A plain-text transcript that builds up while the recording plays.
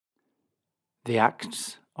The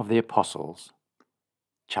Acts of the Apostles,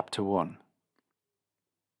 Chapter 1.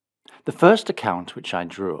 The first account which I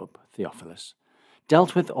drew up, Theophilus,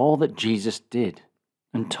 dealt with all that Jesus did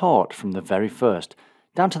and taught from the very first,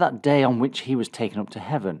 down to that day on which he was taken up to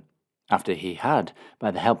heaven, after he had,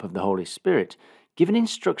 by the help of the Holy Spirit, given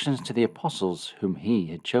instructions to the apostles whom he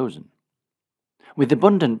had chosen. With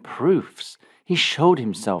abundant proofs he showed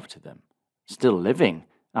himself to them, still living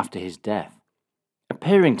after his death,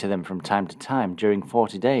 appearing to them from time to time during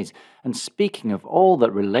 40 days, and speaking of all that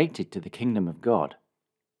related to the kingdom of God.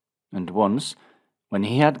 And once, when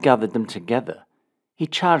he had gathered them together, he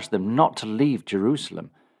charged them not to leave Jerusalem,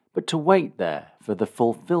 but to wait there for the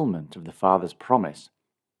fulfillment of the Father's promise.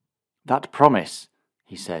 That promise,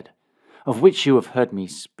 he said, of which you have heard me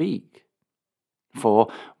speak. For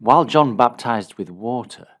while John baptized with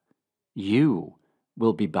water, you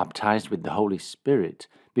will be baptized with the Holy Spirit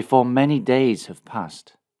before many days have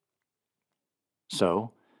passed.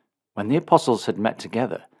 So, when the apostles had met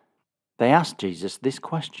together, they asked Jesus this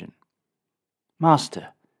question: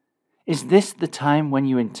 Master, is this the time when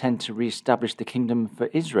you intend to re-establish the kingdom for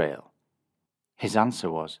Israel? His answer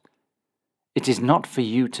was, It is not for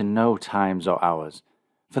you to know times or hours,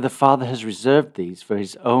 for the Father has reserved these for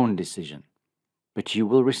his own decision. But you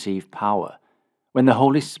will receive power, when the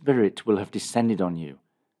Holy Spirit will have descended on you,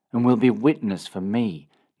 and will be witness for me,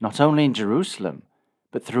 not only in Jerusalem,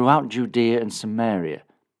 but throughout Judea and Samaria,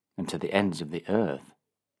 and to the ends of the earth.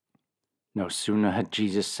 No sooner had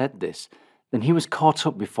Jesus said this, than he was caught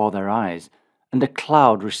up before their eyes, and a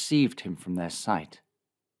cloud received him from their sight.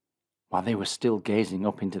 While they were still gazing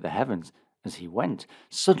up into the heavens as he went,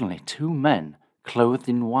 suddenly 2 men, clothed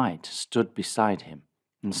in white, stood beside him,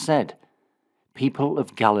 and said, People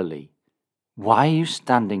of Galilee, why are you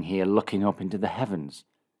standing here looking up into the heavens?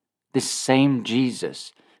 This same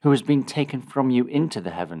Jesus, who has been taken from you into the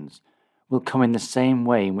heavens, will come in the same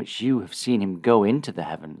way in which you have seen him go into the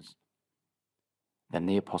heavens. Then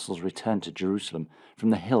the apostles returned to Jerusalem from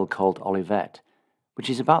the hill called Olivet, which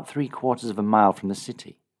is about 3/4 of a mile from the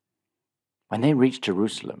city. When they reached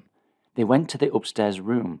Jerusalem, they went to the upstairs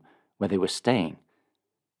room where they were staying.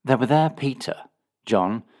 There were there Peter,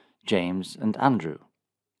 John, James, and Andrew,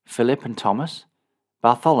 Philip and Thomas,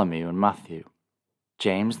 Bartholomew and Matthew,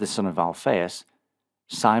 James the son of Alphaeus,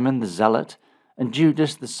 Simon the Zealot, and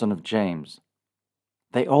Judas the son of James.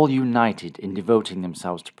 They all united in devoting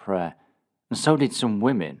themselves to prayer, and so did some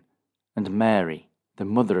women, and Mary, the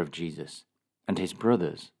mother of Jesus, and his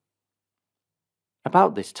brothers.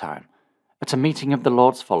 About this time, at a meeting of the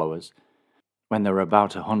Lord's followers, when there were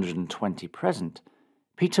about 120 present,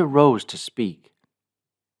 Peter rose to speak.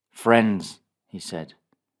 Friends, he said,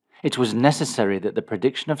 it was necessary that the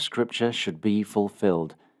prediction of Scripture should be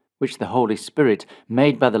fulfilled, which the Holy Spirit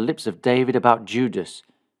made by the lips of David about Judas,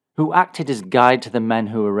 who acted as guide to the men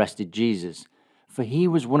who arrested Jesus, for he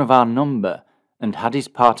was one of our number, and had his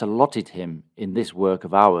part allotted him in this work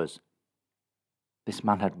of ours. This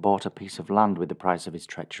man had bought a piece of land with the price of his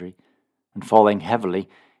treachery, and falling heavily,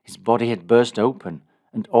 his body had burst open,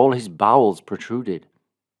 and all his bowels protruded.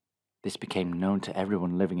 This became known to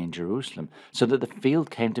everyone living in Jerusalem, so that the field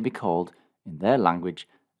came to be called, in their language,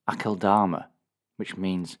 Akeldama, which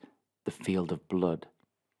means the field of blood.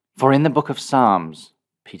 For in the book of Psalms,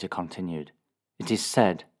 Peter continued, it is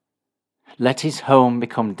said, Let his home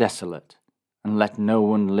become desolate, and let no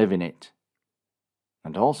one live in it.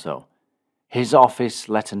 And also, his office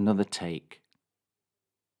let another take.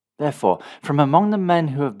 Therefore, from among the men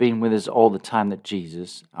who have been with us all the time that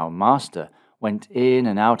Jesus, our Master, went in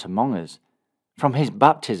and out among us, from his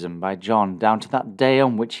baptism by John down to that day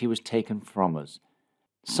on which he was taken from us,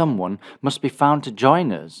 someone must be found to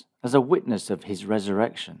join us as a witness of his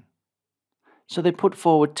resurrection. So they put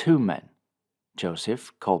forward 2 men,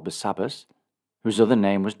 Joseph, called Barsabbas, whose other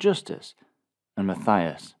name was Justus, and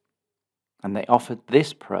Matthias. And they offered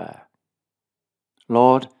this prayer: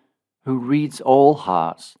 Lord, who reads all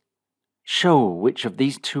hearts, show which of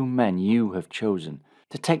these 2 men you have chosen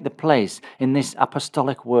to take the place in this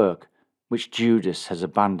apostolic work which Judas has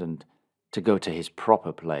abandoned to go to his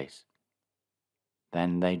proper place.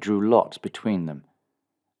 Then they drew lots between them,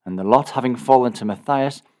 and the lot having fallen to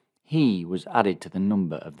Matthias, he was added to the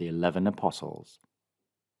number of the 11 apostles.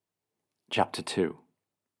 Chapter 2.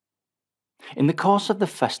 In the course of the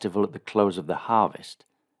festival at the close of the harvest,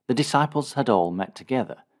 the disciples had all met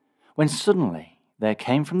together, when suddenly there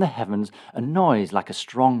came from the heavens a noise like a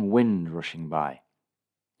strong wind rushing by.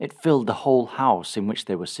 It filled the whole house in which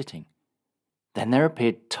they were sitting. Then there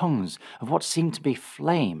appeared tongues of what seemed to be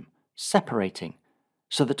flame, separating,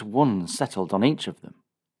 so that one settled on each of them.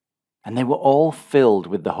 And they were all filled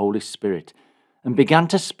with the Holy Spirit, and began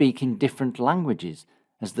to speak in different languages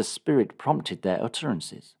as the Spirit prompted their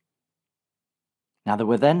utterances. Now there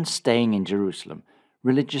were then staying in Jerusalem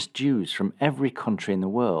religious Jews from every country in the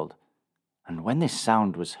world, and when this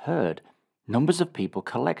sound was heard, numbers of people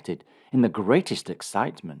collected in the greatest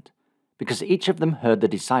excitement, because each of them heard the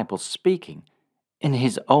disciples speaking in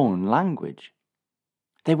his own language.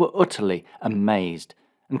 They were utterly amazed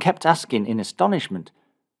and kept asking in astonishment,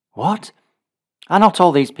 "What? Are not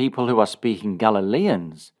all these people who are speaking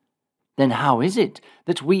Galileans? Then how is it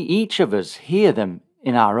that we each of us hear them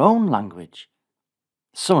in our own language?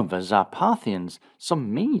 Some of us are Parthians,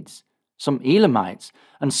 some Medes, some Elamites,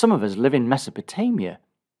 and some of us live in Mesopotamia,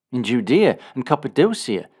 in Judea and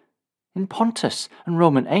Cappadocia, in Pontus and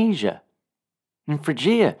Roman Asia, in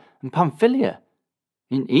Phrygia and Pamphylia,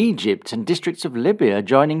 in Egypt and districts of Libya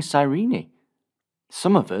adjoining Cyrene.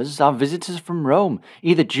 Some of us are visitors from Rome,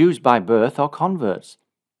 either Jews by birth or converts,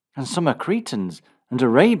 and some are Cretans and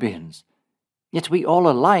Arabians. Yet we all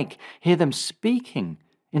alike hear them speaking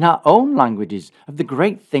in our own languages of the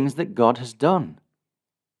great things that God has done."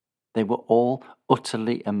 They were all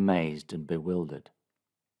utterly amazed and bewildered.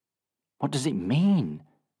 "What does it mean?"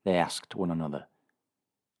 they asked one another.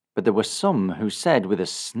 But there were some who said with a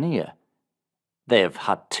sneer, "They have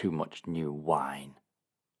had too much new wine."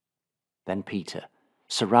 Then Peter,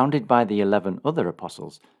 surrounded by the 11 other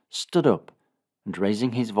apostles, stood up and,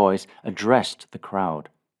 raising his voice, addressed the crowd.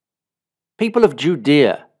 "People of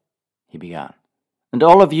Judea," he began, "and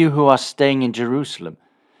all of you who are staying in Jerusalem,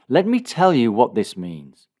 let me tell you what this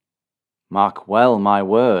means. Mark well my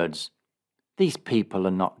words. These people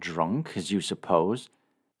are not drunk, as you suppose,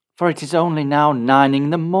 for it is only now 9 in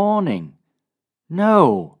the morning.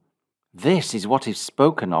 No, this is what is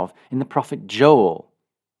spoken of in the prophet Joel.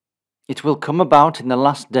 It will come about in the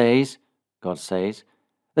last days, God says,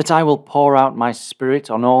 that I will pour out my Spirit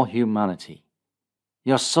on all humanity.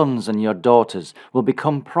 Your sons and your daughters will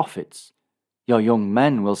become prophets. Your young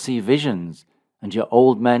men will see visions, and your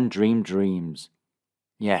old men dream dreams.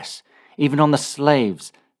 Yes, even on the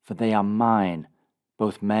slaves, for they are mine,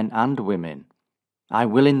 both men and women. I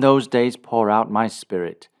will in those days pour out my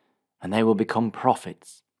Spirit, and they will become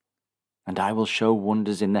prophets. And I will show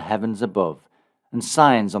wonders in the heavens above, and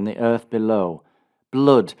signs on the earth below,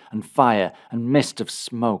 blood and fire and mist of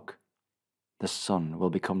smoke. The sun will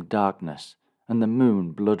become darkness, and the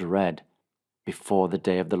moon blood red, before the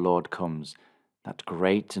day of the Lord comes, that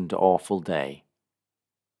great and awful day.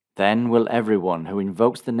 Then will everyone who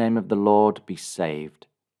invokes the name of the Lord be saved.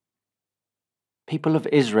 People of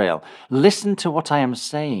Israel, listen to what I am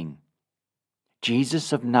saying.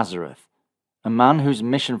 Jesus of Nazareth, a man whose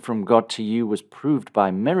mission from God to you was proved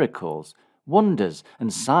by miracles, wonders,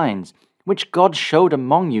 and signs, which God showed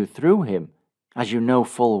among you through him, as you know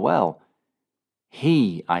full well.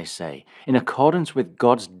 He, I say, in accordance with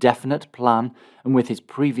God's definite plan and with his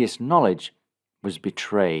previous knowledge, was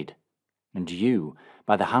betrayed, and you,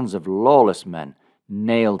 by the hands of lawless men,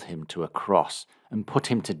 nailed him to a cross and put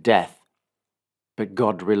him to death. But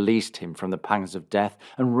God released him from the pangs of death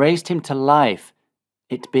and raised him to life,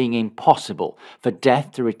 it being impossible for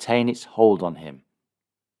death to retain its hold on him.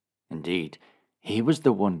 Indeed, he was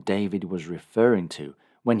the one David was referring to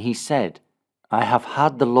when he said, I have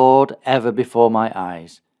had the Lord ever before my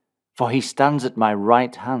eyes, for he stands at my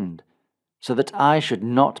right hand, so that I should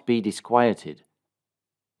not be disquieted.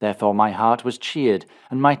 Therefore my heart was cheered,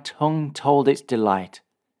 and my tongue told its delight.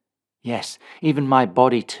 Yes, even my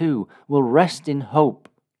body too will rest in hope.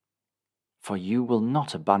 For you will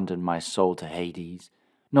not abandon my soul to Hades,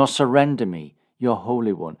 nor surrender me, your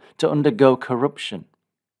Holy One, to undergo corruption.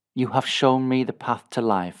 You have shown me the path to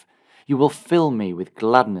life. You will fill me with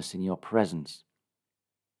gladness in your presence.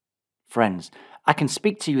 Friends, I can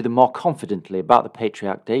speak to you the more confidently about the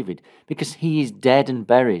patriarch David, because he is dead and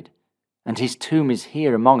buried, and his tomb is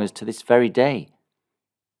here among us to this very day.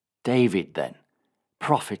 David, then,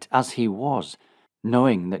 prophet as he was,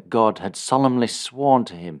 knowing that God had solemnly sworn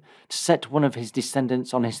to him to set one of his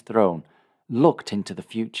descendants on his throne, looked into the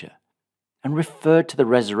future, and referred to the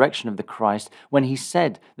resurrection of the Christ when he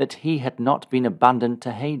said that he had not been abandoned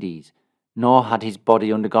to Hades, nor had his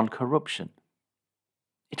body undergone corruption.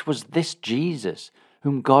 It was this Jesus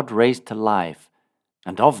whom God raised to life,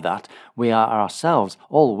 and of that we are ourselves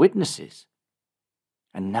all witnesses.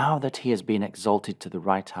 And now that he has been exalted to the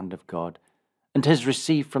right hand of God, and has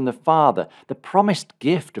received from the Father the promised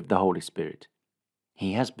gift of the Holy Spirit,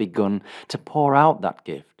 he has begun to pour out that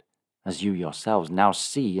gift, as you yourselves now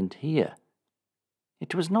see and hear.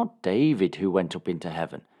 It was not David who went up into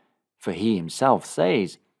heaven, for he himself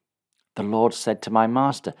says, The Lord said to my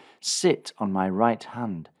master, Sit on my right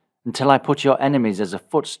hand, until I put your enemies as a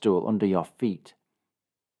footstool under your feet.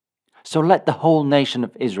 So let the whole nation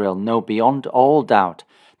of Israel know beyond all doubt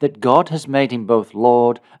that God has made him both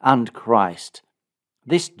Lord and Christ,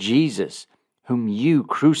 this Jesus whom you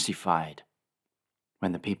crucified."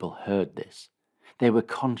 When the people heard this, they were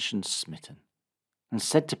conscience-smitten, and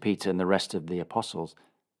said to Peter and the rest of the apostles,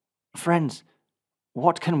 "Friends,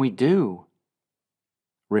 what can we do?"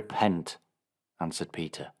 "Repent," answered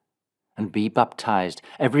Peter, "and be baptized,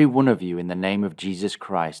 every one of you, in the name of Jesus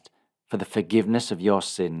Christ, for the forgiveness of your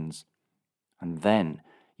sins, and then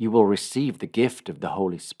you will receive the gift of the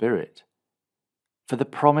Holy Spirit. For the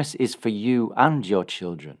promise is for you and your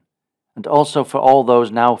children, and also for all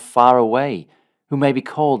those now far away, who may be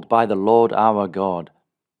called by the Lord our God."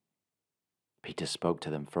 Peter spoke to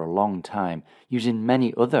them for a long time, using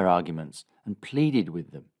many other arguments, and pleaded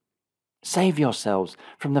with them, "Save yourselves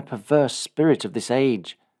from the perverse spirit of this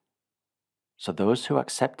age." So those who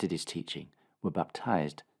accepted his teaching were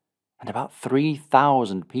baptized, and about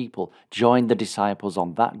 3,000 people joined the disciples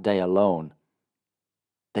on that day alone.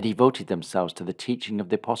 They devoted themselves to the teaching of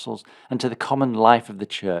the apostles and to the common life of the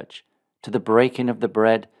church, to the breaking of the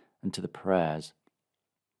bread and to the prayers.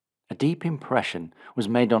 A deep impression was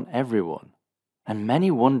made on everyone, and many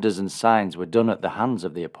wonders and signs were done at the hands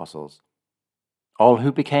of the apostles. All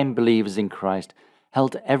who became believers in Christ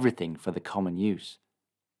held everything for the common use.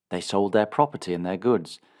 They sold their property and their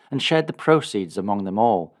goods, and shared the proceeds among them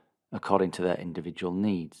all, according to their individual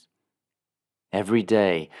needs. Every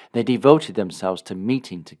day they devoted themselves to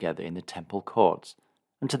meeting together in the temple courts,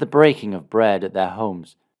 and to the breaking of bread at their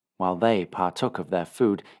homes, while they partook of their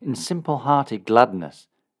food in simple-hearted gladness,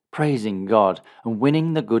 praising God and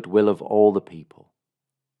winning the goodwill of all the people.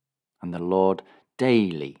 And the Lord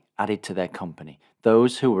daily added to their company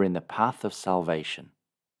those who were in the path of salvation.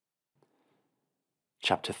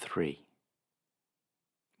 Chapter 3.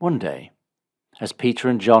 One day, as Peter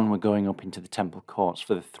and John were going up into the temple courts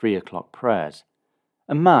for the 3 o'clock prayers,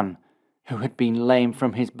 a man who had been lame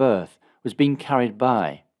from his birth was being carried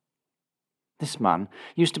by. This man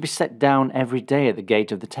used to be set down every day at the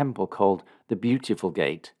gate of the temple called the Beautiful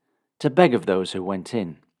Gate, to beg of those who went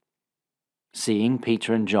in. Seeing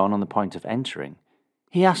Peter and John on the point of entering,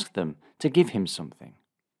 he asked them to give him something.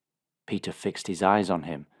 Peter fixed his eyes on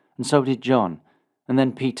him, and so did John, and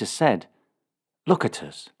then Peter said, "Look at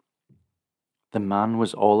us." The man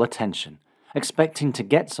was all attention, expecting to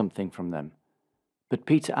get something from them. But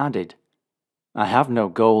Peter added, "I have no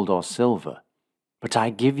gold or silver, but I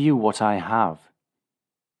give you what I have.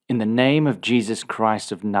 In the name of Jesus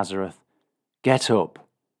Christ of Nazareth, get up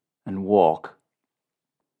and walk."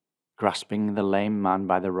 Grasping the lame man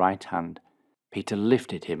by the right hand, Peter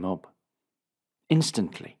lifted him up.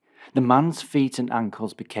 Instantly, the man's feet and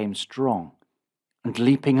ankles became strong, and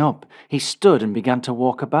leaping up, he stood and began to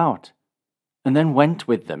walk about, and then went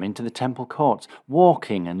with them into the temple courts,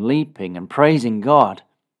 walking and leaping and praising God.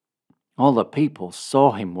 All the people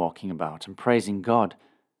saw him walking about and praising God,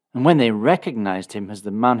 and when they recognized him as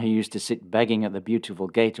the man who used to sit begging at the Beautiful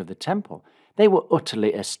Gate of the temple, they were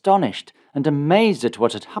utterly astonished and amazed at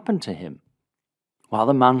what had happened to him. While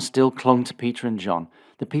the man still clung to Peter and John,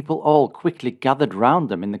 the people all quickly gathered round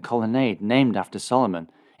them in the colonnade named after Solomon,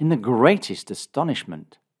 in the greatest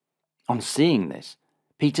astonishment. On seeing this,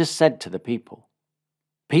 Peter said to the people,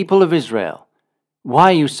 "People of Israel,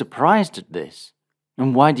 why are you surprised at this?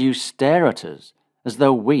 And why do you stare at us, as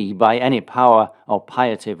though we, by any power or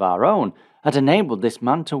piety of our own, had enabled this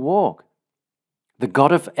man to walk? The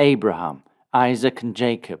God of Abraham, Isaac, and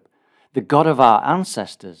Jacob, the God of our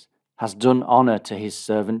ancestors, has done honor to his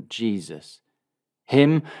servant Jesus,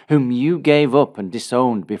 him whom you gave up and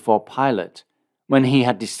disowned before Pilate, when he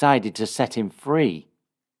had decided to set him free.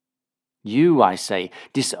 You, I say,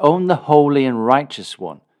 disowned the holy and righteous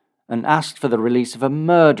one, and asked for the release of a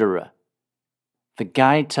murderer. The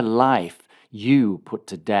guide to life you put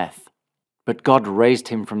to death, but God raised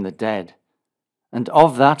him from the dead, and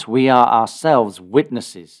of that we are ourselves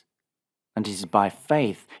witnesses. And it is by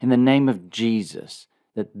faith in the name of Jesus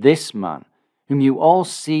that this man, whom you all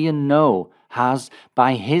see and know, has,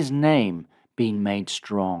 by his name, been made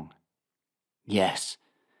strong. Yes,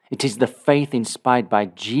 it is the faith inspired by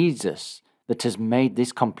Jesus that has made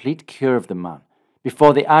this complete cure of the man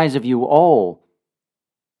before the eyes of you all.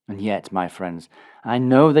 And yet, my friends, I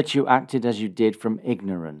know that you acted as you did from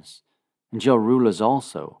ignorance, and your rulers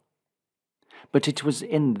also. But it was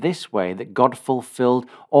in this way that God fulfilled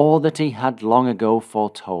all that he had long ago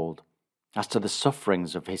foretold, as to the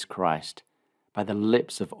sufferings of his Christ, by the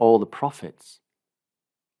lips of all the prophets.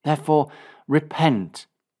 Therefore, repent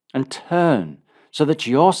and turn, so that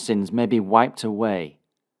your sins may be wiped away,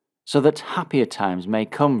 so that happier times may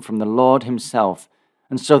come from the Lord himself,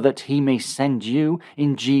 and so that he may send you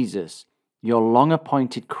in Jesus, your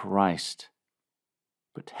long-appointed Christ.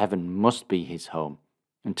 But heaven must be his home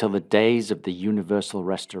until the days of the universal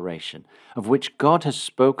restoration, of which God has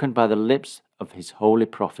spoken by the lips of his holy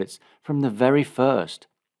prophets from the very first.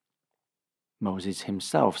 Moses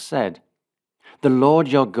himself said, "The Lord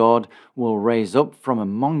your God will raise up from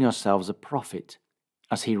among yourselves a prophet,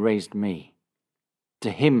 as he raised me.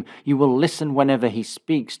 To him you will listen whenever he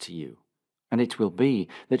speaks to you. And it will be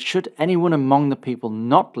that should anyone among the people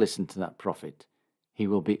not listen to that prophet, he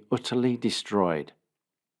will be utterly destroyed."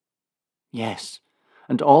 Yes,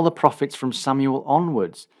 and all the prophets from Samuel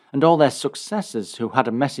onwards, and all their successors who had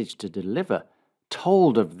a message to deliver,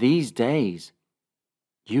 told of these days.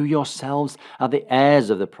 You yourselves are the heirs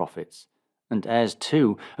of the prophets, and heirs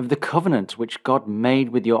too of the covenant which God made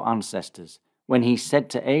with your ancestors, when he said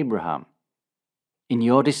to Abraham, "In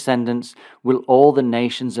your descendants will all the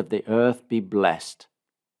nations of the earth be blessed."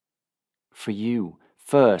 For you,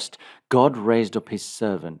 first, God raised up his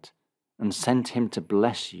servant, and sent him to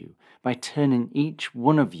bless you by turning each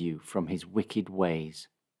one of you from his wicked ways.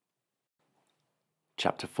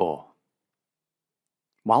 Chapter 4.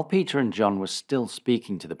 While Peter and John were still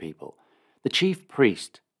speaking to the people, the chief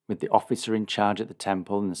priest, with the officer in charge at the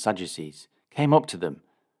temple and the Sadducees, came up to them,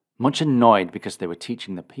 much annoyed because they were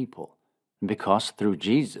teaching the people, and because, through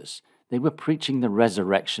Jesus, they were preaching the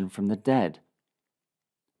resurrection from the dead.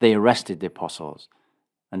 They arrested the apostles,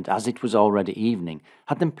 and as it was already evening,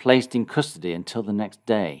 had them placed in custody until the next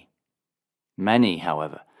day. Many,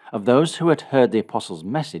 however, of those who had heard the apostles'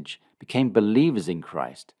 message became believers in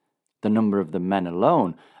Christ, the number of the men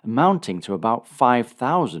alone amounting to about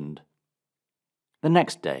 5,000. The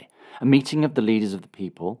next day, a meeting of the leaders of the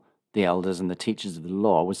people, the elders and the teachers of the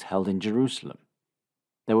law was held in Jerusalem.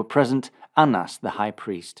 There were present Annas the high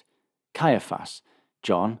priest, Caiaphas,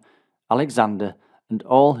 John, Alexander, and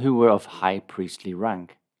all who were of high priestly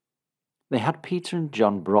rank. They had Peter and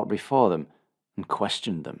John brought before them and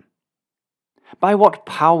questioned them. "By what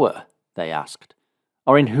power," they asked,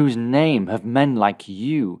 "or in whose name have men like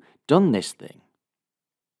you done this thing?"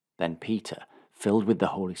 Then Peter, filled with the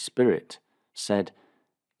Holy Spirit, said,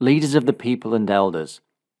 "Leaders of the people and elders,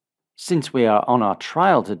 since we are on our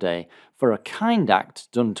trial today for a kind act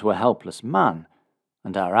done to a helpless man,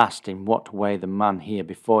 and are asked in what way the man here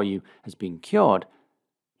before you has been cured,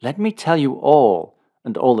 let me tell you all,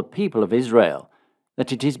 and all the people of Israel,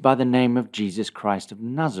 that it is by the name of Jesus Christ of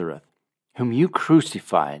Nazareth, whom you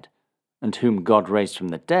crucified, and whom God raised from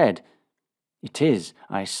the dead. It is,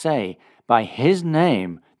 I say, by his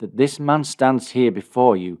name that this man stands here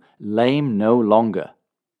before you, lame no longer.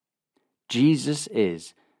 Jesus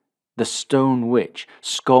is the stone which,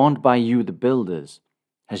 scorned by you the builders,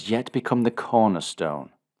 has yet become the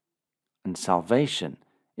cornerstone. And salvation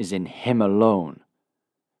is in him alone.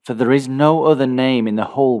 For there is no other name in the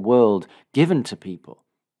whole world given to people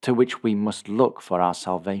to which we must look for our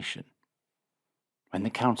salvation." When the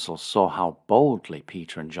council saw how boldly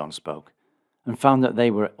Peter and John spoke, and found that they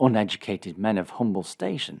were uneducated men of humble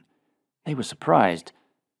station, they were surprised,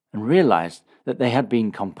 and realized that they had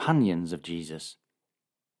been companions of Jesus.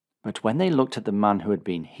 But when they looked at the man who had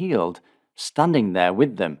been healed, standing there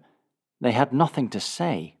with them, they had nothing to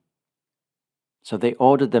say. So they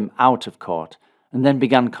ordered them out of court, and then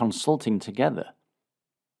began consulting together.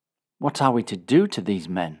 "What are we to do to these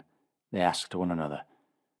men?" they asked one another.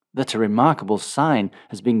 "That a remarkable sign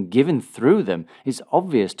has been given through them is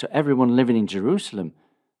obvious to everyone living in Jerusalem,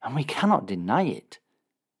 and we cannot deny it.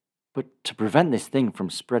 But to prevent this thing from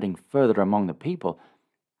spreading further among the people,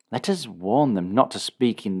 let us warn them not to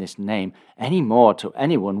speak in this name any more to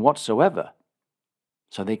anyone whatsoever."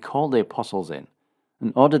 So they called the apostles in,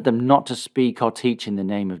 and ordered them not to speak or teach in the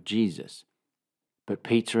name of Jesus. But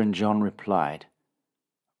Peter and John replied,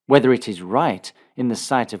 "Whether it is right in the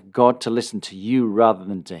sight of God to listen to you rather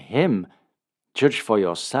than to him, judge for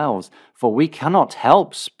yourselves, for we cannot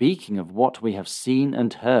help speaking of what we have seen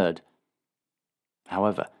and heard."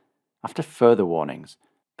 However, after further warnings,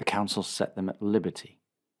 the council set them at liberty,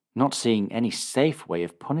 not seeing any safe way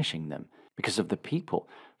of punishing them because of the people,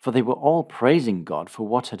 for they were all praising God for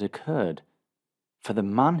what had occurred. For the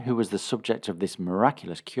man who was the subject of this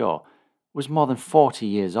miraculous cure was more than 40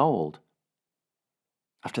 years old.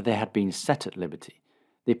 After they had been set at liberty,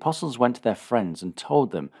 the apostles went to their friends and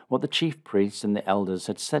told them what the chief priests and the elders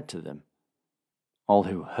had said to them. All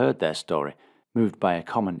who heard their story, moved by a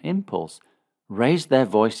common impulse, raised their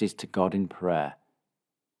voices to God in prayer.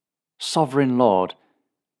 "Sovereign Lord,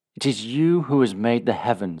 it is you who has made the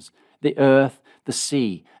heavens, the earth, the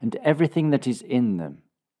sea, and everything that is in them.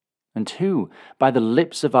 and who, by the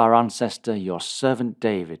lips of our ancestor, your servant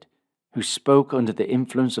David, who spoke under the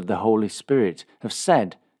influence of the Holy Spirit, have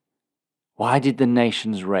said, Why did the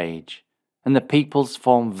nations rage, and the peoples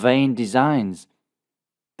form vain designs?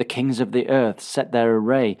 The kings of the earth set their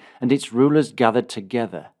array, and its rulers gathered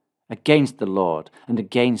together against the Lord and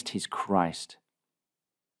against his Christ.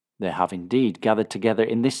 They have indeed gathered together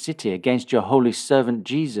in this city against your holy servant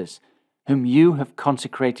Jesus, whom you have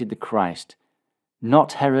consecrated the Christ,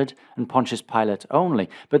 not Herod and Pontius Pilate only,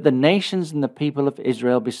 but the nations and the people of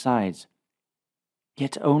Israel besides,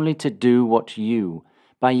 yet only to do what you,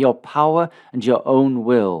 by your power and your own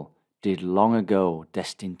will, did long ago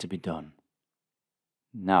destine to be done.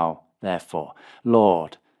 Now, therefore,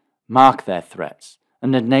 Lord, mark their threats,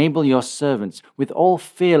 and enable your servants with all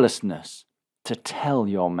fearlessness to tell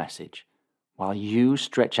your message, while you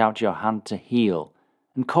stretch out your hand to heal,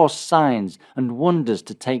 and cause signs and wonders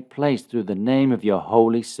to take place through the name of your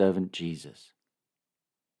holy servant Jesus.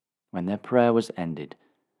 When their prayer was ended,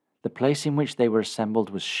 the place in which they were assembled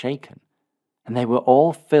was shaken, and they were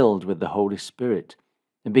all filled with the Holy Spirit,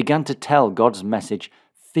 and began to tell God's message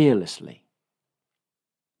fearlessly.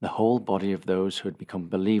 The whole body of those who had become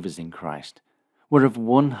believers in Christ were of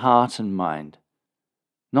one heart and mind.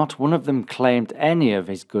 Not one of them claimed any of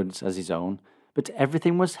his goods as his own, but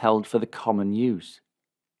everything was held for the common use.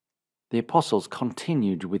 The apostles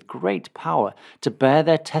continued with great power to bear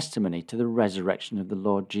their testimony to the resurrection of the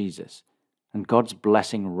Lord Jesus, and God's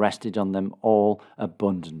blessing rested on them all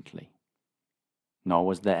abundantly. Nor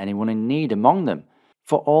was there anyone in need among them,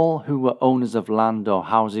 for all who were owners of land or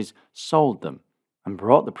houses sold them, and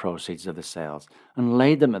brought the proceeds of the sales, and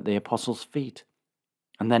laid them at the apostles' feet.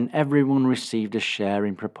 And then everyone received a share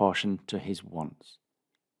in proportion to his wants.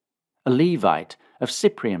 A Levite of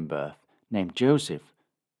Cyprian birth, named Joseph,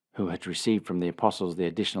 who had received from the apostles the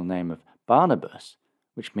additional name of Barnabas,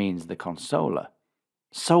 which means the consoler,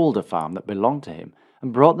 sold a farm that belonged to him,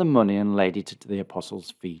 and brought the money and laid it at the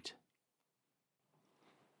apostles' feet.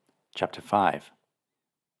 Chapter 5.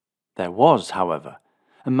 There was, however,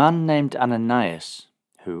 a man named Ananias,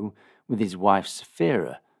 who, with his wife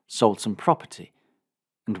Sapphira, sold some property,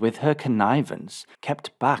 and with her connivance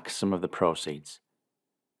kept back some of the proceeds.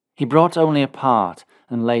 He brought only a part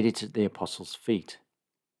and laid it at the apostles' feet.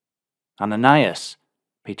 Ananias,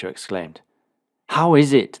 Peter exclaimed, how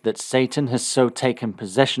is it that Satan has so taken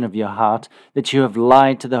possession of your heart that you have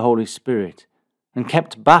lied to the Holy Spirit and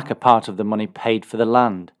kept back a part of the money paid for the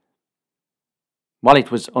land? While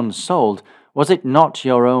it was unsold, was it not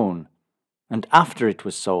your own? And after it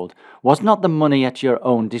was sold, was not the money at your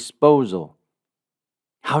own disposal?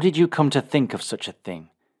 How did you come to think of such a thing?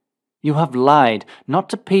 You have lied not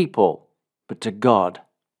to people, but to God.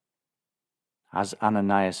 As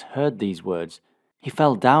Ananias heard these words, he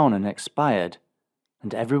fell down and expired,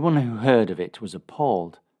 and everyone who heard of it was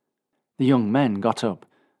appalled. The young men got up,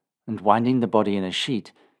 and winding the body in a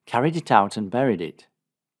sheet, carried it out and buried it.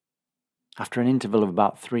 After an interval of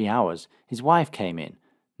about 3 hours, his wife came in,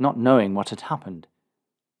 not knowing what had happened.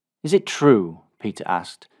 Is it true, Peter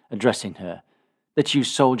asked, addressing her, that you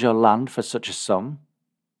sold your land for such a sum?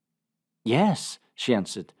 Yes, she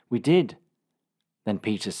answered, we did. Then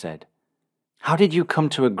Peter said, how did you come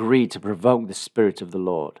to agree to provoke the Spirit of the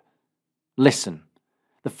Lord? Listen,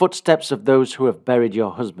 the footsteps of those who have buried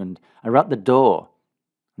your husband are at the door,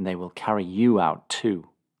 and they will carry you out too.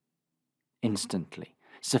 Instantly,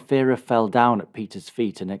 Sapphira fell down at Peter's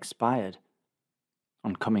feet and expired.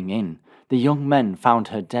 On coming in, the young men found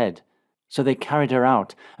her dead, so they carried her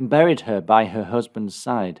out and buried her by her husband's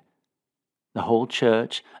side. The whole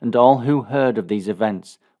church and all who heard of these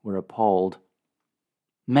events were appalled.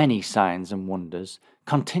 Many signs and wonders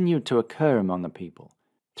continued to occur among the people,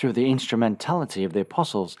 through the instrumentality of the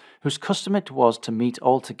apostles, whose custom it was to meet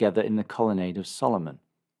all together in the colonnade of Solomon.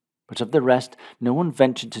 But of the rest, no one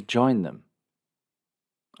ventured to join them.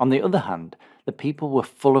 On the other hand, the people were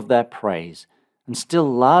full of their praise, and still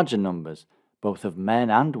larger numbers, both of men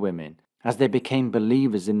and women, as they became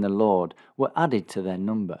believers in the Lord, were added to their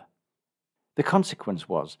number. The consequence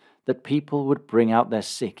was that people would bring out their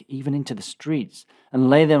sick even into the streets and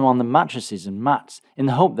lay them on the mattresses and mats in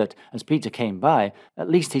the hope that, as Peter came by, at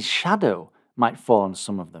least his shadow might fall on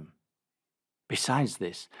some of them. Besides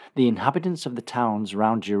this, the inhabitants of the towns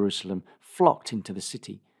round Jerusalem flocked into the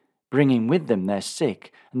city, bringing with them their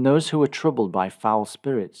sick and those who were troubled by foul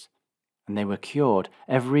spirits, and they were cured,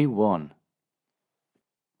 every one.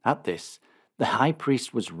 At this, the high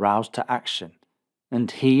priest was roused to action, and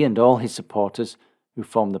he and all his supporters, who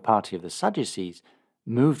formed the party of the Sadducees,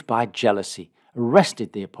 moved by jealousy,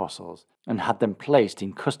 arrested the apostles and had them placed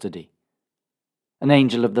in custody. An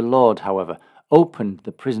angel of the Lord, however, opened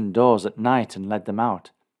the prison doors at night and led them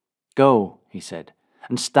out. "Go," he said,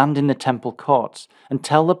 "and stand in the temple courts and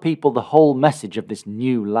tell the people the whole message of this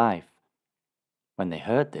new life." When they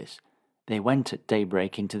heard this, they went at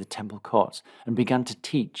daybreak into the temple courts and began to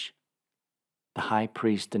teach. The high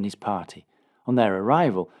priest and his party, on their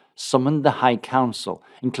arrival, summoned the high council,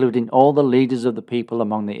 including all the leaders of the people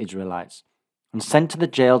among the Israelites, and sent to the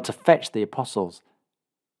jail to fetch the apostles.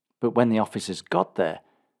 But when the officers got there,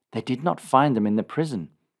 they did not find them in the prison.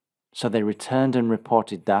 So they returned and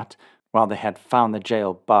reported that, while they had found the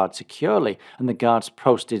jail barred securely and the guards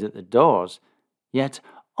posted at the doors, yet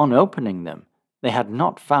on opening them, they had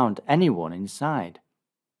not found anyone inside.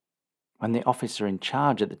 When the officer in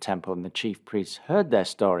charge at the temple and the chief priests heard their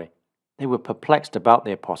story, they were perplexed about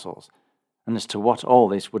the apostles and as to what all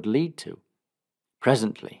this would lead to.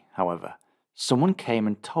 Presently, however, someone came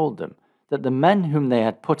and told them that the men whom they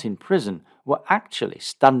had put in prison were actually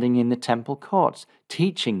standing in the temple courts,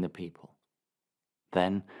 teaching the people.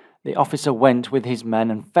 Then the officer went with his men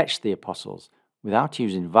and fetched the apostles, without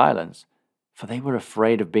using violence, for they were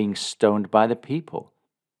afraid of being stoned by the people,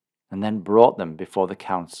 and then brought them before the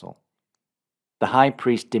council. The high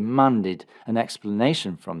priest demanded an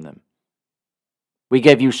explanation from them. "We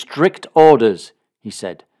gave you strict orders," he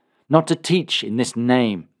said, "not to teach in this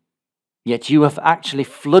name. Yet you have actually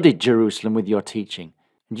flooded Jerusalem with your teaching,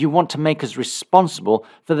 and you want to make us responsible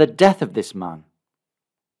for the death of this man."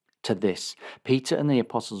 To this, Peter and the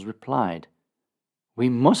apostles replied, "We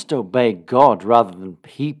must obey God rather than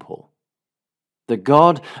people. The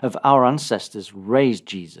God of our ancestors raised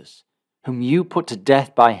Jesus, whom you put to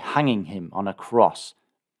death by hanging him on a cross.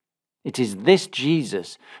 It is this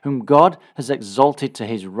Jesus whom God has exalted to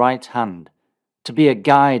his right hand, to be a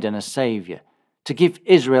guide and a saviour, to give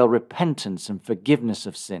Israel repentance and forgiveness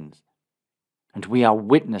of sins. And we are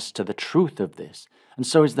witness to the truth of this, and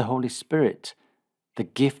so is the Holy Spirit, the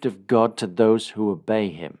gift of God to those who obey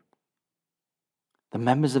him." The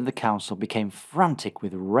members of the council became frantic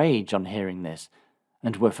with rage on hearing this,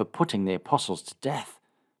 and were for putting the apostles to death.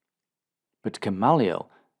 But Gamaliel,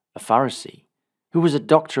 a Pharisee, who was a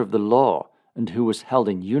doctor of the law and who was held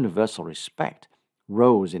in universal respect,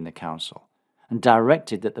 rose in the council and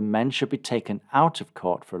directed that the men should be taken out of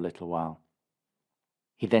court for a little while.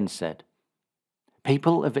 He then said,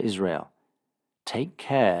 "People of Israel, take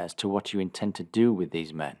care as to what you intend to do with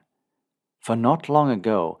these men. For not long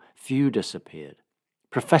ago Theudas appeared,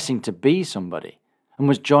 professing to be somebody, and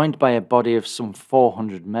was joined by a body of some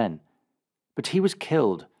 400 men. But he was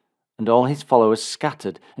killed, and all his followers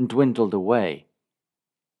scattered and dwindled away.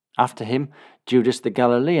 After him, Judas the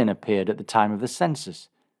Galilean appeared at the time of the census,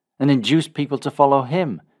 and induced people to follow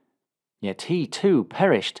him. Yet he too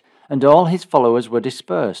perished, and all his followers were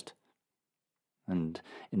dispersed. And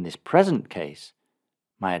in this present case,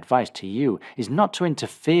 my advice to you is not to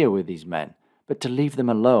interfere with these men, but to leave them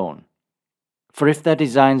alone. For if their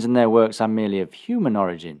designs and their works are merely of human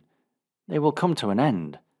origin, they will come to an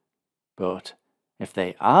end. But if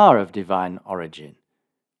they are of divine origin,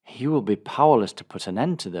 you will be powerless to put an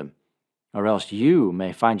end to them, or else you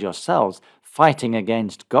may find yourselves fighting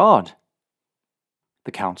against God."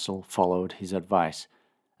 The council followed his advice,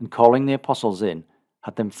 and calling the apostles in,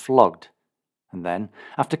 had them flogged, and then,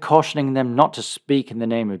 after cautioning them not to speak in the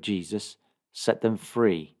name of Jesus, set them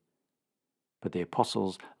free. But the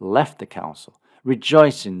apostles left the council,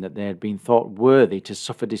 rejoicing that they had been thought worthy to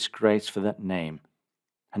suffer disgrace for that name.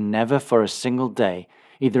 And never for a single day,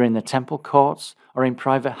 either in the temple courts or in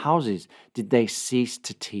private houses, did they cease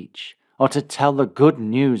to teach or to tell the good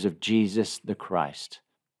news of Jesus the Christ.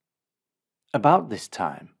 About this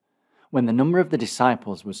time, when the number of the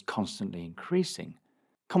disciples was constantly increasing,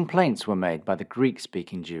 complaints were made by the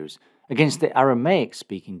Greek-speaking Jews against the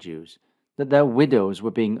Aramaic-speaking Jews that their widows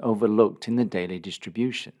were being overlooked in the daily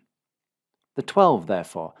distribution. The 12,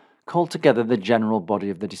 therefore, called together the general body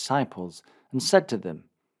of the disciples and said to them,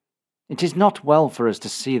 "It is not well for us to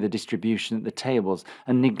see the distribution at the tables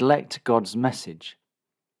and neglect God's message.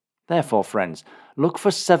 Therefore, friends, look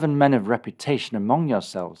for 7 men of reputation among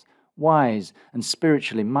yourselves, wise and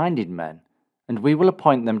spiritually minded men, and we will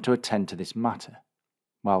appoint them to attend to this matter,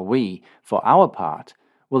 while we, for our part,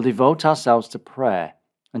 will devote ourselves to prayer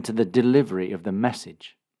and to the delivery of the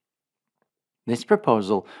message." This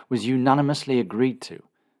proposal was unanimously agreed to,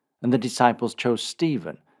 and the disciples chose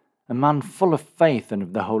Stephen, a man full of faith and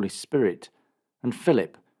of the Holy Spirit, and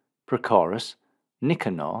Philip, Prochorus,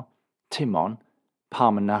 Nicanor, Timon,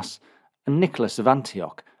 Parmenas, and Nicholas of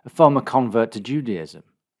Antioch, a former convert to Judaism.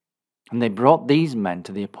 And they brought these men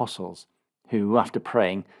to the apostles, who, after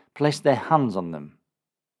praying, placed their hands on them.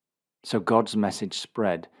 So God's message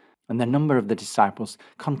spread, and the number of the disciples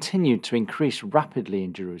continued to increase rapidly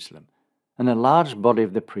in Jerusalem, and a large body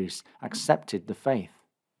of the priests accepted the faith.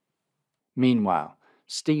 Meanwhile,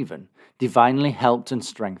 Stephen, divinely helped and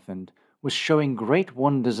strengthened, was showing great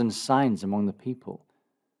wonders and signs among the people.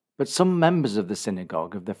 But some members of the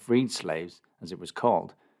synagogue of the freed slaves, as it was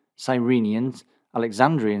called, Cyrenians,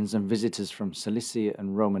 Alexandrians, and visitors from Cilicia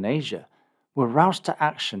and Roman Asia, were roused to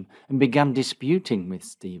action and began disputing with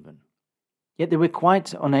Stephen. Yet they were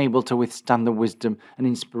quite unable to withstand the wisdom and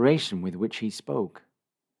inspiration with which he spoke.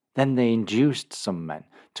 Then they induced some men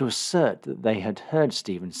to assert that they had heard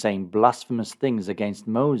Stephen saying blasphemous things against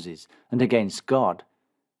Moses and against God,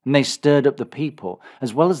 and they stirred up the people,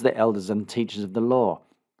 as well as the elders and teachers of the law,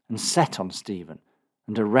 and set on Stephen,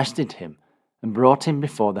 and arrested him, and brought him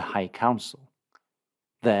before the high council.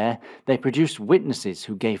 There they produced witnesses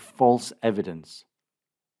who gave false evidence.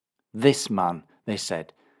 "This man," they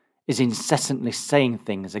said, "is incessantly saying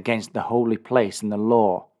things against the holy place and the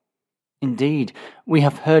law. Indeed, we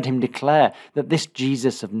have heard him declare that this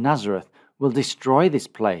Jesus of Nazareth will destroy this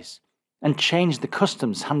place and change the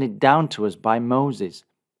customs handed down to us by Moses."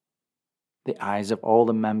 The eyes of all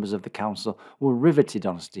the members of the council were riveted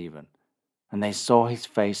on Stephen, and they saw his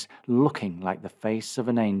face looking like the face of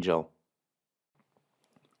an angel.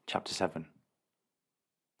 Chapter 7.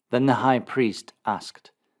 Then the high priest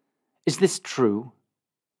asked, "Is this true?"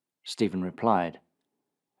 Stephen replied,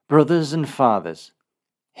 "Brothers and fathers,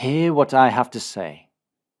 hear what I have to say.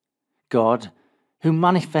 God, who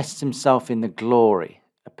manifests himself in the glory,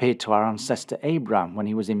 appeared to our ancestor Abraham when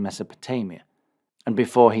he was in Mesopotamia, and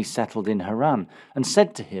before he settled in Haran, and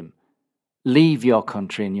said to him, 'Leave your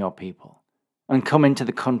country and your people, and come into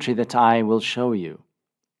the country that I will show you.'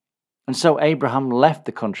 And so Abraham left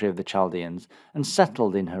the country of the Chaldeans and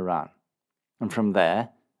settled in Haran. And from there,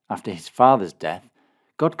 after his father's death,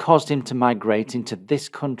 God caused him to migrate into this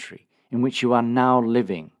country in which you are now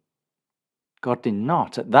living. God did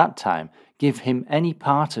not, at that time, give him any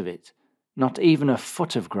part of it, not even a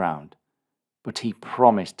foot of ground, but he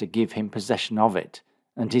promised to give him possession of it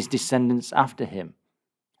and his descendants after him,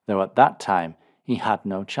 though at that time he had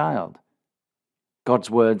no child.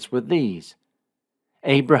 God's words were these: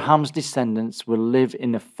 Abraham's descendants will live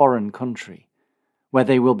in a foreign country, where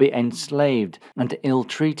they will be enslaved and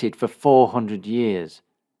ill-treated for 400 years.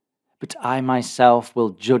 But I myself will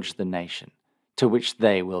judge the nation to which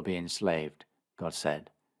they will be enslaved, God said.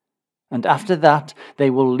 And after that they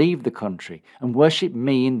will leave the country and worship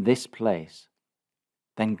me in this place.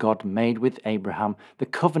 Then God made with Abraham the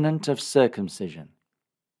covenant of circumcision.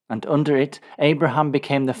 And under it Abraham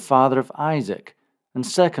became the father of Isaac, and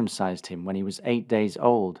circumcised him when he was 8 days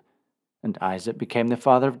old. And Isaac became the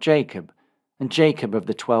father of Jacob, and Jacob of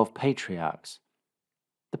the 12 patriarchs.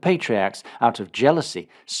 The patriarchs, out of jealousy,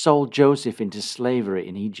 sold Joseph into slavery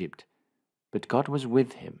in Egypt. But God was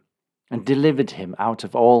with him, and delivered him out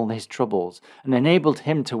of all his troubles, and enabled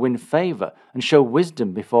him to win favor and show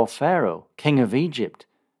wisdom before Pharaoh, king of Egypt,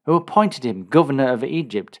 who appointed him governor of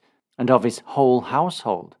Egypt and of his whole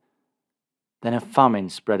household. Then a famine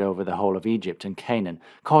spread over the whole of Egypt and Canaan,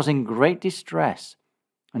 causing great distress,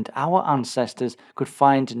 and our ancestors could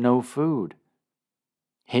find no food.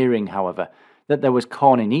 Hearing, however, that there was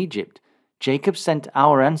corn in Egypt, Jacob sent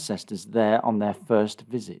our ancestors there on their first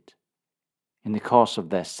visit. In the course of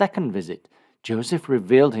their second visit, Joseph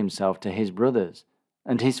revealed himself to his brothers,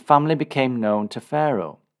 and his family became known to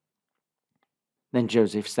Pharaoh. Then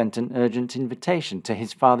Joseph sent an urgent invitation to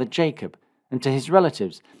his father Jacob and to his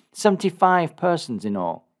relatives, 75 persons in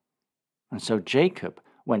all. And so Jacob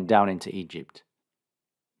went down into Egypt.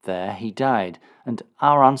 There he died, and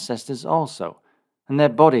our ancestors also, and their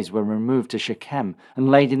bodies were removed to Shechem and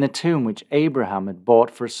laid in the tomb which Abraham had bought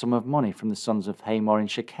for a sum of money from the sons of Hamor in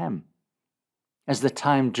Shechem. As the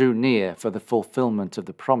time drew near for the fulfillment of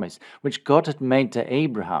the promise which God had made to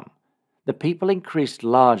Abraham, the people increased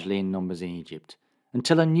largely in numbers in Egypt,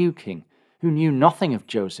 until a new king, who knew nothing of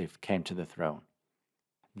Joseph, came to the throne.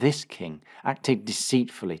 This king acted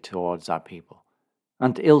deceitfully towards our people,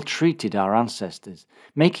 and ill-treated our ancestors,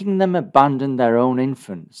 making them abandon their own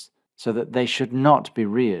infants, so that they should not be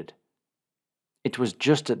reared. It was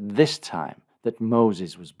just at this time that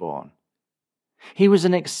Moses was born. He was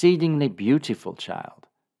an exceedingly beautiful child,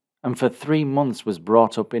 and for 3 months was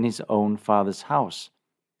brought up in his own father's house.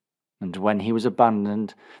 And when he was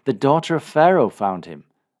abandoned, the daughter of Pharaoh found him,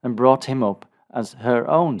 and brought him up as her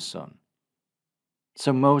own son.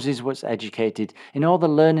 So Moses was educated in all the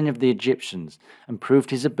learning of the Egyptians, and proved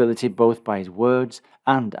his ability both by his words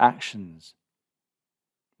and actions.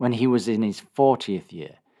 When he was in his 40th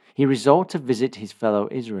year, he resolved to visit his fellow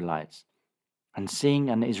Israelites, and seeing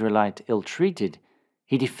an Israelite ill-treated,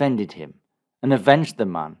 he defended him and avenged the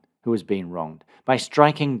man who was being wronged by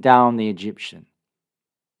striking down the Egyptian.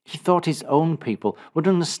 He thought his own people would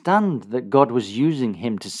understand that God was using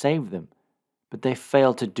him to save them, but they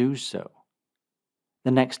failed to do so.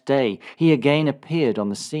 The next day, he again appeared on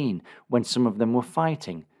the scene when some of them were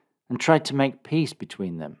fighting and tried to make peace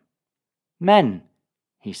between them. "Men,"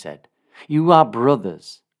 he said, "you are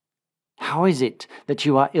brothers. How is it that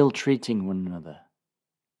you are ill-treating one another?"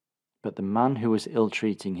 But the man who was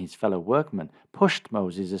ill-treating his fellow workman pushed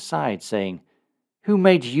Moses aside, saying, "Who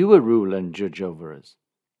made you a ruler and judge over us?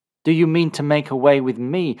 Do you mean to make away with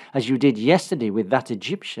me as you did yesterday with that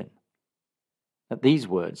Egyptian?" At these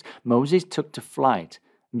words, Moses took to flight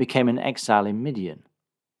and became an exile in Midian,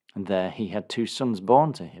 and there he had 2 sons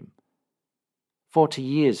born to him. 40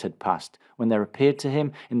 years had passed when there appeared to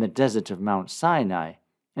him in the desert of Mount Sinai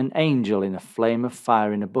an angel in a flame of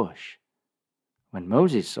fire in a bush. When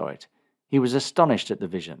Moses saw it, he was astonished at the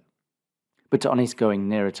vision. But on his going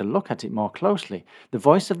nearer to look at it more closely, the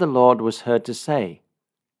voice of the Lord was heard to say,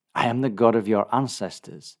 "I am the God of your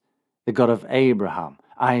ancestors, the God of Abraham,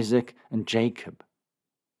 Isaac, and Jacob."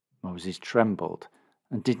 Moses trembled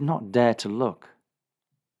and did not dare to look.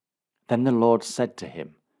 Then the Lord said to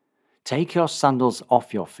him, "Take your sandals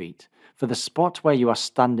off your feet, for the spot where you are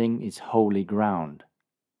standing is holy ground.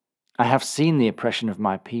 I have seen the oppression of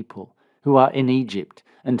my people, who are in Egypt,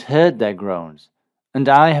 and heard their groans, and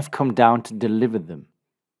I have come down to deliver them.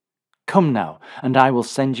 Come now, and I will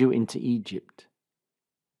send you into Egypt."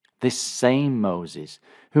 This same Moses,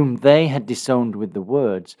 whom they had disowned with the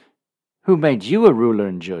words, "Who made you a ruler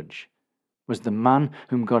and judge?" was the man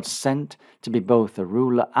whom God sent to be both a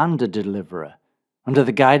ruler and a deliverer, under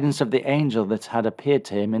the guidance of the angel that had appeared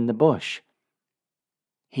to him in the bush.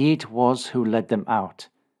 He it was who led them out,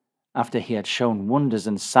 after he had shown wonders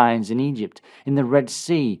and signs in Egypt, in the Red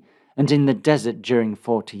Sea, and in the desert during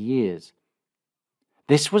 40 years.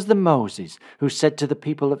 This was the Moses who said to the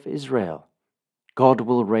people of Israel, "God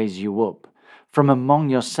will raise you up from among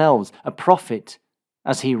yourselves a prophet,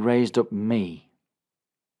 as he raised up me."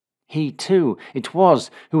 He too it was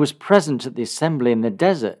who was present at the assembly in the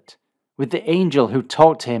desert, with the angel who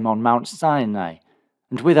talked to him on Mount Sinai,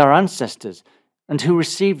 and with our ancestors, and who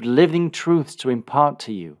received living truths to impart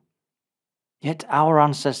to you. Yet our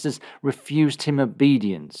ancestors refused him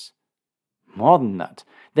obedience. More than that,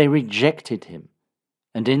 they rejected him,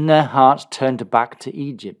 and in their hearts turned back to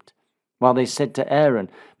Egypt, while they said to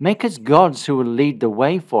Aaron, "Make us gods who will lead the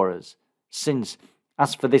way for us, since,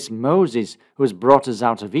 as for this Moses who has brought us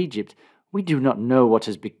out of Egypt, we do not know what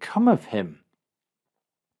has become of him."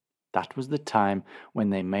 That was the time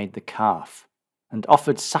when they made the calf, and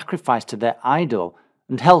offered sacrifice to their idol,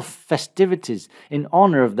 and held festivities in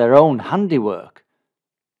honor of their own handiwork.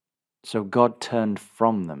 So God turned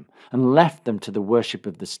from them, and left them to the worship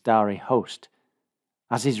of the starry host,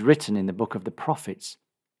 as is written in the book of the prophets.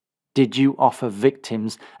 "Did you offer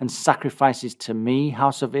victims and sacrifices to me,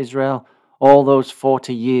 house of Israel, all those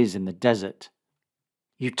 40 years in the desert?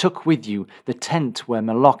 You took with you the tent where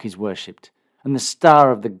Moloch is worshipped, and the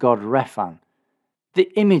star of the god Rephan,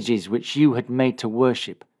 the images which you had made to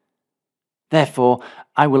worship. Therefore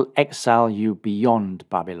I will exile you beyond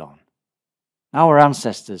Babylon." Our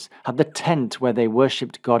ancestors had the tent where they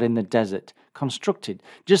worshipped God in the desert constructed,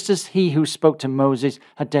 just as he who spoke to Moses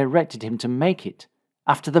had directed him to make it,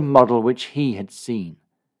 after the model which he had seen.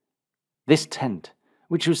 This tent,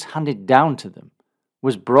 which was handed down to them,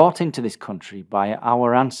 was brought into this country by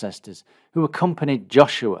our ancestors who accompanied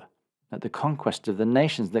Joshua at the conquest of the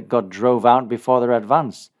nations that God drove out before their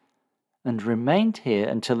advance, and remained here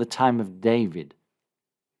until the time of David.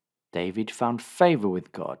 David found favor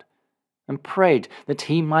with God, and prayed that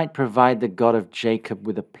he might provide the God of Jacob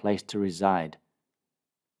with a place to reside.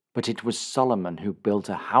 But it was Solomon who built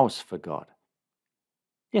a house for God.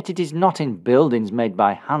 Yet it is not in buildings made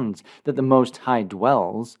by hands that the Most High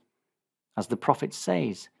dwells. As the prophet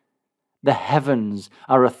says, "The heavens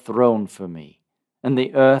are a throne for me, and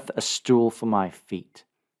the earth a stool for my feet.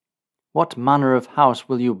 What manner of house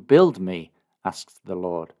will you build me?" asks the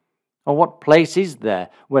Lord. "Or what place is there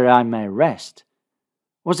where I may rest?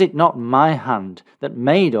 Was it not my hand that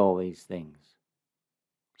made all these things?"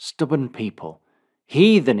 Stubborn people,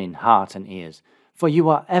 heathen in heart and ears, for you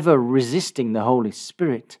are ever resisting the Holy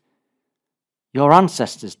Spirit. Your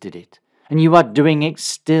ancestors did it, and you are doing it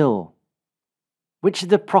still. Which of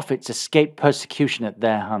the prophets escaped persecution at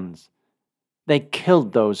their hands? They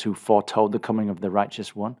killed those who foretold the coming of the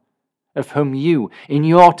righteous one, of whom you, in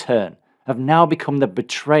your turn, have now become the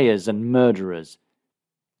betrayers and murderers.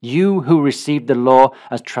 You who received the law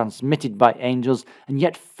as transmitted by angels and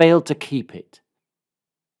yet failed to keep it.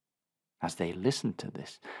 As they listened to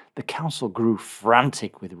this, the council grew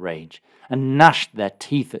frantic with rage and gnashed their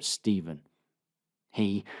teeth at Stephen.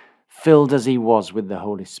 He, filled as he was with the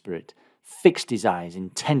Holy Spirit, fixed his eyes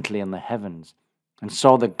intently on the heavens and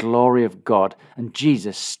saw the glory of God and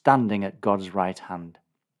Jesus standing at God's right hand.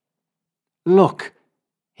 "Look,"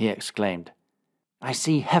 he exclaimed, "I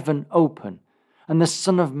see heaven open and the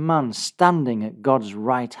Son of Man standing at God's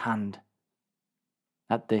right hand."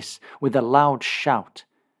 At this, with a loud shout,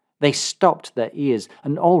 they stopped their ears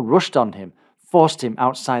and all rushed on him, forced him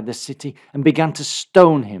outside the city, and began to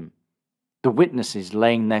stone him, the witnesses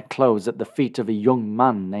laying their clothes at the feet of a young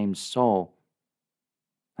man named Saul.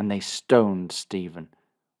 And they stoned Stephen,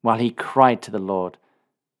 while he cried to the Lord,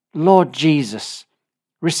 "Lord Jesus,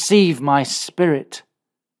 receive my spirit."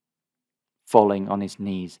 Falling on his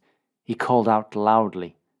knees, he called out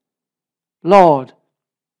loudly, "Lord,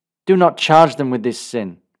 do not charge them with this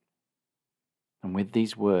sin." And with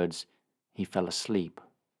these words, he fell asleep.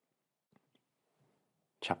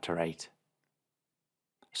 Chapter 8.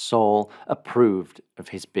 Saul approved of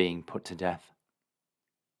his being put to death.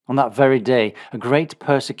 On that very day, a great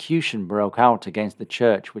persecution broke out against the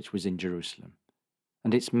church which was in Jerusalem,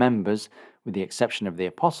 and its members, with the exception of the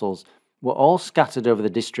apostles, were all scattered over the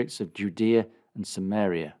districts of Judea and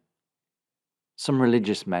Samaria. Some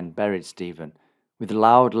religious men buried Stephen, with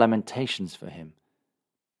loud lamentations for him.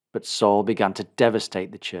 But Saul began to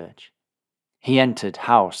devastate the church. He entered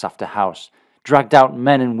house after house, dragged out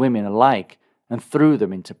men and women alike, and threw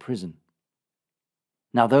them into prison.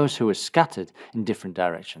 Now those who were scattered in different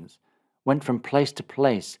directions went from place to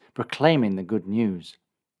place, proclaiming the good news.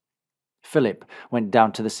 Philip went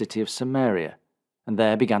down to the city of Samaria, and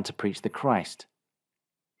there began to preach the Christ.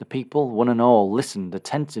 The people, one and all, listened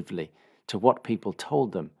attentively to what people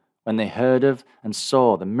told them when they heard of and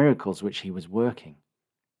saw the miracles which he was working.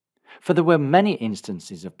 For there were many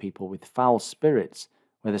instances of people with foul spirits,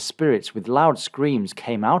 where the spirits with loud screams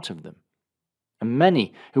came out of them. And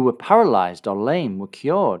many who were paralyzed or lame were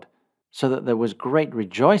cured, so that there was great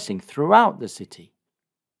rejoicing throughout the city.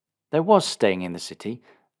 There was staying in the city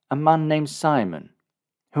a man named Simon,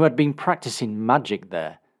 who had been practicing magic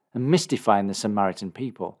there and mystifying the Samaritan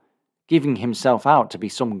people, giving himself out to be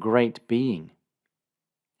some great being.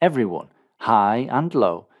 Everyone, high and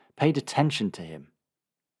low, paid attention to him.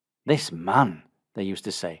 "This man," they used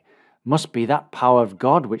to say, "must be that power of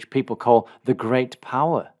God which people call the great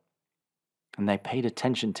power." And they paid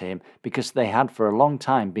attention to him because they had for a long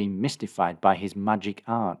time been mystified by his magic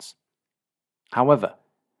arts. However,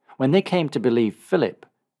 when they came to believe Philip,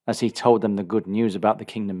 as he told them the good news about the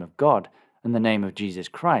kingdom of God and the name of Jesus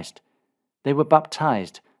Christ, they were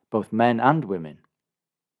baptized, both men and women.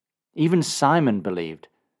 Even Simon believed,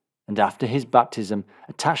 and after his baptism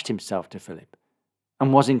attached himself to Philip,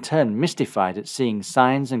 and was in turn mystified at seeing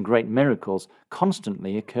signs and great miracles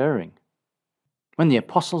constantly occurring. When the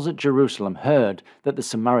apostles at Jerusalem heard that the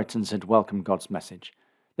Samaritans had welcomed God's message,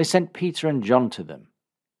 they sent Peter and John to them,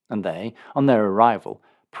 and they, on their arrival,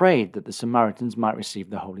 prayed that the Samaritans might receive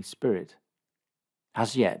the Holy Spirit.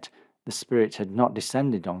 As yet, the Spirit had not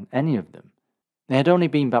descended on any of them. They had only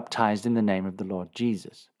been baptized in the name of the Lord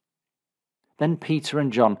Jesus. Then Peter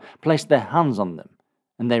and John placed their hands on them,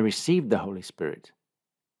 and they received the Holy Spirit.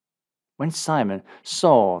 When Simon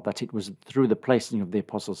saw that it was through the placing of the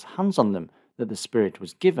apostles' hands on them that the Spirit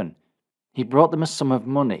was given, he brought them a sum of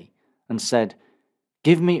money and said,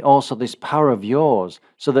 "Give me also this power of yours,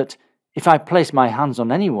 so that if I place my hands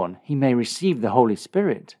on anyone, he may receive the Holy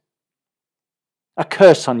Spirit." "A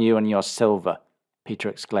curse on you and your silver," Peter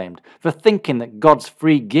exclaimed, "for thinking that God's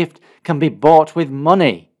free gift can be bought with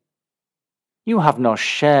money. You have no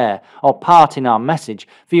share or part in our message,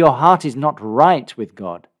 for your heart is not right with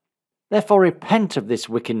God. Therefore repent of this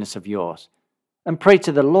wickedness of yours, and pray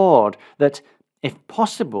to the Lord that, if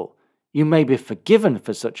possible, you may be forgiven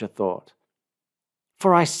for such a thought.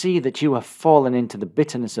 For I see that you have fallen into the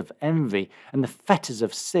bitterness of envy and the fetters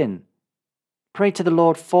of sin. Pray to the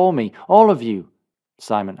Lord for me, all of you,"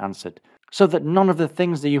 Simon answered, "so that none of the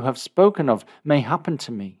things that you have spoken of may happen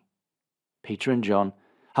to me." Peter and John,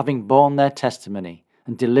 having borne their testimony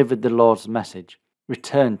and delivered the Lord's message,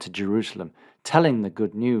 returned to Jerusalem, telling the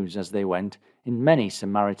good news as they went in many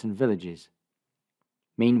Samaritan villages.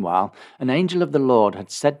 Meanwhile, an angel of the Lord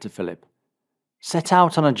had said to Philip, "Set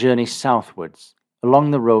out on a journey southwards,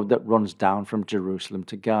 along the road that runs down from Jerusalem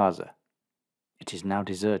to Gaza. It is now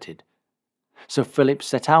deserted." So Philip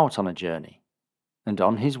set out on a journey, and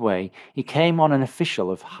on his way he came on an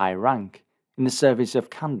official of high rank in the service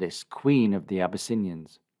of Candace, queen of the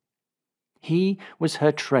Abyssinians. He was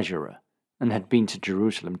her treasurer and had been to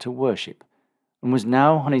Jerusalem to worship, and was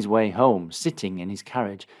now on his way home, sitting in his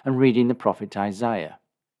carriage and reading the prophet Isaiah.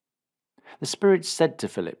 The Spirit said to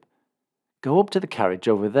Philip, "Go up to the carriage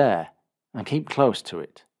over there and keep close to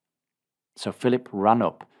it." So Philip ran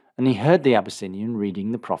up, and he heard the Abyssinian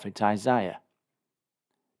reading the prophet Isaiah.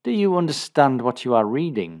 "Do you understand what you are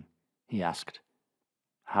reading?" he asked.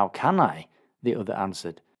 "How can I?" the other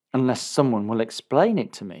answered, "unless someone will explain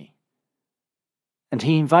it to me." And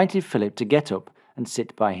he invited Philip to get up and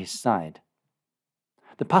sit by his side.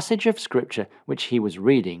 The passage of Scripture which he was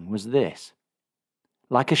reading was this: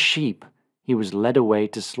 "Like a sheep he was led away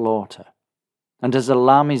to slaughter, and as a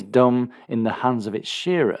lamb is dumb in the hands of its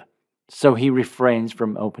shearer, so he refrains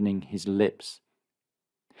from opening his lips.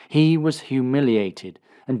 He was humiliated,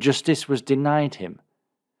 and justice was denied him.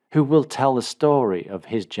 Who will tell the story of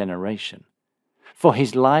his generation? For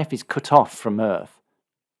his life is cut off from earth."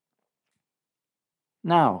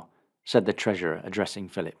 "Now," said the treasurer, addressing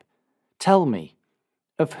Philip, "tell me,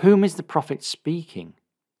 of whom is the prophet speaking?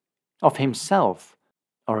 Of himself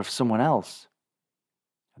or of someone else?"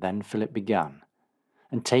 Then Philip began,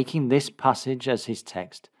 and taking this passage as his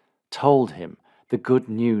text, told him the good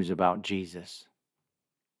news about Jesus.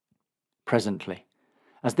 Presently,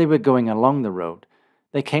 as they were going along the road,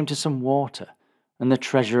 they came to some water, and the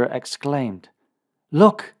treasurer exclaimed,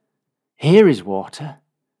 "Look, here is water.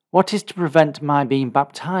 What is to prevent my being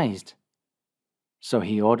baptized?" So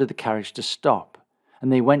he ordered the carriage to stop,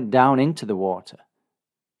 and they went down into the water,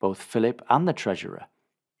 both Philip and the treasurer,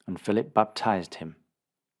 and Philip baptized him.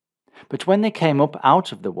 But when they came up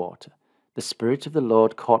out of the water, the Spirit of the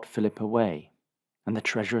Lord caught Philip away, and the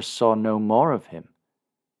treasurer saw no more of him,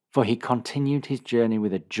 for he continued his journey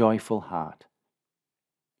with a joyful heart.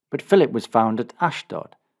 But Philip was found at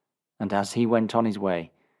Ashdod, and as he went on his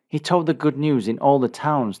way, he told the good news in all the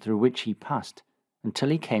towns through which he passed, until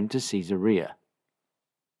he came to Caesarea.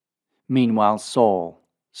 Meanwhile Saul,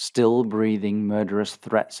 still breathing murderous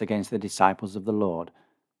threats against the disciples of the Lord,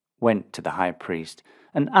 went to the high priest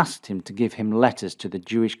and asked him to give him letters to the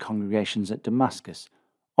Jewish congregations at Damascus,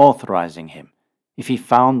 authorizing him, if he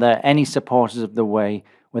found there any supporters of the way,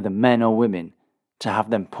 whether men or women, to have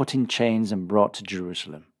them put in chains and brought to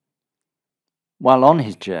Jerusalem. While on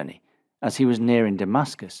his journey, as he was nearing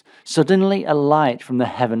Damascus, suddenly a light from the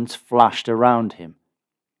heavens flashed around him.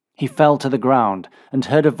 He fell to the ground and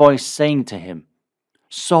heard a voice saying to him,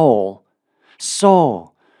 "Saul,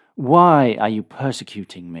 Saul, why are you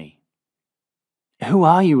persecuting me?" "Who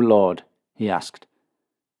are you, Lord?" he asked.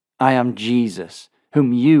 "I am Jesus,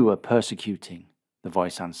 whom you are persecuting," the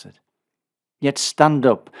voice answered. "Yet stand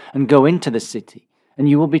up and go into the city, and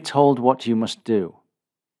you will be told what you must do."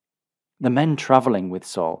 The men traveling with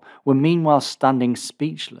Saul were meanwhile standing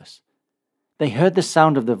speechless. They heard the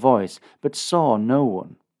sound of the voice, but saw no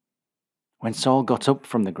one. When Saul got up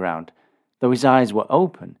from the ground, though his eyes were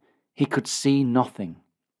open, he could see nothing.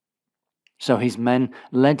 So his men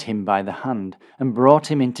led him by the hand and brought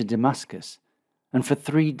him into Damascus, and for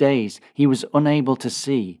 3 days he was unable to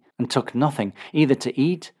see, and took nothing, either to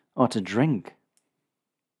eat or to drink.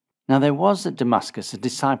 Now there was at Damascus a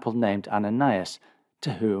disciple named Ananias,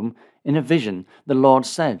 to whom, in a vision, the Lord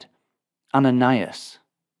said, "Ananias."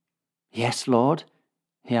 "Yes, Lord,"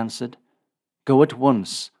 he answered. "Go at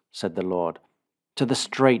once," said the Lord, "to the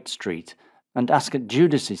Straight Street, and ask at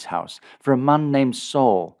Judas's house for a man named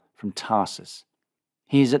Saul from Tarsus.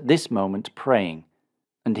 He is at this moment praying,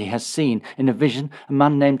 and he has seen in a vision a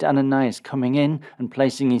man named Ananias coming in and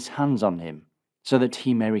placing his hands on him, so that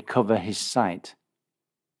he may recover his sight."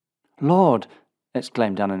 "Lord,"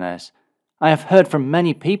 exclaimed Ananias, "I have heard from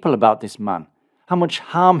many people about this man, how much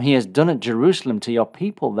harm he has done at Jerusalem to your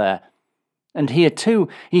people there. And here too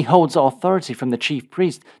he holds authority from the chief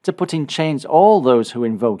priest to put in chains all those who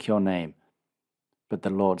invoke your name." But the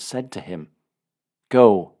Lord said to him,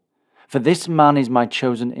 "Go, for this man is my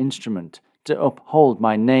chosen instrument to uphold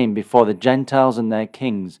my name before the Gentiles and their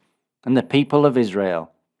kings, and the people of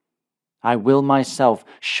Israel. I will myself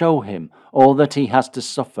show him all that he has to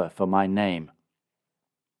suffer for my name."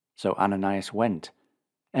 So Ananias went,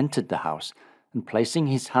 entered the house, and placing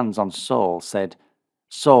his hands on Saul, said,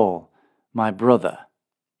 "Saul, my brother,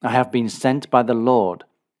 I have been sent by the Lord,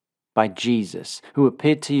 by Jesus, who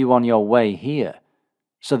appeared to you on your way here,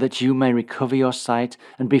 so that you may recover your sight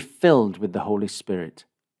and be filled with the Holy Spirit."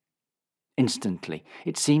 Instantly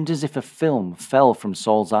it seemed as if a film fell from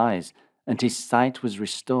Saul's eyes, and his sight was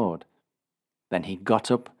restored. Then he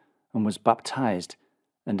got up and was baptized,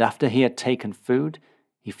 and after he had taken food,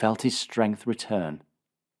 he felt his strength return.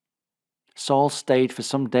 Saul stayed for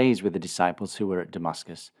some days with the disciples who were at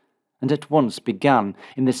Damascus, and at once began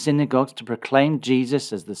in the synagogues to proclaim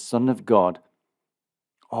Jesus as the Son of God.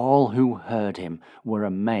 All who heard him were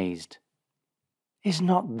amazed. "Is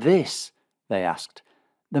not this," they asked,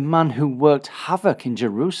 "the man who worked havoc in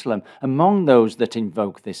Jerusalem among those that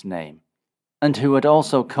invoke this name, and who had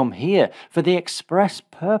also come here for the express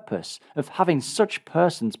purpose of having such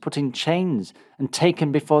persons put in chains and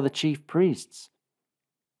taken before the chief priests?"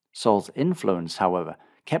 Saul's influence, however,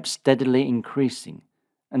 kept steadily increasing,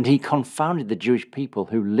 and he confounded the Jewish people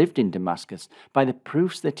who lived in Damascus by the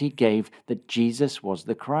proofs that he gave that Jesus was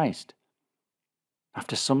the Christ.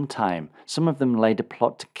 After some time, some of them laid a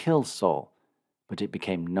plot to kill Saul, but it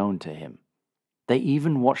became known to him. They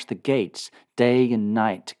even watched the gates day and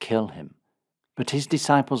night to kill him. But his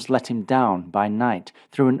disciples let him down by night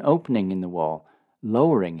through an opening in the wall,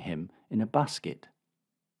 lowering him in a basket.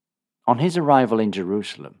 On his arrival in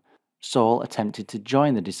Jerusalem, Saul attempted to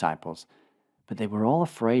join the disciples, but they were all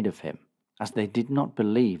afraid of him, as they did not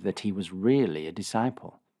believe that he was really a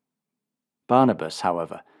disciple. Barnabas,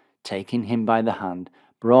 however, taking him by the hand,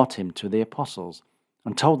 brought him to the apostles,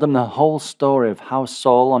 and told them the whole story of how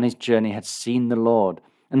Saul on his journey had seen the Lord,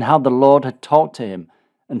 and how the Lord had talked to him,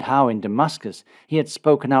 and how in Damascus he had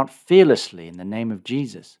spoken out fearlessly in the name of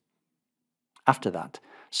Jesus. After that,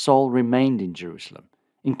 Saul remained in Jerusalem,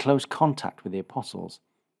 in close contact with the apostles,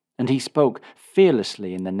 and he spoke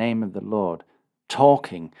fearlessly in the name of the Lord,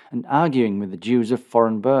 talking and arguing with the Jews of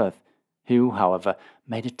foreign birth, who, however,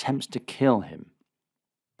 made attempts to kill him.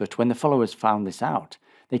 But when the followers found this out,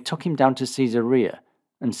 they took him down to Caesarea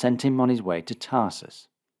and sent him on his way to Tarsus.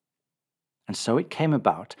 And so it came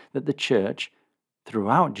about that the church,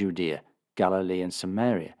 throughout Judea, Galilee, and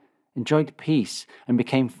Samaria, enjoyed peace and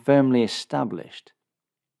became firmly established.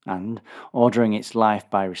 And, ordering its life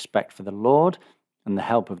by respect for the Lord and the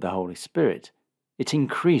help of the Holy Spirit, it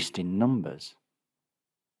increased in numbers.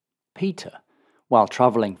 Peter, while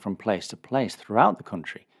travelling from place to place throughout the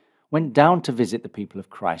country, went down to visit the people of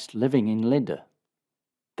Christ living in Lydda.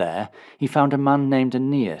 There he found a man named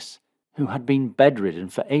Aeneas, who had been bedridden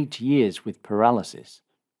for 8 years with paralysis.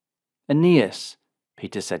 "Aeneas,"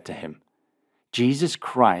 Peter said to him, "Jesus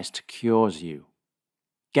Christ cures you.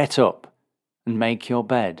 Get up and make your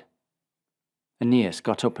bed." Aeneas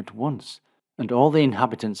got up at once, and all the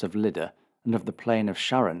inhabitants of Lydda and of the plain of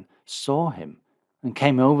Sharon saw him and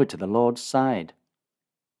came over to the Lord's side.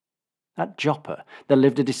 At Joppa there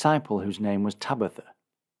lived a disciple whose name was Tabitha,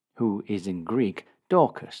 who is in Greek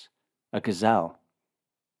Dorcas, a gazelle.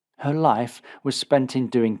 Her life was spent in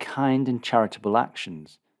doing kind and charitable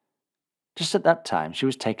actions. Just at that time she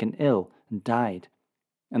was taken ill and died,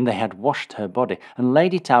 and they had washed her body and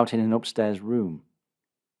laid it out in an upstairs room.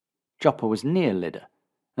 Joppa was near Lydda,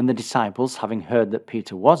 and the disciples, having heard that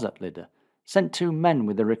Peter was at Lydda, sent 2 men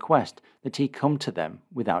with a request that he come to them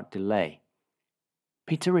without delay.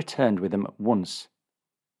 Peter returned with them at once.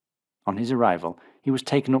 On his arrival, he was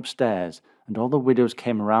taken upstairs, and all the widows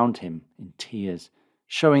came around him in tears,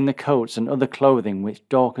 showing the coats and other clothing which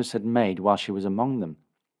Dorcas had made while she was among them.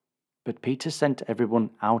 But Peter sent everyone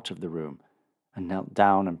out of the room, and knelt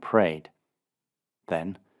down and prayed.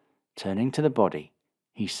 Then, turning to the body,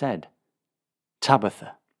 he said,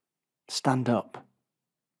 "Tabitha, stand up."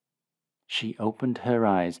 She opened her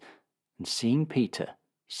eyes, and seeing Peter,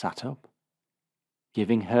 sat up.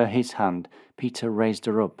 Giving her his hand, Peter raised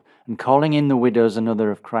her up, and calling in the widows and other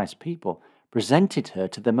of Christ's people, presented her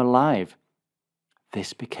to them alive.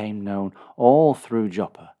 This became known all through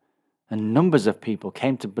Joppa, and numbers of people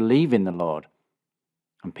came to believe in the Lord.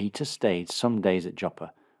 And Peter stayed some days at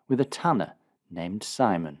Joppa with a tanner named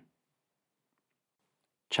Simon.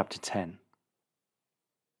 Chapter 10.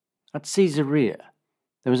 At Caesarea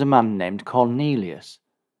there was a man named Cornelius,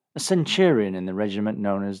 a centurion in the regiment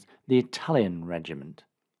known as the Italian Regiment,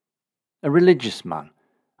 a religious man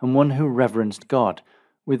and one who reverenced God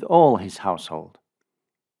with all his household.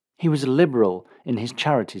 He was liberal in his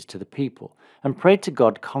charities to the people and prayed to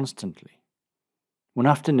God constantly. One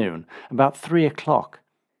afternoon, about 3 o'clock,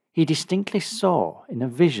 he distinctly saw in a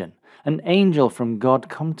vision an angel from God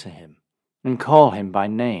come to him and call him by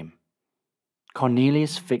name.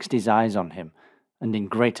 Cornelius fixed his eyes on him and in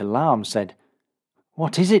great alarm said,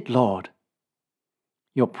 "What is it, Lord?"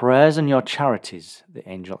 "Your prayers and your charities," the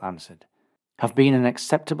angel answered, "have been an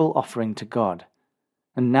acceptable offering to God.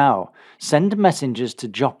 And now send messengers to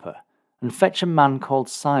Joppa and fetch a man called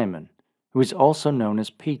Simon, who is also known as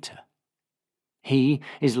Peter. He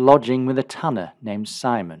is lodging with a tanner named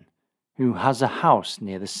Simon, who has a house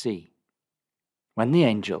near the sea." When the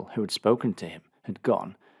angel who had spoken to him had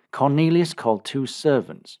gone, Cornelius called 2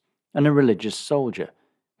 servants and a religious soldier,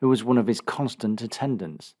 who was one of his constant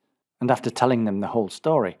attendants, and after telling them the whole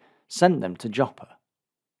story, sent them to Joppa.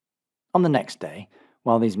 On the next day,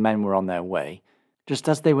 while these men were on their way, Just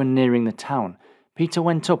as they were nearing the town, Peter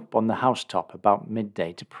went up on the housetop about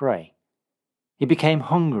midday to pray. He became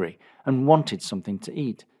hungry and wanted something to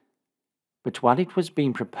eat. But while it was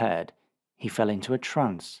being prepared, he fell into a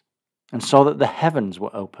trance, and saw that the heavens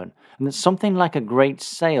were open, and that something like a great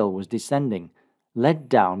sail was descending, led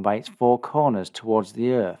down by its four corners towards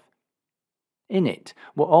the earth. In it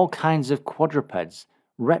were all kinds of quadrupeds,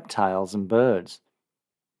 reptiles, and birds.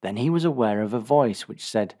 Then he was aware of a voice which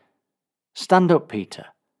said, "Stand up, Peter,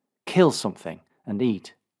 kill something and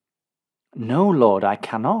eat." "No, Lord, I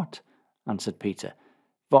cannot," answered Peter,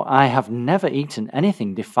 "for I have never eaten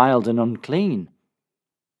anything defiled and unclean."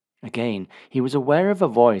 Again he was aware of a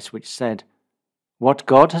voice which said, "What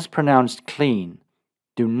God has pronounced clean,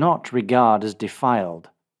 do not regard as defiled."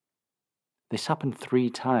 This happened 3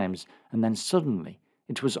 times, and then suddenly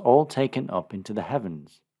it was all taken up into the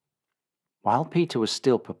heavens. While Peter was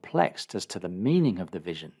still perplexed as to the meaning of the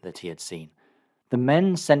vision that he had seen, the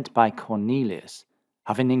men sent by Cornelius,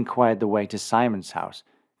 having inquired the way to Simon's house,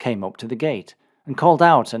 came up to the gate, and called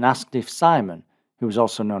out and asked if Simon, who was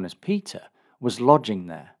also known as Peter, was lodging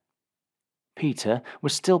there. Peter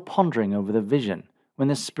was still pondering over the vision when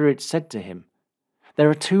the Spirit said to him, "There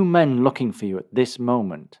are 2 men looking for you at this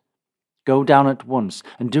moment. Go down at once,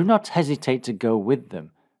 and do not hesitate to go with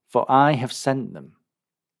them, for I have sent them."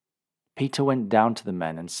 Peter went down to the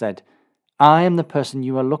men and said, "I am the person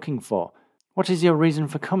you are looking for. What is your reason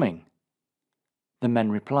for coming?" The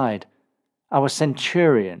men replied, "Our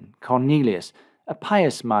centurion, Cornelius, a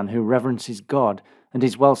pious man who reverences God and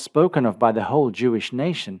is well spoken of by the whole Jewish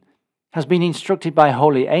nation, has been instructed by a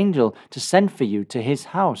holy angel to send for you to his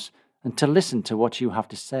house and to listen to what you have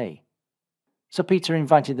to say." So Peter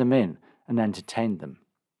invited them in and entertained them.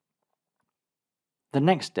 The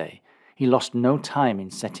next day he lost no time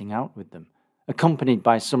in setting out with them, accompanied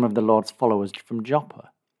by some of the Lord's followers from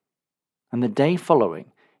Joppa. And the day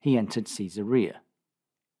following he entered Caesarea.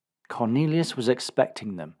 Cornelius was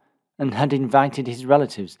expecting them, and had invited his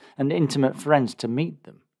relatives and intimate friends to meet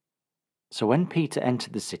them. So when Peter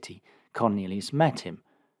entered the city, Cornelius met him,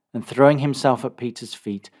 and throwing himself at Peter's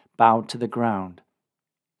feet, bowed to the ground.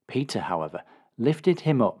 Peter, however, lifted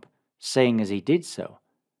him up, saying as he did so,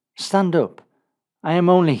 "Stand up, I am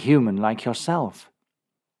only human like yourself."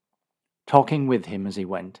 Talking with him as he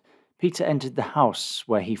went, Peter entered the house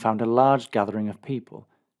where he found a large gathering of people,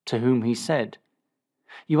 to whom he said,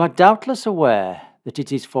 "You are doubtless aware that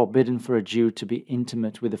it is forbidden for a Jew to be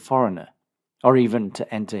intimate with a foreigner, or even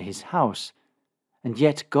to enter his house, and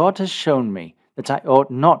yet God has shown me that I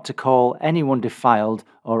ought not to call anyone defiled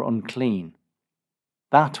or unclean.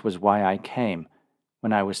 That was why I came,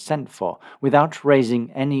 when I was sent for, without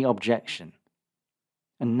raising any objection.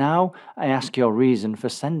 And now I ask your reason for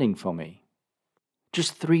sending for me."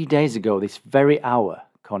 "Just 3 days ago this very hour,"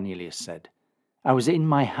 Cornelius said, "I was in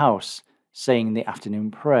my house, saying the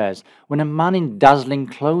afternoon prayers, when a man in dazzling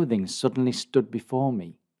clothing suddenly stood before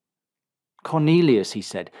me. 'Cornelius,' he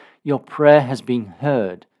said, 'your prayer has been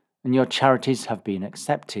heard, and your charities have been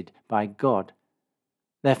accepted by God.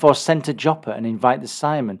 Therefore send to Joppa and invite the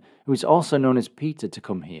Simon, who is also known as Peter, to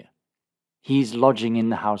come here. He is lodging in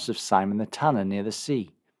the house of Simon the tanner near the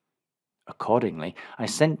sea.' Accordingly, I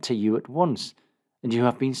sent to you at once, and you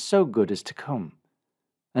have been so good as to come.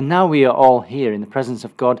 And now we are all here in the presence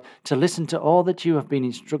of God to listen to all that you have been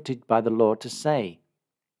instructed by the Lord to say."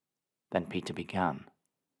 Then Peter began.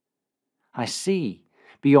 "I see,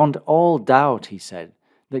 beyond all doubt," he said,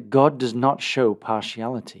 "that God does not show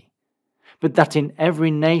partiality, but that in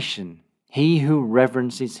every nation he who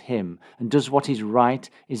reverences him and does what is right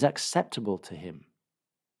is acceptable to him.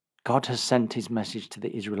 God has sent his message to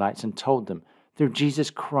the Israelites and told them, through Jesus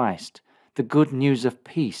Christ, the good news of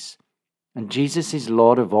peace, and Jesus is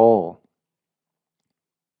Lord of all.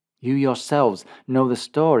 You yourselves know the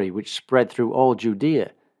story which spread through all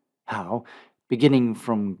Judea, how, beginning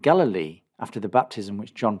from Galilee, after the baptism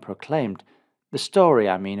which John proclaimed, the story,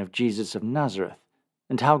 of Jesus of Nazareth,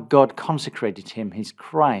 and how God consecrated him, his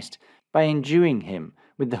Christ, by enduing him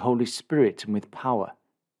with the Holy Spirit and with power,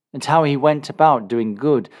 and how he went about doing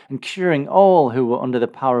good and curing all who were under the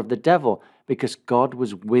power of the devil, because God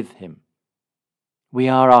was with him. We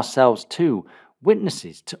are ourselves, too,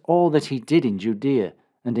 witnesses to all that he did in Judea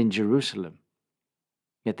and in Jerusalem.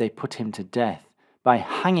 Yet they put him to death by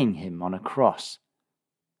hanging him on a cross.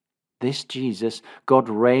 This Jesus God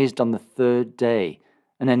raised on the 3rd day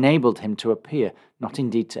and enabled him to appear, not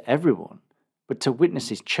indeed to everyone, but to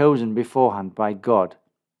witnesses chosen beforehand by God,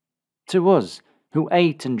 to us who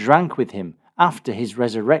ate and drank with him after his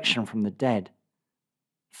resurrection from the dead.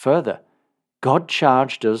 Further, God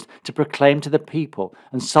charged us to proclaim to the people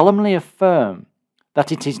and solemnly affirm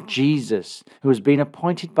that it is Jesus who has been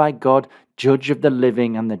appointed by God judge of the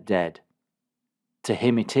living and the dead. To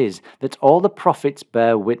him it is that all the prophets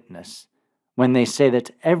bear witness when they say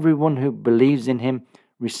that everyone who believes in him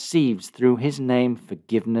receives through his name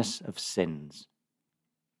forgiveness of sins."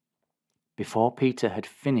 Before Peter had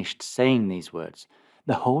finished saying these words,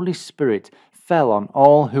 the Holy Spirit fell on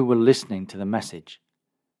all who were listening to the message.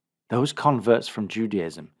 Those converts from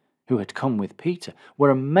Judaism who had come with Peter were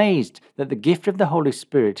amazed that the gift of the Holy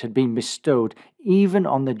Spirit had been bestowed even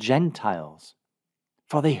on the Gentiles,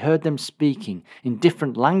 for they heard them speaking in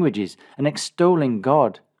different languages and extolling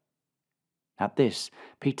God. At this,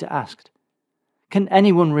 Peter asked, "Can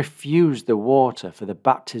anyone refuse the water for the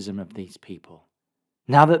baptism of these people,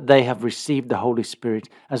 now that they have received the Holy Spirit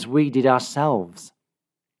as we did ourselves?"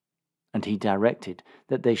 And he directed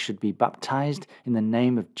that they should be baptized in the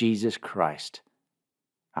name of Jesus Christ,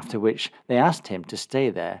 after which they asked him to stay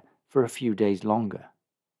there for a few days longer.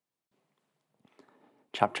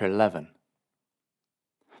 Chapter 11.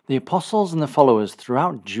 The apostles and the followers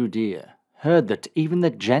throughout Judea heard that even the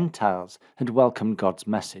Gentiles had welcomed God's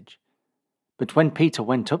message. But when Peter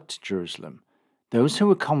went up to Jerusalem, those who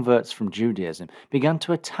were converts from Judaism began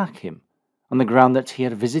to attack him on the ground that he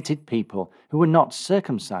had visited people who were not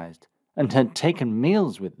circumcised and had taken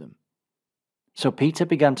meals with them. So Peter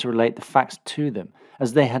began to relate the facts to them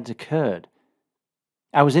as they had occurred.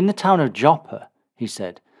 "I was in the town of Joppa," he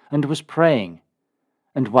said, "and was praying.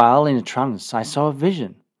 And while in a trance I saw a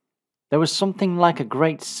vision. There was something like a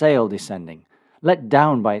great sail descending, let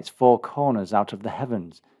down by its four corners out of the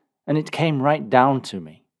heavens, and it came right down to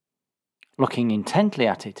me. Looking intently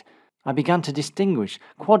at it, I began to distinguish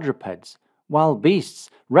quadrupeds, wild beasts,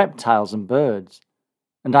 reptiles, and birds.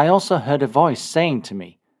 And I also heard a voice saying to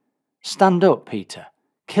me, 'Stand up, Peter,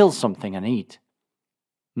 kill something and eat.'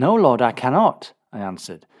 'No, Lord, I cannot,' I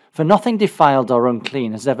answered, 'for nothing defiled or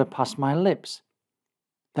unclean has ever passed my lips.'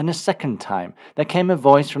 Then a second time there came a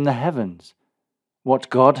voice from the heavens. 'What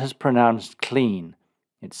God has pronounced clean,'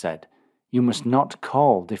 it said, 'you must not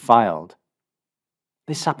call defiled.'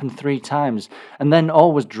 This happened 3 times, and then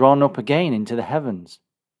all was drawn up again into the heavens.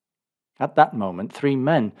 At that moment 3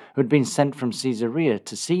 men who had been sent from Caesarea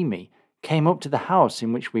to see me came up to the house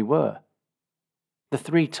in which we were. The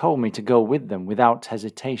 3 told me to go with them without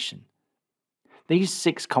hesitation. These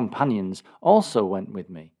 6 companions also went with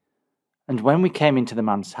me. And when we came into the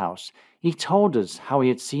man's house, he told us how he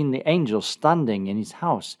had seen the angel standing in his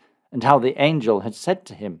house, and how the angel had said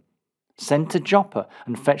to him, 'Send to Joppa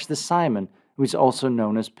and fetch the Simon, who is also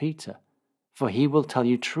known as Peter, for he will tell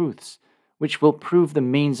you truths, which will prove the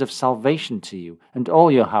means of salvation to you and all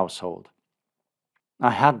your household.'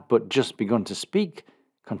 I had but just begun to speak,"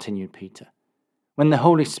 continued Peter, "when the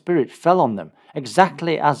Holy Spirit fell on them,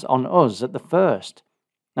 exactly as on us at the first.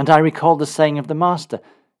 And I recalled the saying of the Master,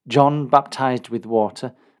 'John baptized with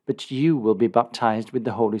water, but you will be baptized with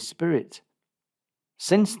the Holy Spirit.'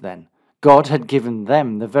 Since then, God had given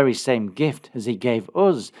them the very same gift as he gave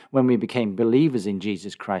us when we became believers in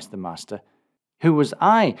Jesus Christ the Master. Who was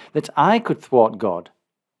I that I could thwart God?"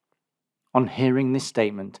 On hearing this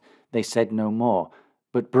statement, they said no more,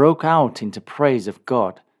 but broke out into praise of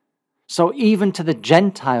God. "So even to the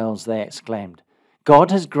Gentiles," they exclaimed, "God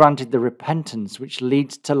has granted the repentance which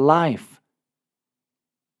leads to life."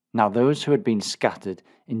 Now those who had been scattered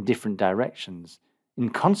in different directions, in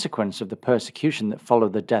consequence of the persecution that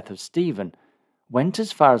followed the death of Stephen, went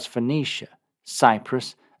as far as Phoenicia,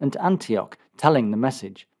 Cyprus, and Antioch, telling the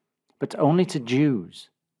message, but only to Jews.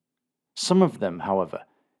 Some of them, however,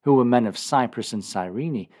 who were men of Cyprus and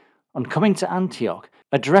Cyrene, on coming to Antioch,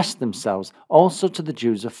 addressed themselves also to the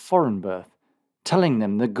Jews of foreign birth, telling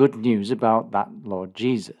them the good news about that Lord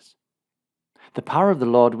Jesus. The power of the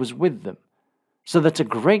Lord was with them, so that a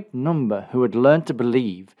great number who had learned to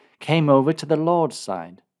believe came over to the Lord's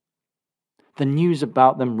side. The news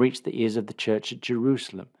about them reached the ears of the church at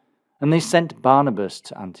Jerusalem, and they sent Barnabas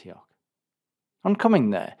to Antioch. On coming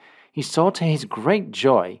there, he saw to his great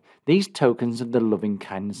joy these tokens of the loving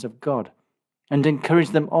kindness of God, and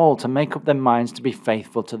encouraged them all to make up their minds to be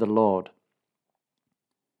faithful to the Lord.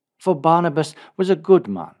 For Barnabas was a good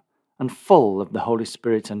man, and full of the Holy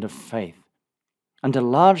Spirit and of faith, and a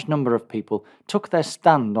large number of people took their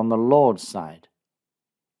stand on the Lord's side.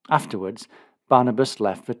 Afterwards, Barnabas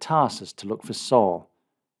left for Tarsus to look for Saul,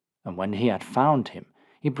 and when he had found him,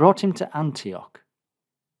 he brought him to Antioch.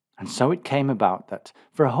 And so it came about that,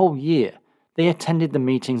 for a whole year, they attended the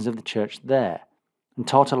meetings of the church there, and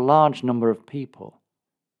taught a large number of people.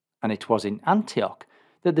 And it was in Antioch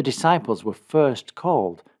that the disciples were first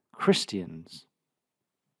called Christians.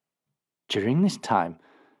 During this time,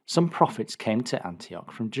 some prophets came to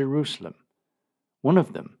Antioch from Jerusalem. One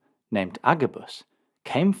of them, named Agabus,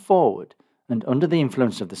 came forward and, under the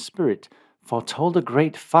influence of the Spirit, foretold a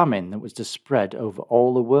great famine that was to spread over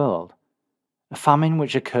all the world, a famine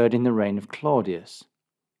which occurred in the reign of Claudius.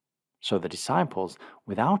 So the disciples,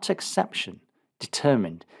 without exception,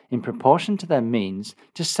 determined, in proportion to their means,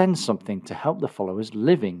 to send something to help the followers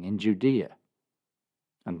living in Judea.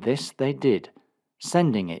 And this they did,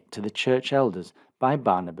 sending it to the church elders by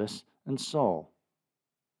Barnabas and Saul.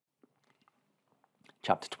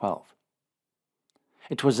 Chapter 12.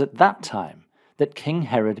 It was at that time that King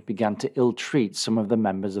Herod began to ill-treat some of the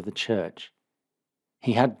members of the church.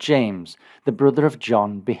 He had James, the brother of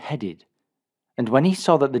John, beheaded, and when he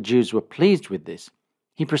saw that the Jews were pleased with this,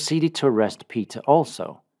 he proceeded to arrest Peter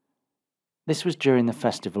also. This was during the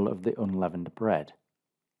festival of the unleavened bread.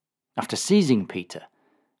 After seizing Peter,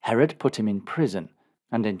 Herod put him in prison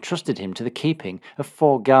and entrusted him to the keeping of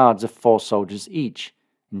 4 guards of 4 soldiers each,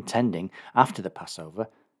 intending, after the Passover,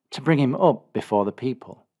 to bring him up before the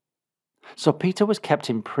people. So Peter was kept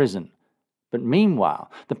in prison, but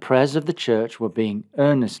meanwhile the prayers of the church were being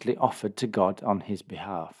earnestly offered to God on his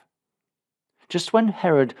behalf. Just when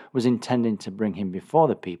Herod was intending to bring him before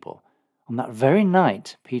the people, on that very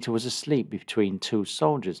night Peter was asleep between 2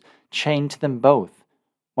 soldiers, chained to them both,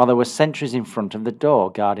 while there were sentries in front of the door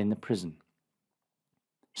guarding the prison.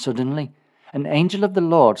 Suddenly, an angel of the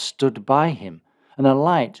Lord stood by him, and a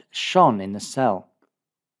light shone in the cell.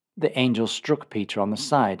 The angel struck Peter on the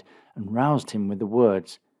side and roused him with the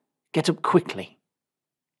words, "Get up quickly."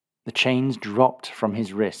 The chains dropped from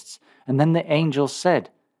his wrists, and then the angel said,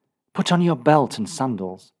 "Put on your belt and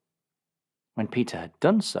sandals." When Peter had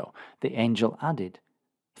done so, the angel added,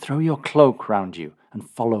 "Throw your cloak round you and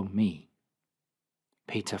follow me."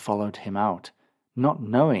 Peter followed him out, not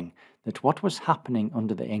knowing that what was happening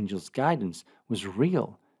under the angel's guidance was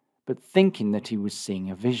real, but thinking that he was seeing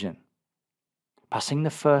a vision. Passing the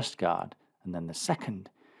first guard and then the second,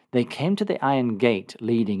 they came to the iron gate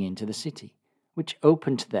leading into the city, which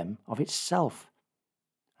opened to them of itself.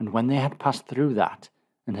 And when they had passed through that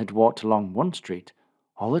and had walked along one street,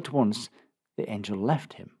 all at once the angel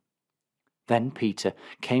left him. Then Peter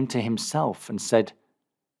came to himself and said,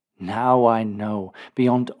 "Now I know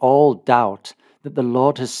beyond all doubt that the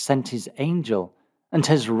Lord has sent his angel and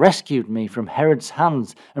has rescued me from Herod's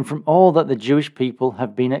hands and from all that the Jewish people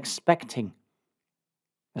have been expecting."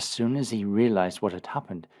 As soon as he realized what had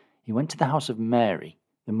happened, he went to the house of Mary,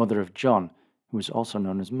 the mother of John, who was also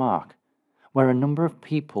known as Mark, where a number of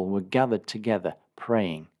people were gathered together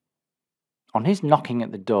praying. On his knocking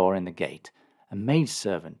at the door in the gate, a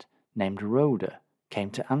maidservant named Rhoda came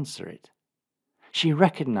to answer it. She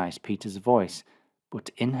recognized Peter's voice, but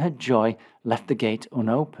in her joy left the gate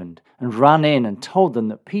unopened and ran in and told them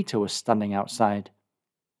that Peter was standing outside.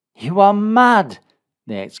 "You are mad!"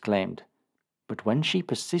 they exclaimed. But when she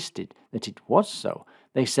persisted that it was so,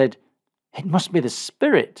 they said, "It must be the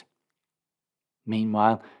Spirit."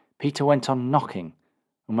 Meanwhile, Peter went on knocking,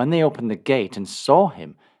 and when they opened the gate and saw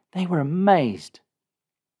him, they were amazed.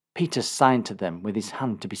 Peter signed to them with his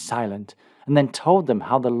hand to be silent, and then told them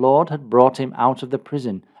how the Lord had brought him out of the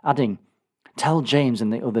prison, adding, "Tell James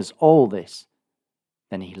and the others all this."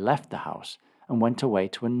 Then he left the house and went away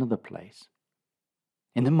to another place.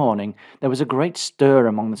 In the morning there was a great stir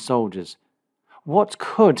among the soldiers. What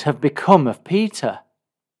could have become of Peter?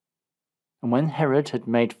 And when Herod had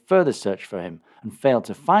made further search for him and failed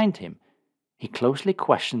to find him, he closely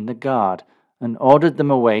questioned the guard and ordered them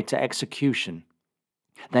away to execution.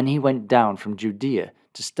 Then he went down from Judea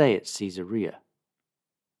to stay at Caesarea.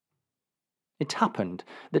 It happened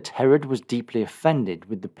that Herod was deeply offended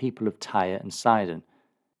with the people of Tyre and Sidon,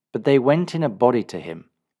 but they went in a body to him,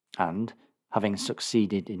 and, having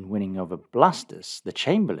succeeded in winning over Blastus, the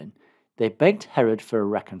chamberlain, they begged Herod for a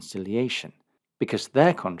reconciliation, because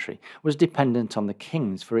their country was dependent on the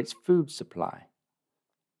kings for its food supply.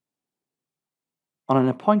 On an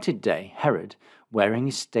appointed day, Herod, wearing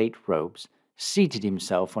his state robes, seated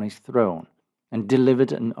himself on his throne and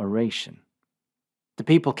delivered an oration. The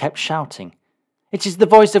people kept shouting, "It is the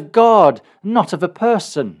voice of God, not of a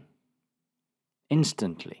person."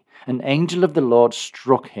 Instantly, an angel of the Lord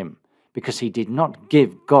struck him, because he did not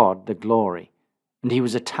give God the glory, and he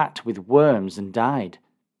was attacked with worms and died.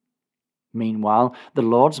 Meanwhile, the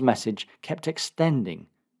Lord's message kept extending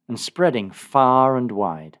and spreading far and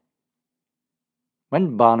wide.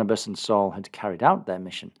 When Barnabas and Saul had carried out their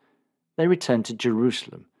mission, they returned to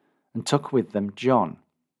Jerusalem and took with them John,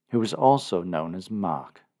 who was also known as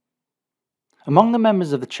Mark. Among the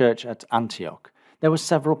members of the church at Antioch, there were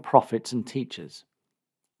several prophets and teachers: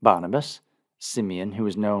 Barnabas, Simeon, who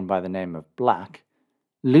was known by the name of Black,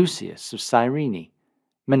 Lucius of Cyrene,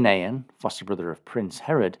 Manaen, foster brother of Prince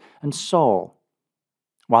Herod, and Saul.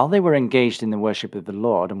 While they were engaged in the worship of the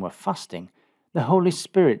Lord and were fasting, the Holy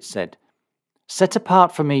Spirit said, "Set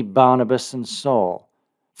apart for me Barnabas and Saul,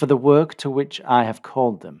 for the work to which I have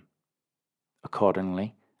called them."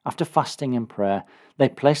 Accordingly, after fasting and prayer, they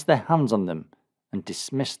placed their hands on them and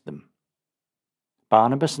dismissed them.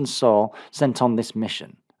 Barnabas and Saul, sent on this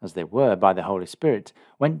mission, as they were by the Holy Spirit,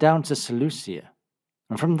 went down to Seleucia,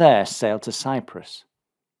 and from there sailed to Cyprus.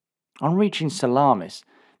 On reaching Salamis,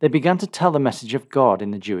 they began to tell the message of God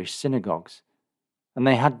in the Jewish synagogues, and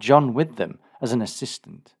they had John with them as an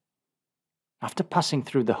assistant. After passing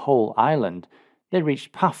through the whole island, they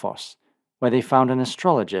reached Paphos, where they found an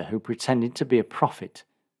astrologer who pretended to be a prophet,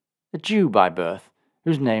 a Jew by birth,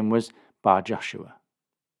 whose name was Bar Joshua.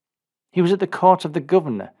 He was at the court of the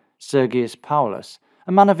governor, Sergius Paulus,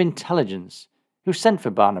 a man of intelligence, who sent for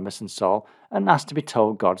Barnabas and Saul and asked to be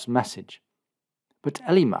told God's message. But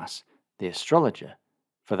Elymas, the astrologer,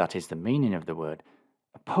 for that is the meaning of the word,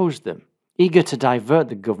 opposed them, eager to divert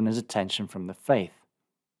the governor's attention from the faith.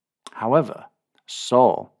 However,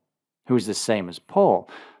 Saul, who is the same as Paul,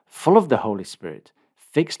 full of the Holy Spirit,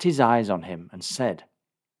 fixed his eyes on him and said,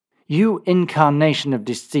 "You incarnation of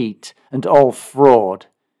deceit and all fraud,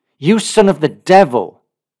 you son of the devil,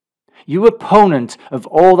 you opponent of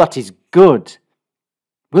all that is good,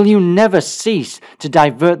 will you never cease to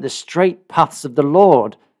divert the straight paths of the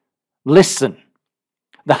Lord? Listen,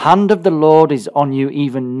 the hand of the Lord is on you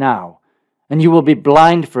even now, and you will be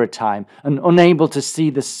blind for a time and unable to see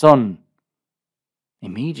the sun."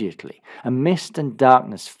 Immediately a mist and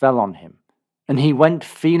darkness fell on him, and he went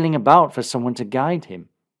feeling about for someone to guide him.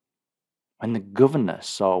 When the governor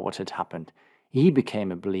saw what had happened, he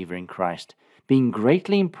became a believer in Christ, being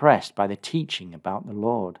greatly impressed by the teaching about the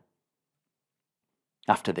Lord.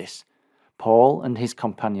 After this, Paul and his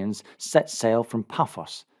companions set sail from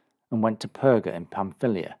Paphos and went to Perga in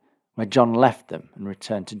Pamphylia, where John left them and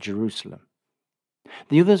returned to Jerusalem.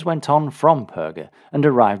 The others went on from Perga and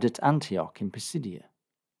arrived at Antioch in Pisidia.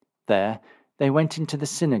 There they went into the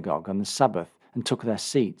synagogue on the Sabbath and took their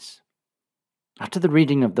seats. After the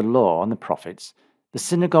reading of the law and the prophets, the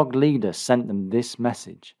synagogue leader sent them this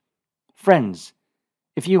message: "Friends,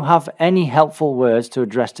 if you have any helpful words to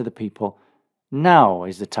address to the people, now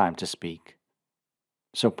is the time to speak."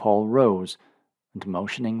 So Paul rose and,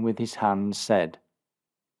 motioning with his hand, said,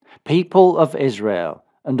 "People of Israel,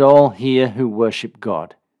 and all here who worship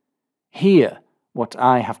God, hear what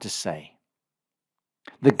I have to say.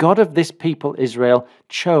 The God of this people Israel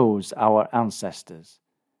chose our ancestors,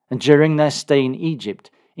 and during their stay in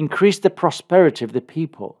Egypt increased the prosperity of the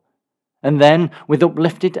people, and then with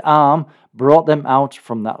uplifted arm brought them out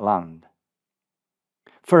from that land.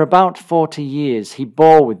 For about 40 years he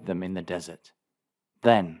bore with them in the desert.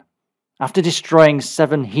 Then, after destroying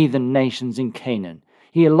 7 heathen nations in Canaan,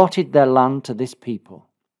 he allotted their land to this people.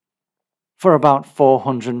 For about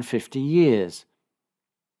 450 years.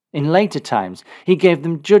 In later times he gave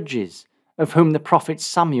them judges, of whom the prophet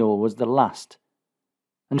Samuel was the last.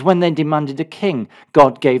 And when they demanded a king,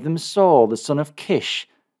 God gave them Saul, the son of Kish,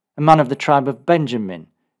 a man of the tribe of Benjamin,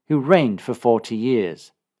 who reigned for 40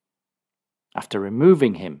 years. After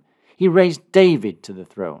removing him, he raised David to the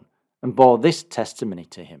throne, and bore this testimony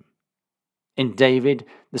to him: In David,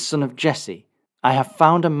 the son of Jesse, I have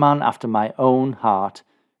found a man after my own heart,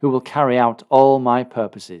 who will carry out all my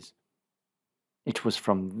purposes. It was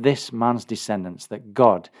from this man's descendants that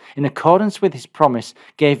God, in accordance with his promise,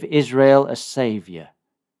 gave Israel a Saviour,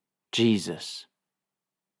 Jesus.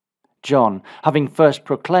 John, having first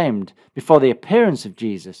proclaimed, before the appearance of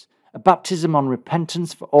Jesus, a baptism on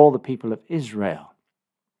repentance for all the people of Israel.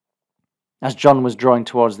 As John was drawing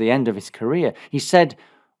towards the end of his career, he said,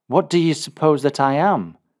 What do you suppose that I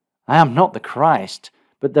am? I am not the Christ,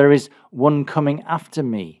 but there is one coming after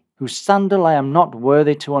me, whose sandal I am not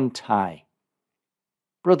worthy to untie.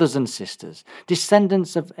 Brothers and sisters,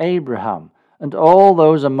 descendants of Abraham, and all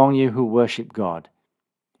those among you who worship God,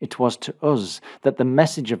 it was to us that the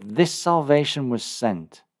message of this salvation was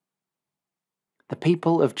sent. The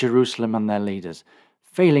people of Jerusalem and their leaders,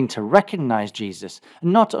 failing to recognize Jesus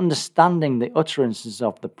and not understanding the utterances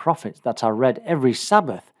of the prophets that are read every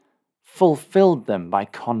Sabbath, fulfilled them by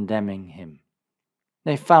condemning him.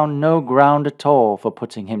 They found no ground at all for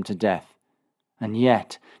putting him to death, and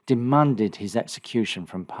yet demanded his execution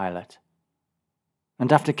from Pilate.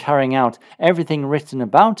 And after carrying out everything written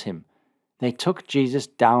about him, they took Jesus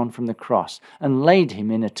down from the cross and laid him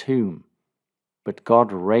in a tomb. But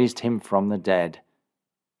God raised him from the dead.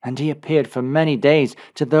 And he appeared for many days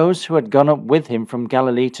to those who had gone up with him from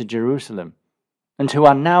Galilee to Jerusalem, and who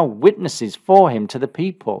are now witnesses for him to the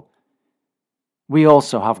people. We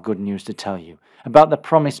also have good news to tell you about the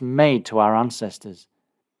promise made to our ancestors,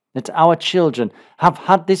 that our children have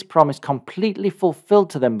had this promise completely fulfilled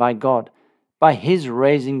to them by God, by His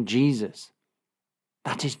raising Jesus.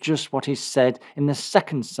 That is just what is said in the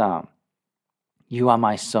second psalm. You are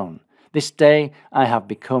my son. This day I have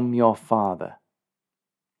become your father.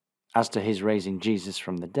 As to His raising Jesus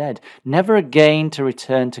from the dead, never again to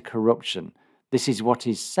return to corruption, this is what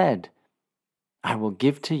is said. I will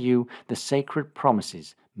give to you the sacred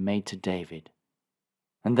promises made to David.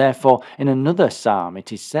 And therefore, in another psalm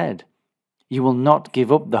it is said, you will not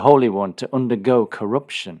give up the Holy One to undergo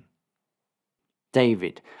corruption.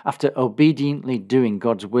 David, after obediently doing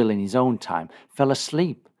God's will in his own time, fell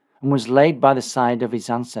asleep and was laid by the side of his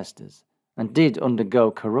ancestors, and did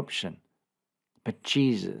undergo corruption. But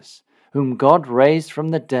Jesus, whom God raised from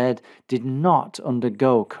the dead, did not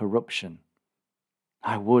undergo corruption.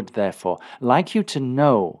 I would, therefore, like you to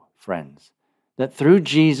know, friends, that through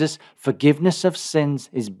Jesus forgiveness of sins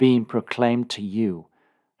is being proclaimed to you,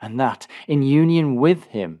 and that, in union with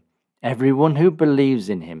Him, everyone who believes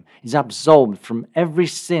in Him is absolved from every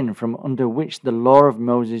sin from under which the law of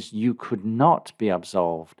Moses you could not be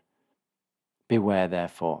absolved. Beware,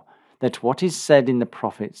 therefore, that what is said in the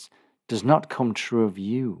prophets does not come true of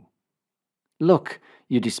you. Look,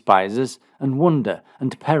 you despisers, and wonder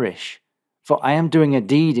and perish, for I am doing a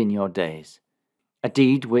deed in your days, a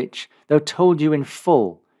deed which, though told you in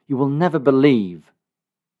full, you will never believe.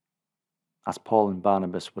 As Paul and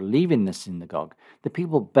Barnabas were leaving the synagogue, the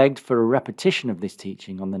people begged for a repetition of this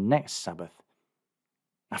teaching on the next Sabbath.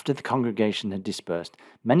 After the congregation had dispersed,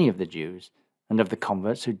 many of the Jews, and of the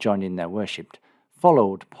converts who joined in their worship,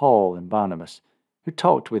 followed Paul and Barnabas, who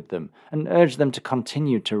talked with them and urged them to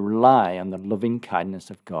continue to rely on the loving kindness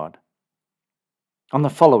of God. On the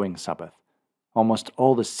following Sabbath, almost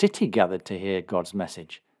all the city gathered to hear God's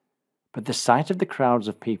message, but the sight of the crowds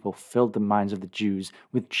of people filled the minds of the Jews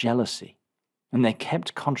with jealousy, and they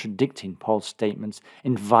kept contradicting Paul's statements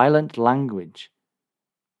in violent language.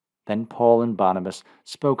 Then Paul and Barnabas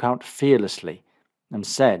spoke out fearlessly and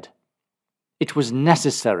said, "It was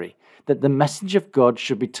necessary that the message of God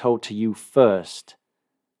should be told to you first.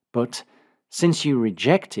 But since you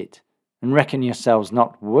reject it and reckon yourselves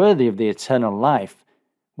not worthy of the eternal life,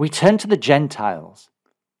 we turn to the Gentiles.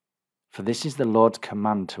 For this is the Lord's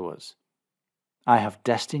command to us. I have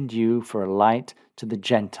destined you for a light to the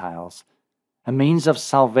Gentiles, a means of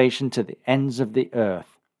salvation to the ends of the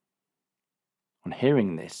earth." On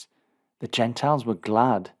hearing this, the Gentiles were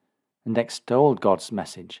glad and extolled God's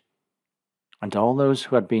message, and all those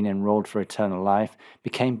who had been enrolled for eternal life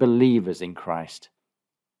became believers in Christ.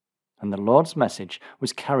 And the Lord's message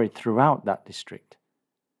was carried throughout that district.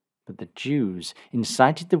 But the Jews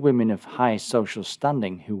incited the women of high social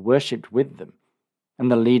standing who worshipped with them,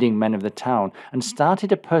 and the leading men of the town, and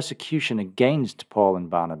started a persecution against Paul and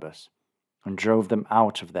Barnabas, and drove them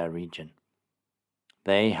out of their region.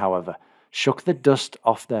 They, however, shook the dust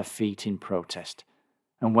off their feet in protest,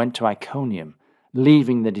 and went to Iconium,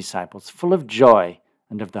 leaving the disciples full of joy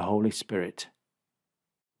and of the Holy Spirit.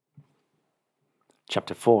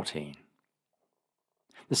 Chapter 14.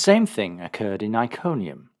 The same thing occurred in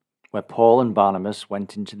Iconium, where Paul and Barnabas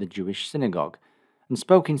went into the Jewish synagogue, and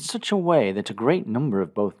spoke in such a way that a great number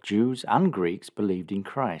of both Jews and Greeks believed in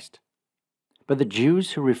Christ. But the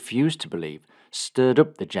Jews who refused to believe stirred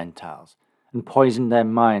up the Gentiles, and poisoned their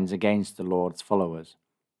minds against the Lord's followers.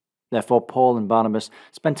 Therefore Paul and Barnabas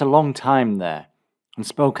spent a long time there, and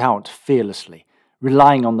spoke out fearlessly,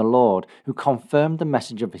 relying on the Lord, who confirmed the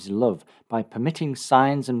message of His love by permitting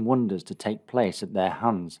signs and wonders to take place at their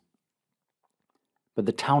hands. But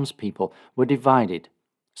the townspeople were divided,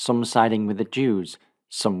 some siding with the Jews,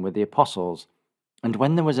 some with the apostles. And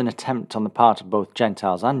when there was an attempt on the part of both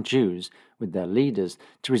Gentiles and Jews, with their leaders,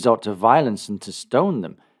 to resort to violence and to stone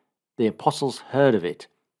them, the apostles heard of it,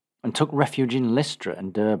 and took refuge in Lystra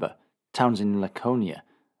and Derbe, towns in Laconia,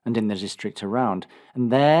 and in the district around,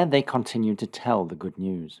 and there they continued to tell the good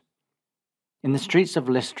news. In the streets of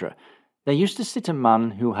Lystra there used to sit a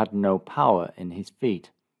man who had no power in his feet.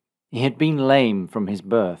 He had been lame from his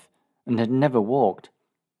birth, and had never walked.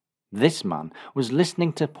 This man was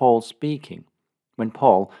listening to Paul speaking, when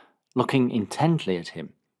Paul, looking intently at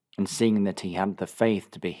him, and seeing that he had the faith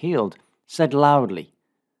to be healed, said loudly,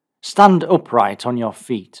 "Stand upright on your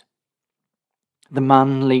feet." The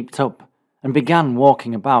man leaped up, and began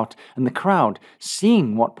walking about, and the crowd,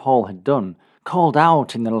 seeing what Paul had done, called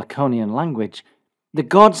out in the Laconian language, "The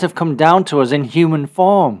gods have come down to us in human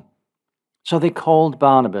form." So they called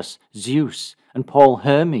Barnabas Zeus, and Paul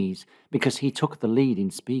Hermes, because he took the lead in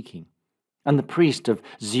speaking. And the priest of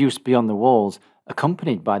Zeus beyond the walls,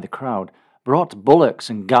 accompanied by the crowd, brought bullocks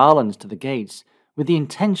and garlands to the gates with the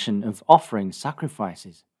intention of offering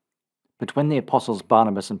sacrifices. But when the apostles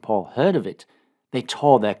Barnabas and Paul heard of it, they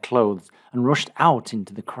tore their clothes and rushed out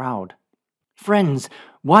into the crowd. "Friends,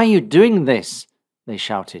 why are you doing this?" they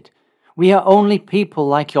shouted. "We are only people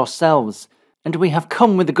like yourselves, and we have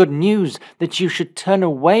come with the good news that you should turn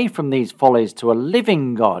away from these follies to a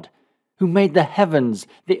living God, who made the heavens,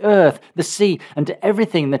 the earth, the sea, and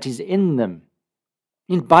everything that is in them.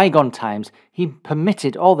 In bygone times he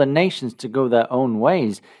permitted all the nations to go their own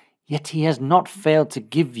ways, yet he has not failed to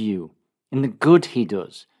give you, in the good he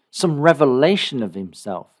does, some revelation of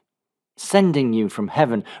himself, sending you from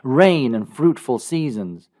heaven rain and fruitful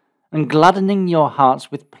seasons, and gladdening your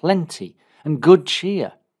hearts with plenty and good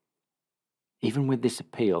cheer." Even with this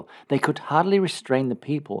appeal, they could hardly restrain the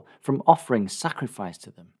people from offering sacrifice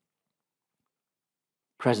to them.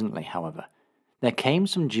 Presently, however, there came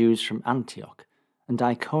some Jews from Antioch and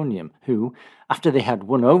Iconium who, after they had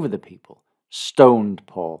won over the people, stoned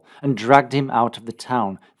Paul and dragged him out of the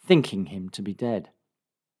town, thinking him to be dead.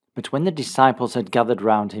 But when the disciples had gathered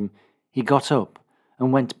round him, he got up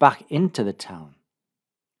and went back into the town.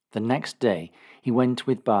 The next day he went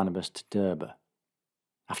with Barnabas to Derbe.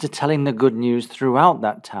 After telling the good news throughout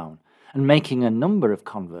that town and making a number of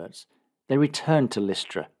converts, they returned to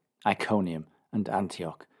Lystra, Iconium, and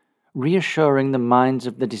Antioch, reassuring the minds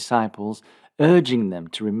of the disciples, urging them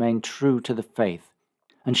to remain true to the faith,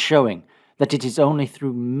 and showing that it is only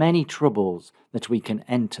through many troubles that we can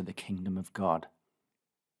enter the kingdom of God.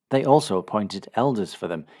 They also appointed elders for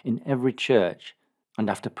them in every church, and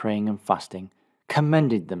after praying and fasting,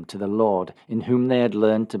 commended them to the Lord in whom they had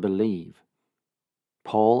learned to believe.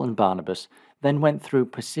 Paul and Barnabas then went through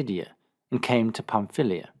Pisidia and came to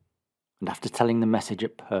Pamphylia, and after telling the message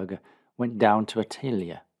at Perga, went down to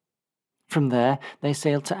Attalia. From there they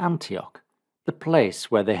sailed to Antioch, the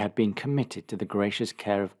place where they had been committed to the gracious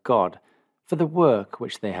care of God for the work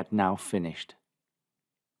which they had now finished.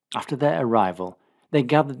 After their arrival, they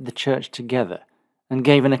gathered the church together and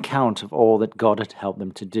gave an account of all that God had helped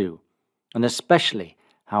them to do, and especially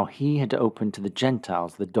how he had opened to the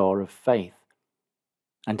Gentiles the door of faith.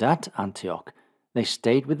 And at Antioch they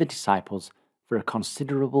stayed with the disciples for a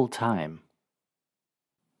considerable time.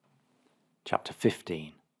 Chapter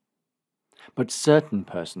 15. But certain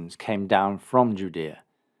persons came down from Judea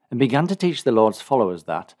and began to teach the Lord's followers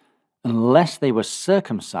that, unless they were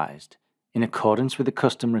circumcised in accordance with the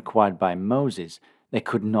custom required by Moses, they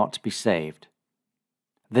could not be saved.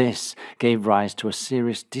 This gave rise to a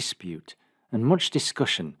serious dispute and much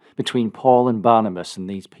discussion between Paul and Barnabas and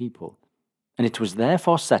these people, and it was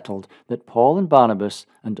therefore settled that Paul and Barnabas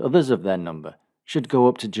and others of their number should go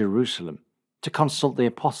up to Jerusalem to consult the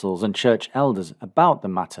apostles and church elders about the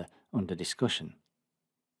matter under discussion.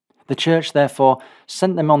 The church therefore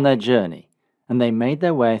sent them on their journey, and they made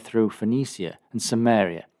their way through Phoenicia and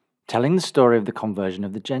Samaria, telling the story of the conversion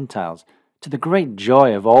of the Gentiles, to the great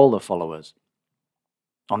joy of all the followers.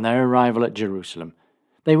 On their arrival at Jerusalem,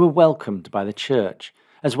 they were welcomed by the church,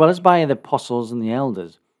 as well as by the apostles and the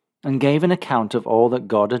elders, and gave an account of all that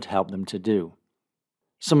God had helped them to do.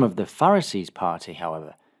 Some of the Pharisees' party,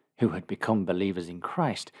 however, who had become believers in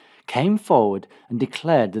Christ, came forward and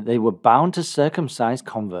declared that they were bound to circumcise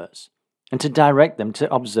converts and to direct them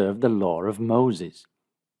to observe the law of Moses.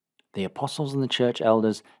 The apostles and the church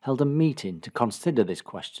elders held a meeting to consider this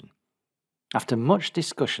question. After much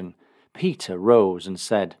discussion, Peter rose and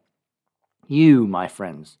said, "You, my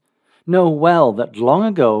friends, know well that long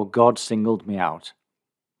ago God singled me out,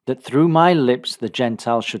 that through my lips the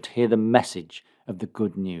Gentiles should hear the message of the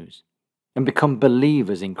good news and become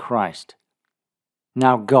believers in Christ.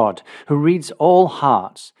 Now God, who reads all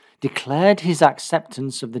hearts, declared his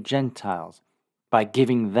acceptance of the Gentiles by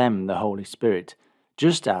giving them the Holy Spirit,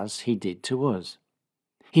 just as he did to us.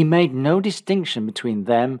 He made no distinction between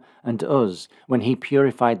them and us when he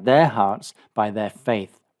purified their hearts by their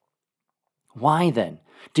faith. Why then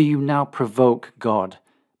do you now provoke God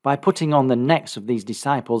by putting on the necks of these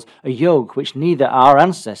disciples a yoke which neither our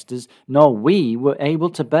ancestors nor we were able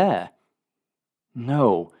to bear?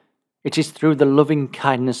 No, it is through the loving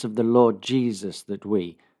kindness of the Lord Jesus that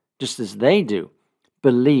we, just as they do,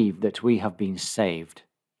 believe that we have been saved."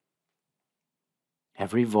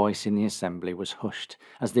 Every voice in the assembly was hushed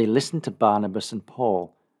as they listened to Barnabas and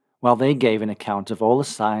Paul, while they gave an account of all the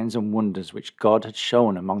signs and wonders which God had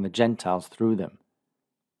shown among the Gentiles through them.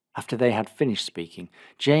 After they had finished speaking,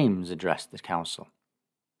 James addressed the council.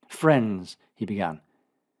 "Friends," he began,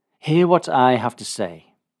 "hear what I have to say.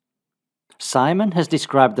 Simon has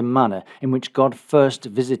described the manner in which God first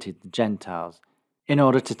visited the Gentiles, in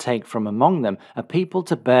order to take from among them a people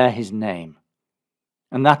to bear his name.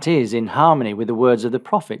 and that is in harmony with the words of the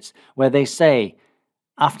prophets, where they say,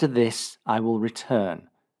 "After this I will return,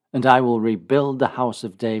 and I will rebuild the house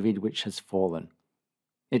of David which has fallen.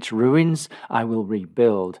 Its ruins I will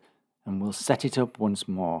rebuild, and will set it up once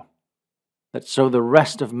more, that so the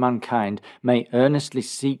rest of mankind may earnestly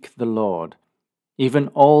seek the Lord, even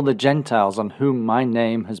all the Gentiles on whom my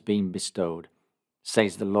name has been bestowed,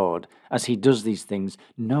 says the Lord, as he does these things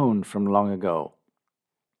known from long ago."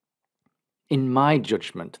 In my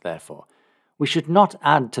judgment, therefore, we should not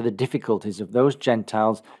add to the difficulties of those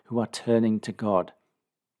Gentiles who are turning to God,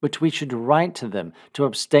 but we should write to them to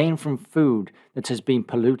abstain from food that has been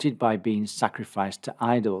polluted by being sacrificed to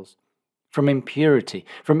idols, from impurity,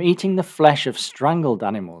 from eating the flesh of strangled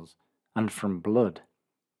animals, and from blood.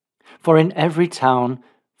 For in every town,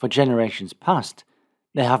 for generations past,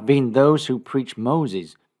 there have been those who preach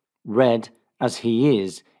Moses, read as he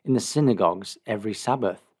is in the synagogues every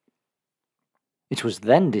Sabbath. It was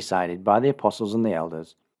then decided by the apostles and the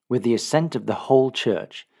elders, with the assent of the whole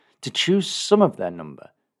church, to choose some of their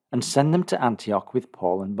number and send them to Antioch with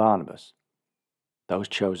Paul and Barnabas. Those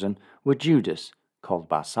chosen were Judas, called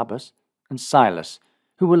Barsabbas, and Silas,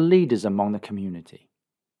 who were leaders among the community.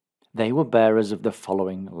 They were bearers of the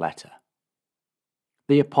following letter.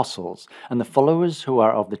 The apostles and the followers who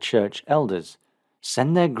are of the church elders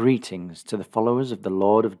send their greetings to the followers of the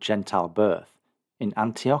Lord of Gentile birth in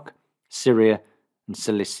Antioch, Syria, and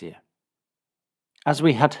Cilicia. As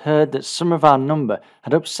we had heard that some of our number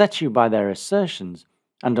had upset you by their assertions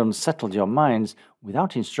and unsettled your minds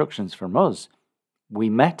without instructions from us, we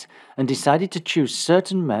met and decided to choose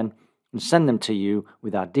certain men and send them to you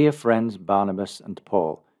with our dear friends Barnabas and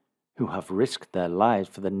Paul, who have risked their lives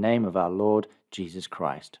for the name of our Lord Jesus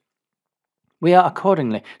Christ. We are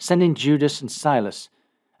accordingly sending Judas and Silas,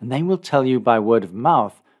 and they will tell you by word of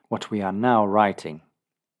mouth what we are now writing.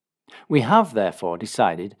 We have therefore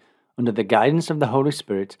decided, under the guidance of the Holy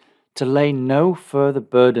Spirit, to lay no further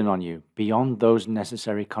burden on you beyond those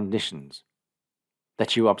necessary conditions: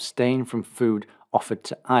 that you abstain from food offered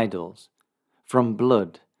to idols, from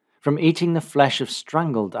blood, from eating the flesh of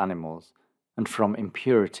strangled animals, and from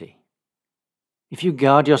impurity. If you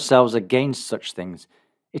guard yourselves against such things,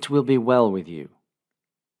 it will be well with you.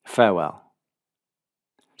 Farewell.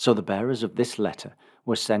 So the bearers of this letter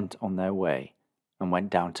were sent on their way, and went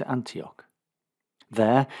down to Antioch.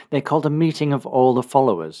 There they called a meeting of all the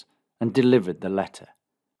followers, and delivered the letter,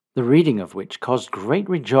 the reading of which caused great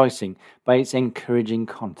rejoicing by its encouraging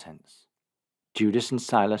contents. Judas and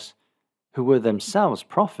Silas, who were themselves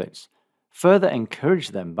prophets, further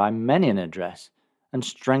encouraged them by many an address, and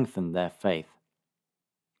strengthened their faith.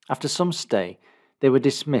 After some stay, they were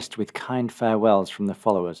dismissed with kind farewells from the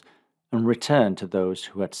followers, and returned to those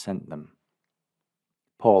who had sent them.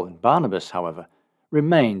 Paul and Barnabas, however,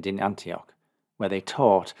 remained in Antioch, where they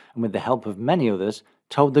taught, and with the help of many others,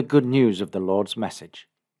 told the good news of the Lord's message.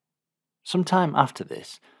 Some time after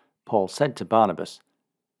this, Paul said to Barnabas,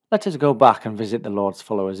 "Let us go back and visit the Lord's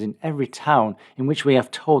followers in every town in which we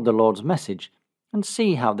have told the Lord's message, and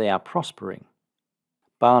see how they are prospering."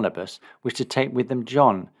 Barnabas wished to take with them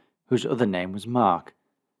John, whose other name was Mark,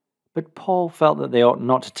 but Paul felt that they ought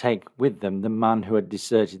not to take with them the man who had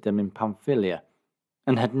deserted them in Pamphylia,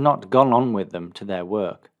 and had not gone on with them to their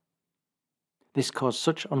work. This caused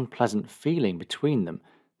such unpleasant feeling between them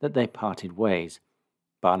that they parted ways,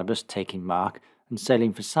 Barnabas taking Mark and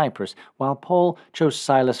sailing for Cyprus, while Paul chose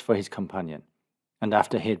Silas for his companion, and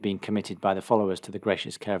after he had been committed by the followers to the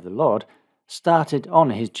gracious care of the Lord, started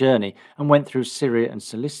on his journey and went through Syria and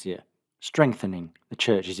Cilicia, strengthening the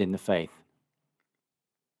churches in the faith.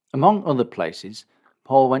 Among other places,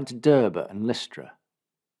 Paul went to Derbe and Lystra.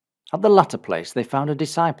 At the latter place they found a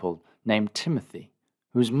disciple named Timothy,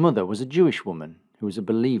 whose mother was a Jewish woman who was a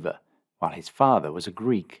believer, while his father was a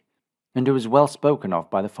Greek, and who was well spoken of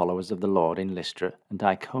by the followers of the Lord in Lystra and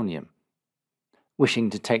Iconium. Wishing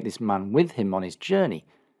to take this man with him on his journey,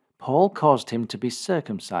 Paul caused him to be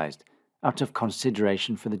circumcised, out of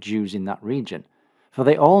consideration for the Jews in that region, for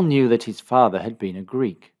they all knew that his father had been a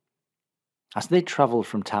Greek. As they travelled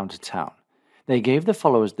from town to town, they gave the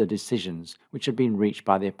followers the decisions which had been reached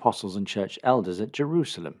by the apostles and church elders at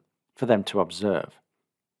Jerusalem for them to observe.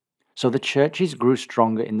 So the churches grew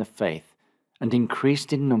stronger in the faith and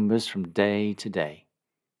increased in numbers from day to day.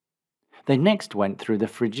 They next went through the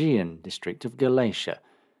Phrygian district of Galatia,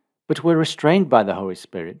 but were restrained by the Holy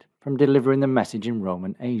Spirit from delivering the message in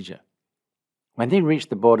Roman Asia. When they reached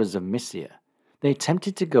the borders of Mysia, they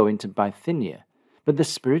attempted to go into Bithynia, but the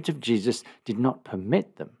Spirit of Jesus did not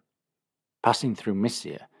permit them. Passing through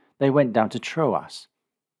Mysia, they went down to Troas,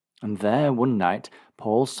 and there one night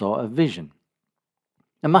Paul saw a vision.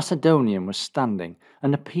 A Macedonian was standing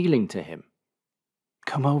and appealing to him.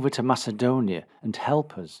 "Come over to Macedonia and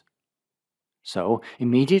help us." So,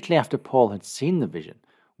 immediately after Paul had seen the vision,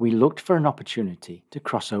 we looked for an opportunity to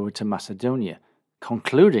cross over to Macedonia,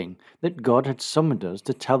 concluding that God had summoned us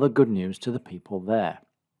to tell the good news to the people there.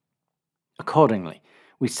 Accordingly,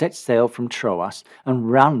 we set sail from Troas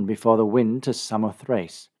and ran before the wind to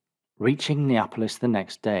Samothrace, reaching Neapolis the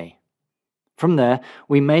next day. From there,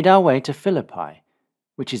 we made our way to Philippi,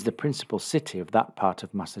 which is the principal city of that part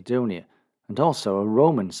of Macedonia, and also a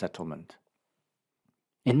Roman settlement.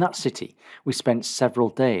 In that city, we spent several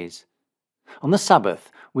days. On the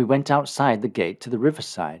Sabbath, we went outside the gate to the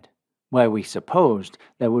riverside, where we supposed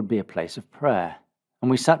there would be a place of prayer,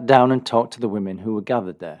 and we sat down and talked to the women who were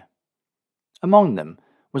gathered there. Among them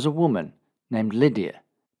was a woman named Lydia,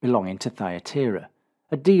 belonging to Thyatira,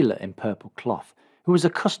 a dealer in purple cloth, who was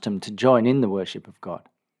accustomed to join in the worship of God.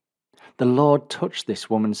 The Lord touched this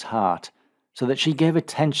woman's heart, so that she gave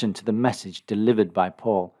attention to the message delivered by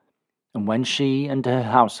Paul, and when she and her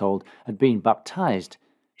household had been baptized,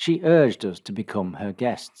 she urged us to become her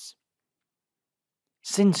guests.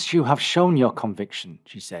 "Since you have shown your conviction,"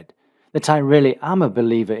 she said, "that I really am a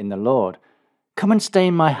believer in the Lord, come and stay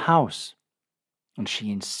in my house." And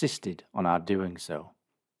she insisted on our doing so.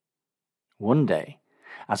 One day,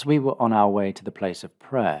 as we were on our way to the place of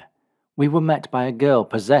prayer, we were met by a girl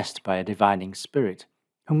possessed by a divining spirit,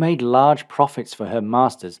 who made large profits for her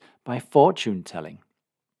masters by fortune-telling.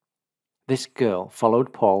 This girl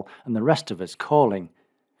followed Paul and the rest of us, calling,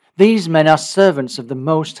 "These men are servants of the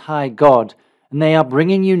Most High God, and they are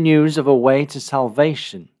bringing you news of a way to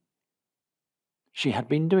salvation." She had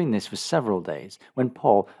been doing this for several days, when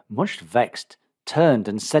Paul, much vexed, turned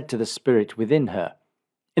and said to the spirit within her,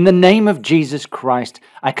 "In the name of Jesus Christ,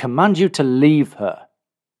 I command you to leave her."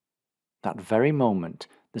 That very moment,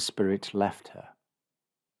 the spirit left her.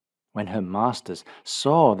 When her masters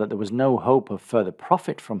saw that there was no hope of further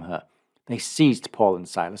profit from her, they seized Paul and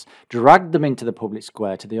Silas, dragged them into the public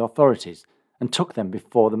square to the authorities, and took them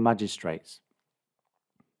before the magistrates.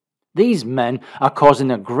 "These men are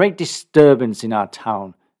causing a great disturbance in our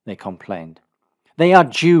town," they complained. "They are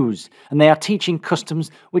Jews, and they are teaching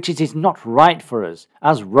customs which it is not right for us,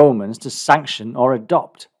 as Romans, to sanction or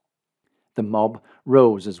adopt." The mob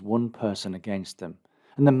rose as one person against them,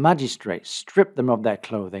 and the magistrates stripped them of their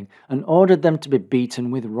clothing and ordered them to be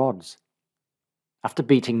beaten with rods. After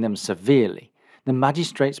beating them severely, the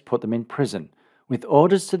magistrates put them in prison, with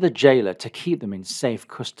orders to the jailer to keep them in safe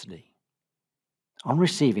custody. On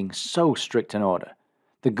receiving so strict an order,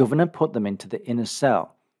 the governor put them into the inner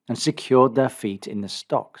cell and secured their feet in the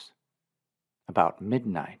stocks. About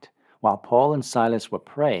midnight, while Paul and Silas were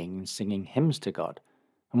praying and singing hymns to God,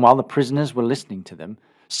 and while the prisoners were listening to them,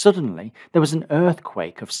 suddenly there was an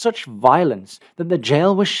earthquake of such violence that the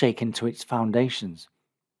jail was shaken to its foundations.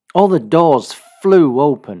 All the doors flew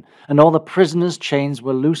open, and all the prisoners' chains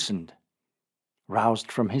were loosened.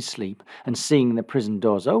 Roused from his sleep and seeing the prison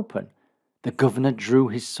doors open, the governor drew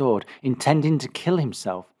his sword, intending to kill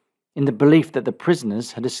himself, in the belief that the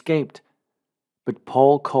prisoners had escaped. But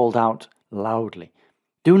Paul called out loudly,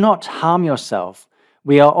 "Do not harm yourself,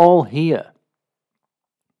 we are all here."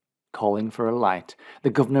 Calling for a light, the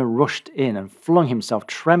governor rushed in and flung himself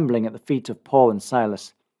trembling at the feet of Paul and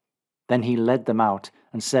Silas. Then he led them out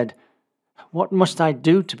and said, "What must I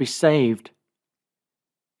do to be saved?"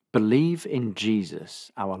 "Believe in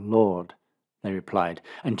Jesus, our Lord," they replied,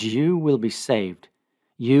 "and you will be saved,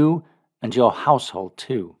 you and your household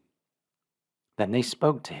too." Then they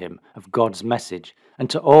spoke to him of God's message, and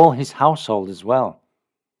to all his household as well.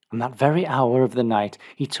 On that very hour of the night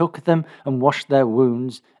he took them and washed their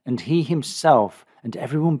wounds, and he himself and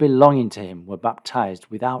everyone belonging to him were baptized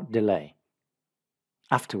without delay.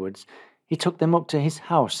 Afterwards he took them up to his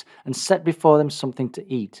house and set before them something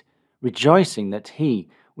to eat, rejoicing that he,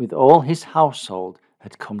 with all his household,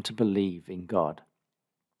 had come to believe in God.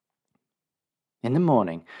 In the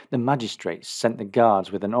morning, the magistrates sent the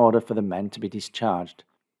guards with an order for the men to be discharged.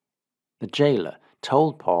 The jailer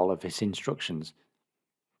told Paul of his instructions.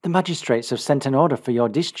 "The magistrates have sent an order for your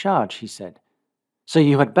discharge," he said, "so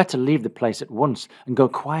you had better leave the place at once and go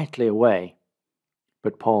quietly away."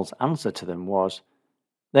 But Paul's answer to them was,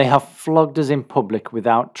 "They have flogged us in public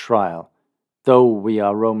without trial, though we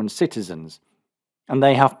are Roman citizens, and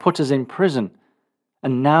they have put us in prison,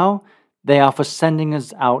 and now they are for sending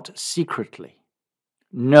us out secretly.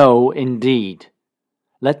 No, indeed.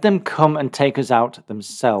 Let them come and take us out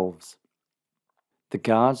themselves." The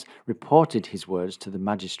guards reported his words to the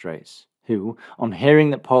magistrates, who, on hearing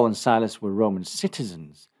that Paul and Silas were Roman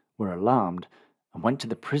citizens, were alarmed and went to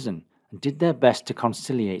the prison and did their best to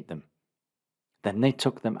conciliate them. Then they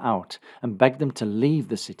took them out and begged them to leave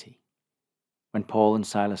the city. When Paul and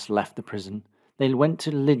Silas left the prison, they went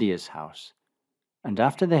to Lydia's house, and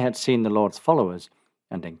after they had seen the Lord's followers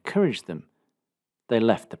and encouraged them, they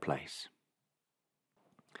left the place.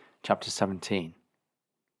 Chapter 17.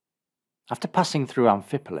 After passing through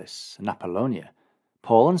Amphipolis and Apollonia,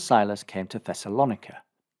 Paul and Silas came to Thessalonica.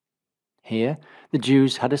 Here the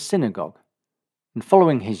Jews had a synagogue, and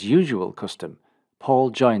following his usual custom,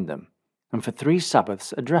 Paul joined them, and for 3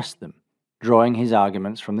 Sabbaths addressed them, drawing his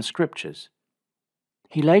arguments from the Scriptures.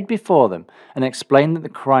 He laid before them and explained that the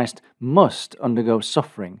Christ must undergo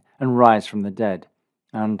suffering and rise from the dead,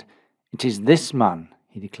 and "It is this man,"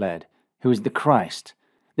 he declared, "who is the Christ,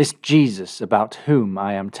 this Jesus about whom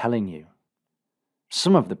I am telling you."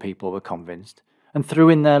 Some of the people were convinced and threw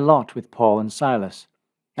in their lot with Paul and Silas,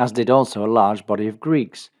 as did also a large body of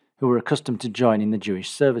Greeks who were accustomed to join in the Jewish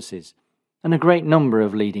services, and a great number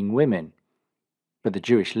of leading women. But the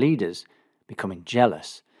Jewish leaders, becoming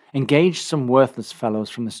jealous, engaged some worthless fellows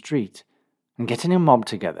from the street, and getting a mob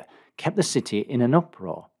together, kept the city in an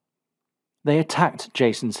uproar. They attacked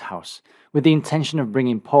Jason's house with the intention of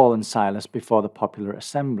bringing Paul and Silas before the popular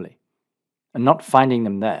assembly. And not finding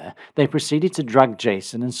them there, they proceeded to drag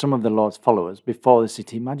Jason and some of the Lord's followers before the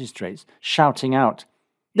city magistrates, shouting out,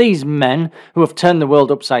 "These men, who have turned the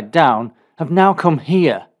world upside down, have now come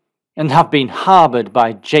here, and have been harbored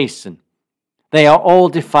by Jason. They are all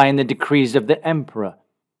defying the decrees of the emperor.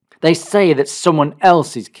 They say that someone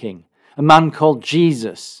else is king, a man called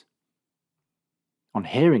Jesus." On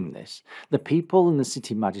hearing this, the people and the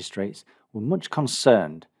city magistrates were much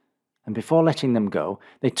concerned, and before letting them go,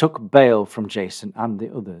 they took bail from Jason and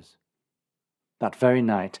the others. That very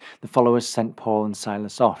night, the followers sent Paul and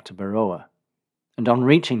Silas off to Beroea, and on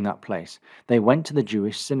reaching that place, they went to the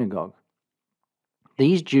Jewish synagogue.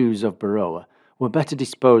 These Jews of Beroea were better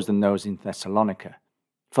disposed than those in Thessalonica,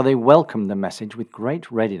 for they welcomed the message with great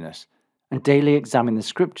readiness and daily examined the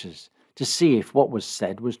Scriptures to see if what was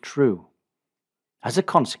said was true. As a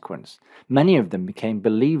consequence, many of them became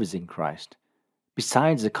believers in Christ,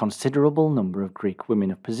 besides a considerable number of Greek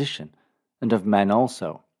women of position, and of men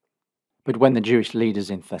also. But when the Jewish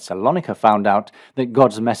leaders in Thessalonica found out that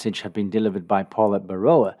God's message had been delivered by Paul at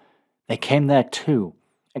Beroea, they came there too,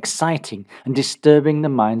 exciting and disturbing the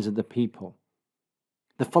minds of the people.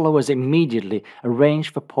 The followers immediately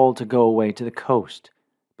arranged for Paul to go away to the coast,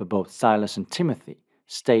 but both Silas and Timothy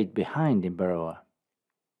stayed behind in Beroea.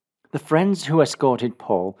 The friends who escorted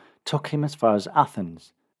Paul took him as far as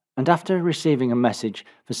Athens, and after receiving a message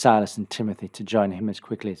for Silas and Timothy to join him as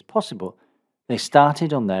quickly as possible, they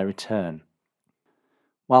started on their return.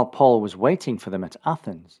 While Paul was waiting for them at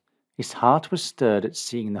Athens, his heart was stirred at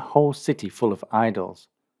seeing the whole city full of idols.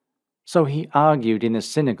 So he argued in the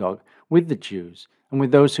synagogue with the Jews and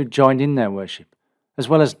with those who joined in their worship, as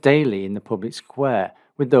well as daily in the public square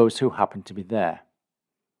with those who happened to be there.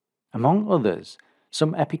 Among others,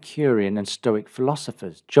 some Epicurean and Stoic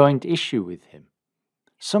philosophers joined issue with him.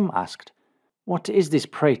 Some asked, "What is this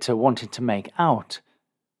prater wanting to make out?"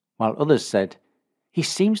 While others said, "He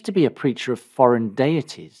seems to be a preacher of foreign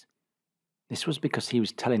deities." This was because he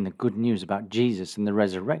was telling the good news about Jesus and the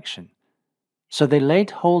resurrection. So they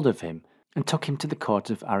laid hold of him and took him to the court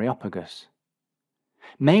of Areopagus.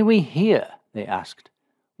 "May we hear," they asked,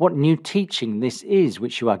 "what new teaching this is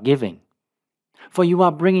which you are giving? For you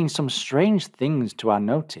are bringing some strange things to our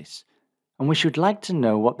notice, and we should like to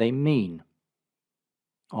know what they mean."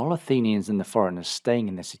 All Athenians and the foreigners staying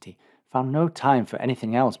in the city found no time for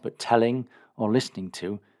anything else but telling or listening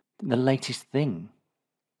to the latest thing.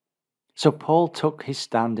 So Paul took his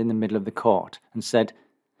stand in the middle of the court and said,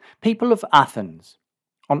 "People of Athens,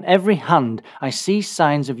 on every hand I see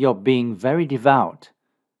signs of your being very devout.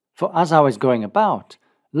 For as I was going about,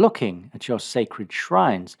 looking at your sacred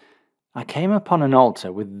shrines, I came upon an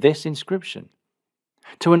altar with this inscription: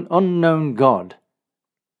 'To an unknown God.'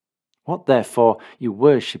 What therefore you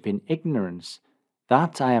worship in ignorance,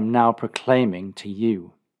 that I am now proclaiming to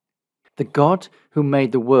you. The God who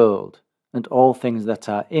made the world and all things that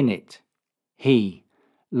are in it, he,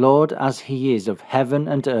 Lord as he is of heaven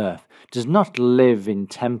and earth, does not live in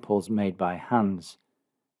temples made by hands.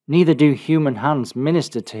 Neither do human hands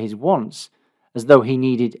minister to his wants, as though he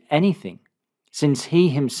needed anything, since he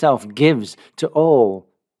himself gives to all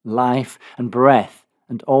life and breath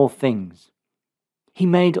and all things. He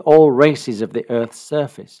made all races of the earth's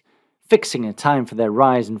surface, fixing a time for their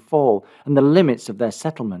rise and fall and the limits of their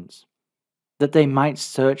settlements, that they might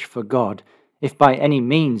search for God, if by any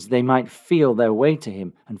means they might feel their way to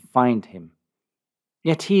him and find him.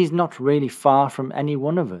 Yet he is not really far from any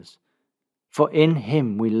one of us, for in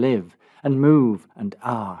him we live and move and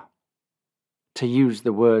are. To use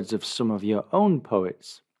the words of some of your own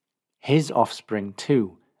poets, his offspring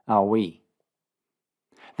too are we.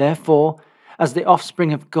 Therefore, as the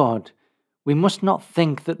offspring of God, we must not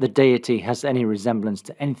think that the deity has any resemblance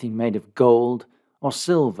to anything made of gold or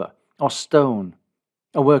silver or stone,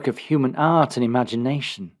 a work of human art and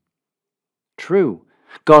imagination. True,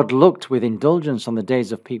 God looked with indulgence on the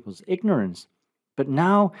days of people's ignorance, but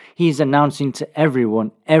now he is announcing to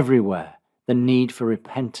everyone everywhere the need for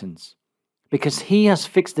repentance, because he has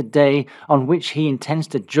fixed the day on which he intends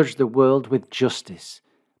to judge the world with justice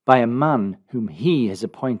by a man whom he has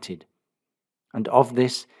appointed. And of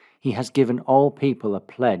this he has given all people a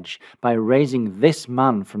pledge by raising this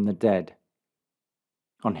man from the dead.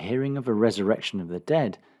 On hearing of a resurrection of the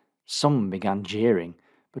dead, some began jeering,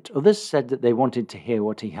 but others said that they wanted to hear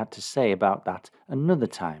what he had to say about that another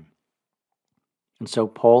time. And so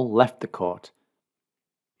Paul left the court.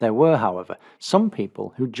 There were, however, some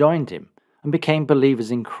people who joined him and became believers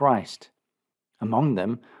in Christ. Among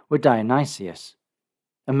them were Dionysius,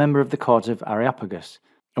 a member of the court of Areopagus,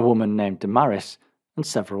 a woman named Damaris, and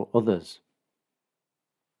several others.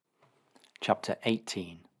 Chapter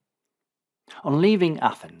 18. On leaving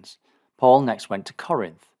Athens, Paul next went to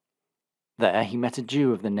Corinth. There he met a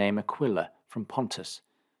Jew of the name Aquila from Pontus,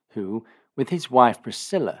 who, with his wife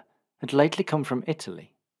Priscilla, had lately come from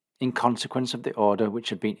Italy, in consequence of the order which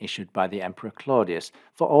had been issued by the Emperor Claudius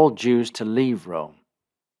for all Jews to leave Rome.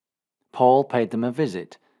 Paul paid them a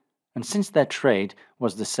visit, and since their trade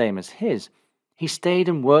was the same as his, he stayed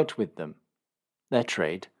and worked with them. Their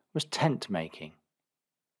trade was tent-making.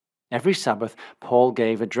 Every Sabbath, Paul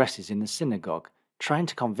gave addresses in the synagogue, trying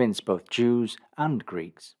to convince both Jews and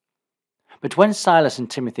Greeks. But when Silas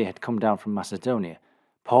and Timothy had come down from Macedonia,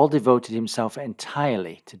 Paul devoted himself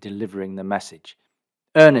entirely to delivering the message,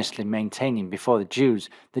 earnestly maintaining before the Jews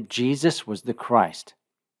that Jesus was the Christ.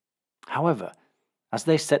 However, as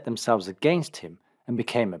they set themselves against him and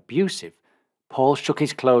became abusive, Paul shook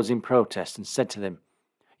his clothes in protest and said to them,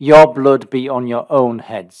 "Your blood be on your own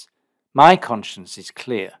heads. My conscience is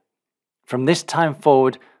clear. From this time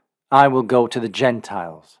forward, I will go to the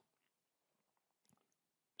Gentiles."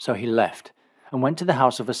 So he left and went to the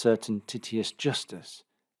house of a certain Titius Justus,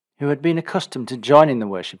 who had been accustomed to join in the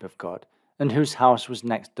worship of God, and whose house was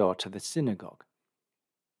next door to the synagogue.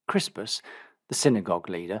 Crispus, the synagogue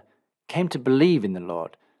leader, came to believe in the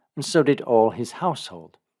Lord, and so did all his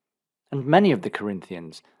household. And many of the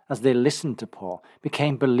Corinthians, as they listened to Paul,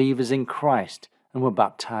 became believers in Christ and were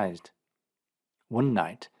baptized. One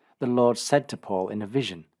night the Lord said to Paul in a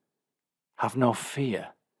vision, "Have no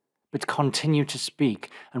fear, but continue to speak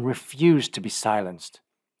and refuse to be silenced,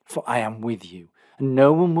 for I am with you, and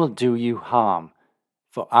no one will do you harm,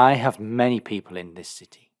 for I have many people in this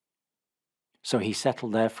city." So he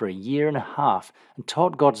settled there for 1.5 years and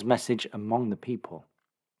taught God's message among the people.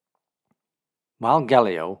 While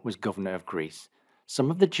Gallio was governor of Greece,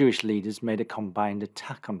 some of the Jewish leaders made a combined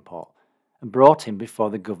attack on Paul and brought him before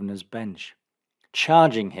the governor's bench,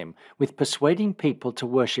 charging him with persuading people to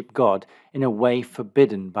worship God in a way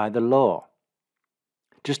forbidden by the law.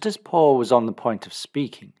 Just as Paul was on the point of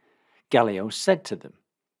speaking, Gallio said to them,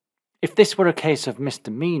 "If this were a case of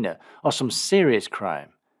misdemeanor or some serious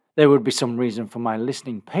crime, there would be some reason for my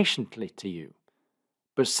listening patiently to you.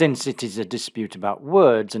 But since it is a dispute about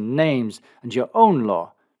words and names and your own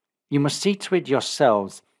law, you must see to it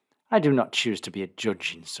yourselves. I do not choose to be a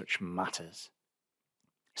judge in such matters."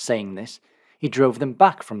 Saying this, he drove them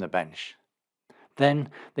back from the bench.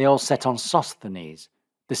 Then they all set on Sosthenes,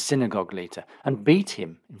 the synagogue leader, and beat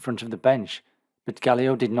him in front of the bench. But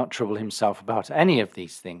Gallio did not trouble himself about any of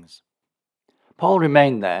these things. Paul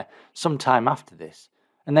remained there some time after this,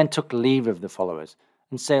 and then took leave of the followers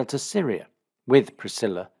and sailed to Syria with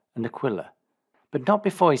Priscilla and Aquila, but not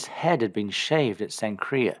before his head had been shaved at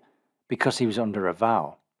Cenchrea, because he was under a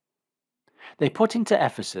vow. They put into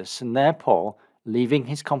Ephesus, and there Paul, leaving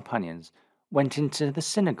his companions, went into the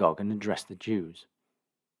synagogue and addressed the Jews.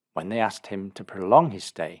 When they asked him to prolong his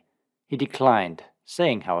stay, he declined,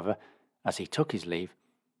 saying, however, as he took his leave,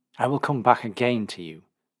 "I will come back again to you,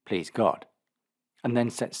 please God," and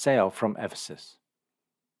then set sail from Ephesus.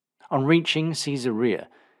 On reaching Caesarea,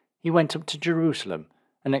 he went up to Jerusalem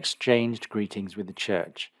and exchanged greetings with the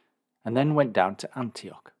church, and then went down to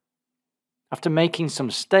Antioch. After making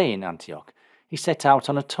some stay in Antioch, he set out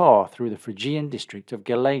on a tour through the Phrygian district of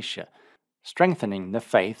Galatia, strengthening the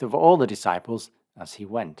faith of all the disciples as he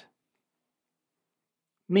went.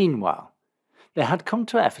 Meanwhile, there had come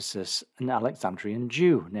to Ephesus an Alexandrian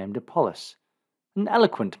Jew named Apollos, an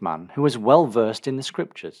eloquent man who was well versed in the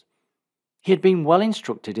Scriptures. He had been well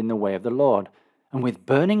instructed in the way of the Lord, and with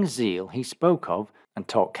burning zeal he spoke of, and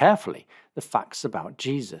taught carefully the facts about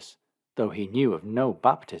Jesus, though he knew of no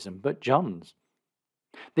baptism but John's.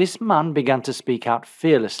 This man began to speak out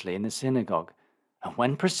fearlessly in the synagogue, and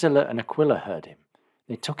when Priscilla and Aquila heard him,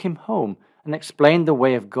 they took him home and explained the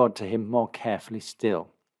way of God to him more carefully still.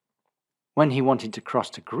 When he wanted to cross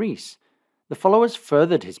to Greece, the followers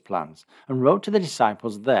furthered his plans and wrote to the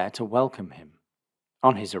disciples there to welcome him.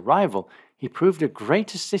 On his arrival, he proved a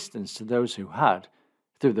great assistance to those who had,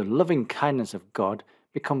 through the loving kindness of God,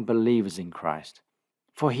 become believers in Christ.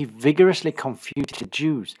 For he vigorously confuted the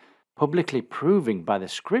Jews, publicly proving by the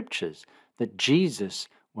Scriptures that Jesus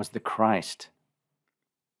was the Christ.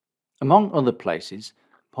 Among other places,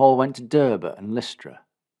 Paul went to Derbe and Lystra.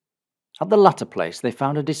 At the latter place they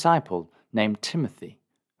found a disciple named Timothy,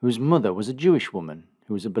 whose mother was a Jewish woman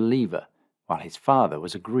who was a believer, while his father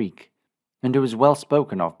was a Greek, and who was well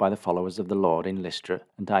spoken of by the followers of the Lord in Lystra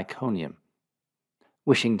and Iconium.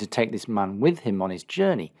 Wishing to take this man with him on his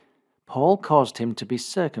journey, Paul caused him to be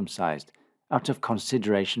circumcised, out of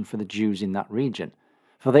consideration for the Jews in that region,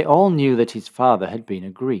 for they all knew that his father had been a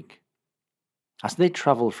Greek. As they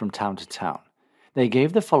travelled from town to town, they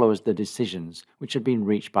gave the followers the decisions which had been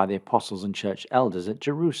reached by the apostles and church elders at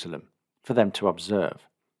Jerusalem, for them to observe.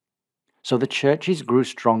 So the churches grew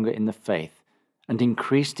stronger in the faith, and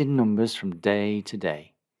increased in numbers from day to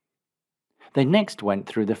day. They next went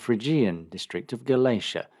through the Phrygian district of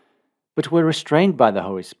Galatia, but were restrained by the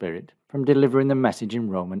Holy Spirit from delivering the message in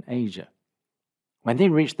Roman Asia. When they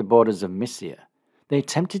reached the borders of Mysia, they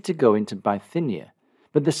attempted to go into Bithynia,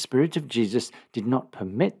 but the Spirit of Jesus did not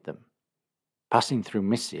permit them. Passing through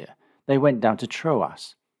Mysia, they went down to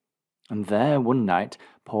Troas, and there one night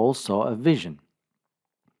Paul saw a vision.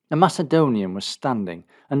 A Macedonian was standing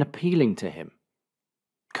and appealing to him,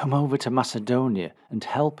 "Come over to Macedonia and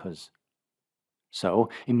help us." So,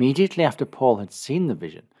 immediately after Paul had seen the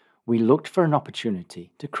vision, we looked for an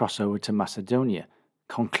opportunity to cross over to Macedonia,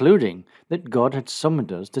 concluding that God had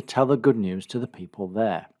summoned us to tell the good news to the people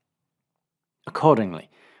there. Accordingly,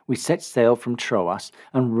 we set sail from Troas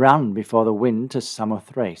and ran before the wind to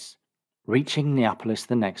Samothrace, reaching Neapolis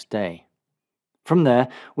the next day. From there,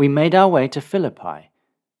 we made our way to Philippi,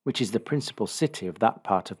 which is the principal city of that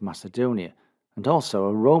part of Macedonia, and also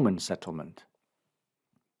a Roman settlement.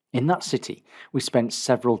 In that city, we spent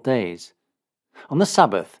several days. On the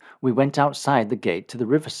Sabbath, we went outside the gate to the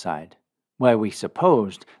riverside, where we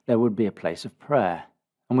supposed there would be a place of prayer,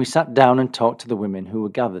 and we sat down and talked to the women who were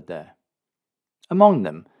gathered there. Among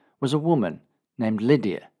them was a woman named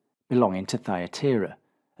Lydia, belonging to Thyatira,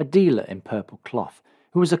 a dealer in purple cloth,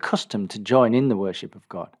 who was accustomed to join in the worship of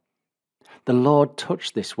God. The Lord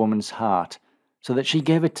touched this woman's heart, so that she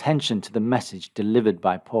gave attention to the message delivered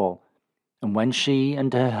by Paul, and when she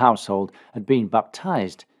and her household had been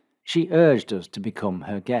baptized, she urged us to become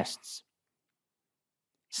her guests.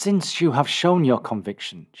 "Since you have shown your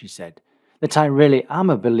conviction," she said, "that I really am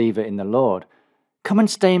a believer in the Lord, come and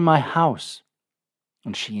stay in my house."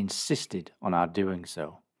 And she insisted on our doing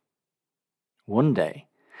so. One day,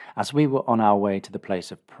 as we were on our way to the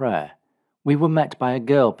place of prayer, we were met by a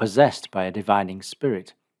girl possessed by a divining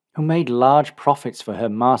spirit, who made large profits for her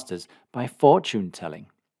masters by fortune-telling.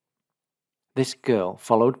 This girl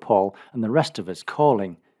followed Paul and the rest of us,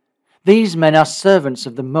 calling, "These men are servants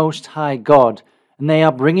of the Most High God, and they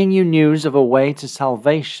are bringing you news of a way to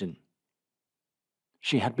salvation."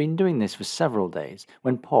 She had been doing this for several days,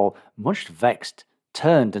 when Paul, much vexed,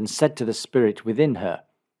 turned and said to the spirit within her,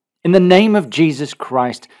 "In the name of Jesus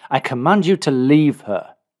Christ, I command you to leave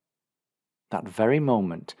her." That very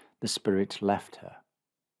moment, the spirit left her.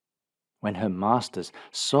 When her masters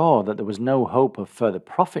saw that there was no hope of further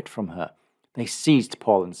profit from her, they seized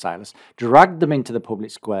Paul and Silas, dragged them into the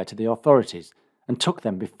public square to the authorities, and took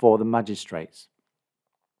them before the magistrates.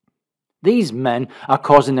 "These men are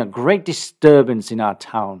causing a great disturbance in our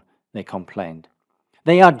town," they complained.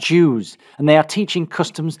 "They are Jews, and they are teaching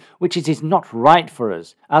customs which it is not right for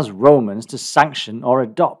us, as Romans, to sanction or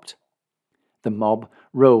adopt." The mob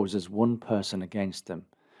rose as one person against them,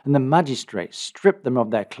 and the magistrates stripped them of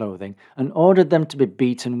their clothing and ordered them to be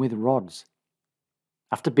beaten with rods.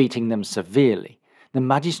 After beating them severely, the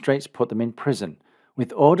magistrates put them in prison,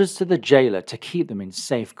 with orders to the jailer to keep them in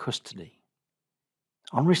safe custody.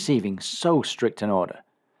 On receiving so strict an order,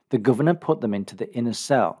 the governor put them into the inner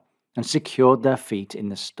cell and secured their feet in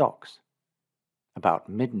the stocks. About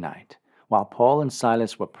midnight, while Paul and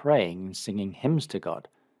Silas were praying and singing hymns to God,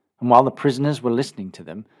 and while the prisoners were listening to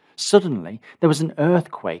them, suddenly there was an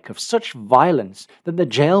earthquake of such violence that the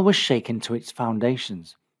jail was shaken to its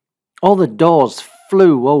foundations. All the doors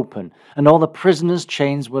flew open, and all the prisoners'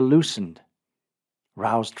 chains were loosened.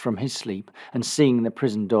 Roused from his sleep and seeing the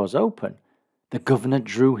prison doors open, The governor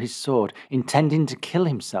drew his sword, intending to kill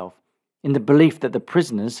himself, in the belief that the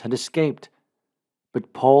prisoners had escaped.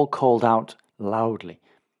 But Paul called out loudly,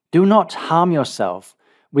 "Do not harm yourself.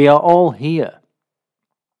 We are all here."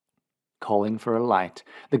 Calling for a light,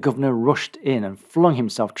 the governor rushed in and flung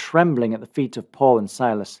himself trembling at the feet of Paul and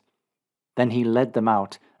Silas. Then he led them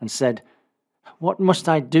out and said, "What must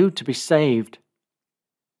I do to be saved?"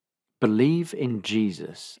 "Believe in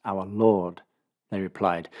Jesus, our Lord," they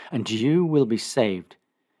replied, "and you will be saved,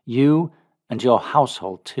 you and your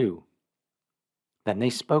household too." Then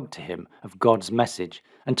they spoke to him of God's message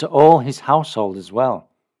and to all his household as well.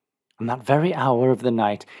 On that very hour of the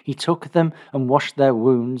night, he took them and washed their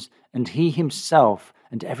wounds, and he himself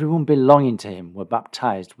and everyone belonging to him were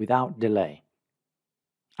baptized without delay.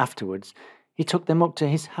 Afterwards, he took them up to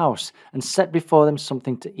his house and set before them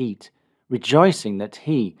something to eat, rejoicing that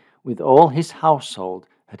he, with all his household,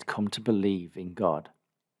 had come to believe in God.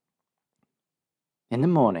 In the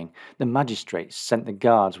morning, the magistrates sent the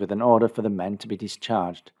guards with an order for the men to be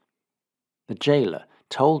discharged. The jailer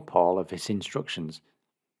told Paul of his instructions.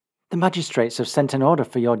 "The magistrates have sent an order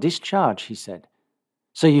for your discharge," he said,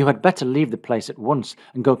 "so you had better leave the place at once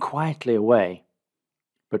and go quietly away."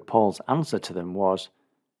 But Paul's answer to them was,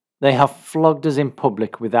 "They have flogged us in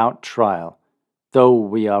public without trial, though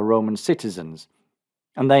we are Roman citizens,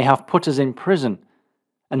 and they have put us in prison,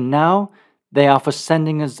 and now they are for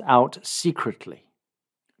sending us out secretly.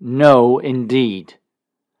 No, indeed.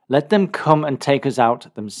 Let them come and take us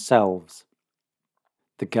out themselves."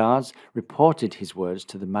 The guards reported his words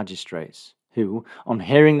to the magistrates, who, on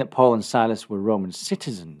hearing that Paul and Silas were Roman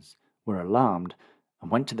citizens, were alarmed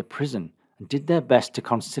and went to the prison and did their best to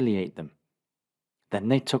conciliate them. Then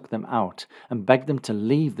they took them out and begged them to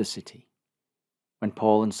leave the city. When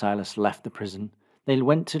Paul and Silas left the prison, they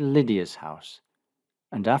went to Lydia's house,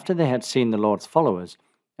 and after they had seen the Lord's followers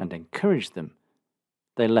and encouraged them,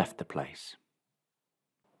 they left the place.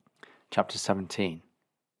 Chapter 17.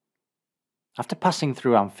 After passing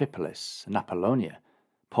through Amphipolis and Apollonia,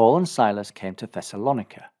 Paul and Silas came to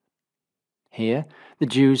Thessalonica. Here the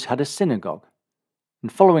Jews had a synagogue,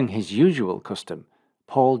 and following his usual custom,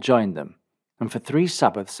 Paul joined them, and for 3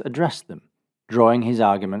 Sabbaths addressed them, drawing his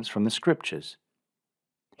arguments from the Scriptures.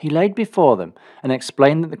 He laid before them and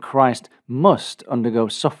explained that the Christ must undergo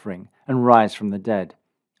suffering and rise from the dead,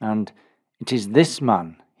 and "It is this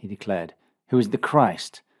man," he declared, "who is the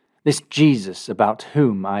Christ, this Jesus about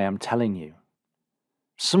whom I am telling you."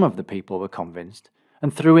 Some of the people were convinced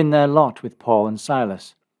and threw in their lot with Paul and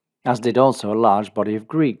Silas, as did also a large body of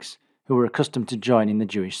Greeks who were accustomed to join in the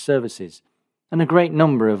Jewish services, and a great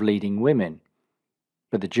number of leading women.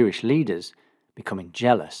 But the Jewish leaders, becoming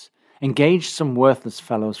jealous, engaged some worthless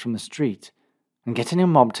fellows from the street, and getting a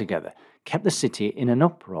mob together, kept the city in an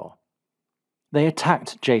uproar. They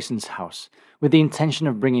attacked Jason's house with the intention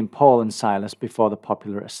of bringing Paul and Silas before the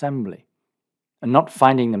popular assembly. And not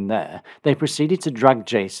finding them there, they proceeded to drag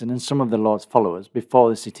Jason and some of the Lord's followers before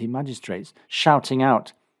the city magistrates, shouting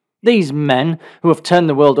out, "These men who have turned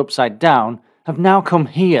the world upside down have now come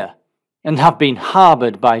here and have been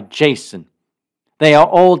harbored by Jason. They are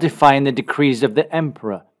all defying the decrees of the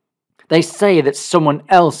emperor. They say that someone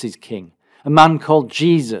else is king, a man called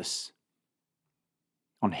Jesus."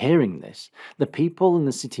 On hearing this, the people and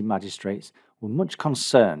the city magistrates were much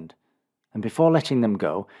concerned, and before letting them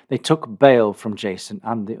go, they took bail from Jason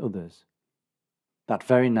and the others. That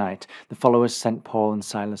very night, the followers sent Paul and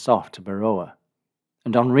Silas off to Beroea,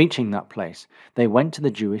 and on reaching that place, they went to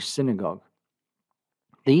the Jewish synagogue.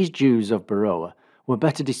 These Jews of Beroea were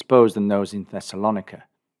better disposed than those in Thessalonica,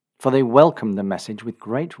 for they welcomed the message with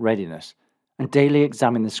great readiness and daily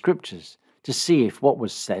examined the Scriptures to see if what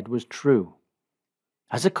was said was true.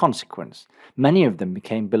 As a consequence, many of them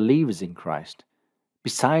became believers in Christ,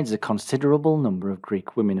 besides a considerable number of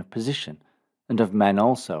Greek women of position, and of men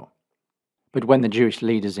also. But when the Jewish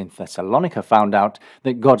leaders in Thessalonica found out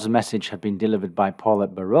that God's message had been delivered by Paul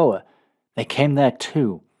at Beroea, they came there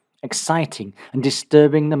too, exciting and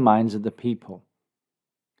disturbing the minds of the people.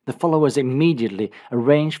 The followers immediately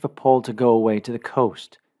arranged for Paul to go away to the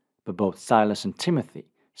coast, but both Silas and Timothy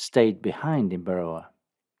stayed behind in Beroea.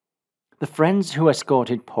 The friends who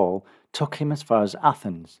escorted Paul took him as far as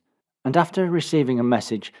Athens, and after receiving a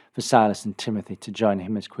message for Silas and Timothy to join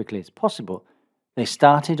him as quickly as possible, they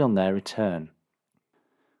started on their return.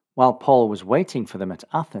 While Paul was waiting for them at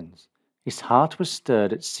Athens, his heart was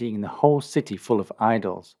stirred at seeing the whole city full of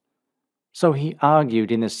idols. So he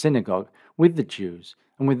argued in the synagogue with the Jews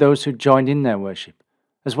and with those who joined in their worship,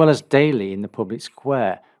 as well as daily in the public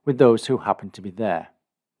square with those who happened to be there.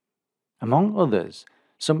 Among others,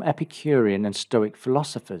 some Epicurean and Stoic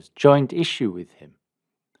philosophers joined issue with him.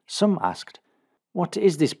 Some asked, "What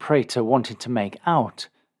is this praetor wanting to make out?"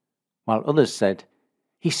 While others said,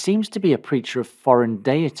 "He seems to be a preacher of foreign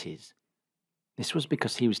deities." This was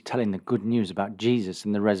because he was telling the good news about Jesus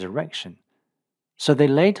and the resurrection. So they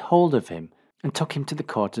laid hold of him and took him to the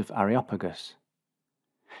court of Areopagus.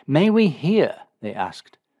 "May we hear," they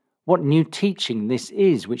asked, "what new teaching this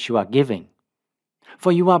is which you are giving?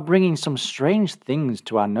 For you are bringing some strange things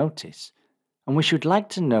to our notice, and we should like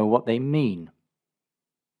to know what they mean."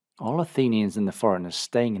 All Athenians and the foreigners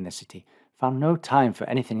staying in the city found no time for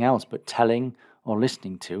anything else but telling or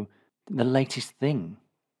listening to the latest thing.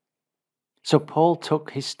 So Paul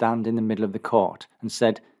took his stand in the middle of the court and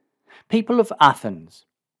said, "People of Athens,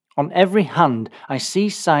 on every hand I see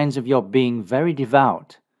signs of your being very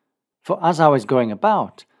devout. For as I was going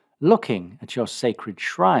about, looking at your sacred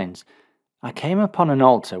shrines, I came upon an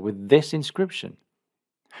altar with this inscription: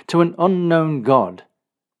 To an unknown God.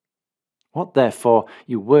 What therefore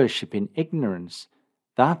you worship in ignorance,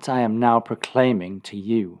 that I am now proclaiming to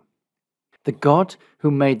you. The God who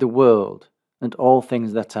made the world and all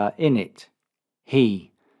things that are in it,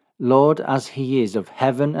 he, Lord as he is of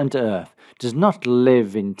heaven and earth, does not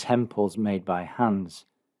live in temples made by hands.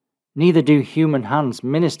 Neither do human hands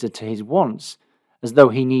minister to his wants, as though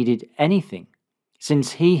he needed anything,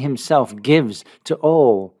 since he himself gives to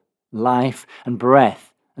all life and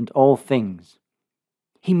breath and all things.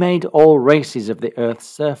 He made all races of the earth's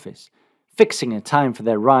surface, fixing a time for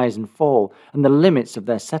their rise and fall and the limits of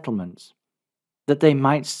their settlements, that they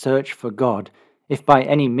might search for God, if by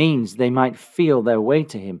any means they might feel their way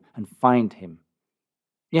to him and find him.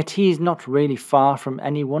 Yet he is not really far from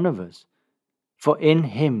any one of us, for in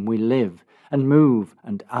him we live and move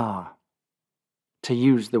and are. To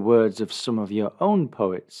use the words of some of your own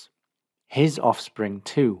poets, his offspring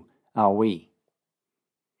too are we.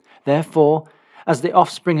 Therefore, as the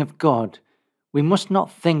offspring of God, we must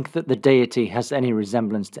not think that the deity has any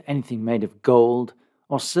resemblance to anything made of gold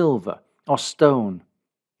or silver or stone,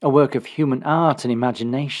 a work of human art and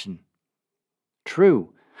imagination.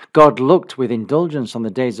 True, God looked with indulgence on the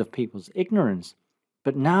days of people's ignorance,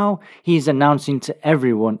 but now he is announcing to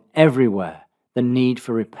everyone everywhere the need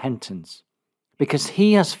for repentance, because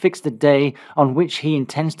he has fixed a day on which he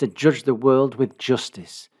intends to judge the world with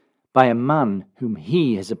justice by a man whom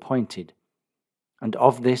he has appointed. And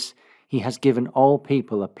of this he has given all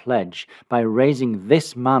people a pledge by raising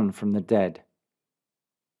this man from the dead.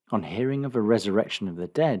 On hearing of a resurrection of the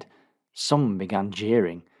dead, some began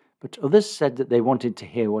jeering, but others said that they wanted to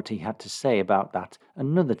hear what he had to say about that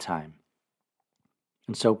another time.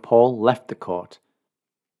 And so Paul left the court.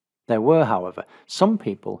 There were, however, some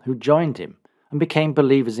people who joined him and became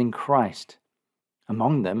believers in Christ.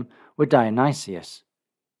 Among them were Dionysius,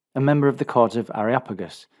 a member of the court of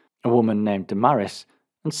Areopagus, a woman named Damaris,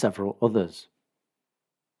 and several others.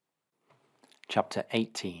 Chapter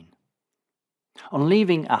 18. On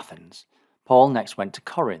leaving Athens, Paul next went to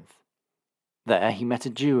Corinth. There he met a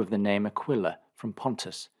Jew of the name Aquila from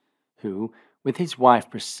Pontus, who, with his wife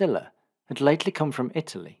Priscilla, had lately come from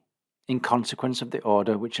Italy, in consequence of the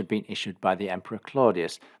order which had been issued by the Emperor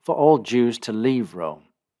Claudius for all Jews to leave Rome.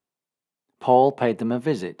 Paul paid them a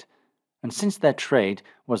visit, and since their trade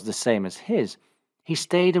was the same as his, he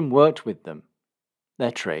stayed and worked with them.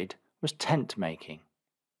 Their trade was tent-making.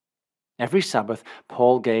 Every Sabbath,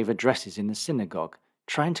 Paul gave addresses in the synagogue,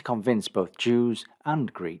 trying to convince both Jews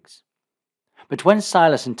and Greeks. But when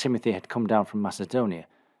Silas and Timothy had come down from Macedonia,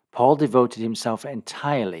 Paul devoted himself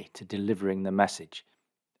entirely to delivering the message,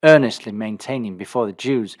 earnestly maintaining before the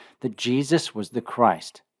Jews that Jesus was the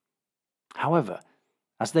Christ. However,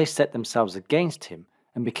 as they set themselves against him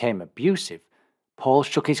and became abusive, Paul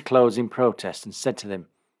shook his clothes in protest and said to them,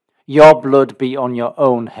 "Your blood be on your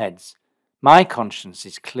own heads. My conscience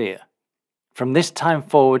is clear. From this time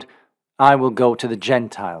forward, I will go to the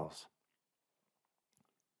Gentiles."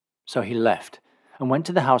 So he left and went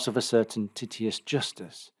to the house of a certain Titius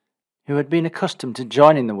Justus, who had been accustomed to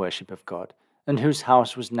join in the worship of God, and whose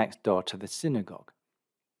house was next door to the synagogue.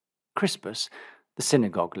 Crispus, the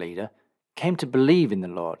synagogue leader, came to believe in the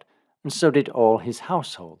Lord, and so did all his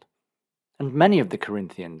household. And many of the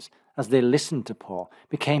Corinthians, as they listened to Paul,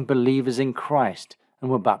 became believers in Christ and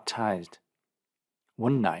were baptized.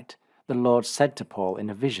 One night the Lord said to Paul in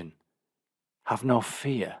a vision, "Have no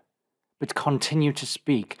fear, but continue to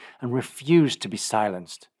speak and refuse to be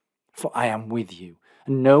silenced, for I am with you,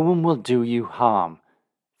 and no one will do you harm,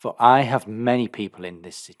 for I have many people in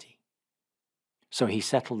this city." So he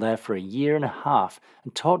settled there for 1.5 years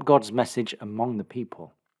and taught God's message among the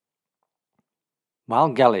people. While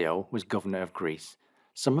Gallio was governor of Greece,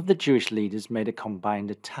 some of the Jewish leaders made a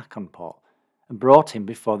combined attack on Paul and brought him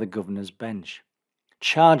before the governor's bench,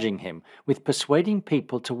 charging him with persuading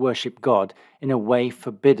people to worship God in a way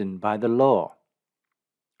forbidden by the law.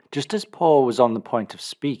 Just as Paul was on the point of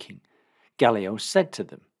speaking, Gallio said to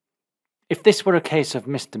them, "If this were a case of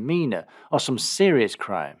misdemeanor or some serious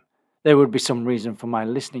crime, there would be some reason for my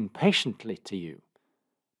listening patiently to you.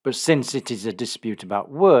 But since it is a dispute about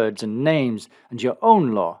words and names and your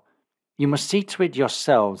own law, you must see to it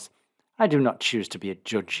yourselves. I do not choose to be a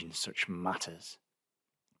judge in such matters."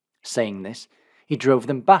 Saying this, he drove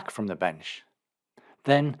them back from the bench.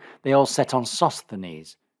 Then they all set on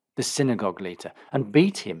Sosthenes, the synagogue leader, and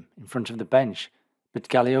beat him in front of the bench. But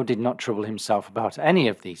Gallio did not trouble himself about any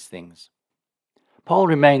of these things. Paul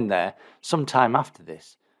remained there some time after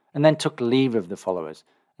this, and then took leave of the followers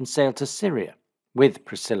and sailed to Syria with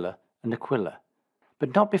Priscilla and Aquila,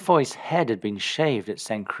 but not before his head had been shaved at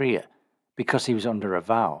Cenchrea, because he was under a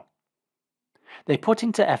vow. They put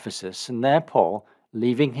into Ephesus, and there Paul,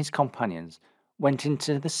 leaving his companions, went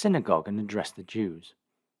into the synagogue and addressed the Jews.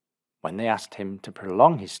 When they asked him to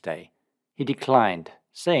prolong his stay, he declined,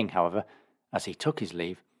 saying, however, as he took his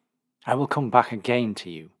leave, "I will come back again to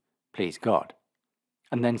you, please God,"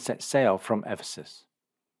 and then set sail from Ephesus.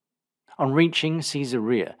 On reaching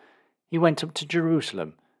Caesarea, he went up to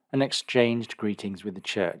Jerusalem and exchanged greetings with the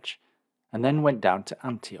church, and then went down to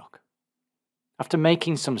Antioch. After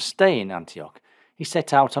making some stay in Antioch, he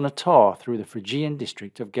set out on a tour through the Phrygian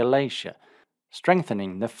district of Galatia,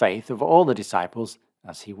 strengthening the faith of all the disciples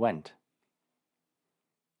as he went.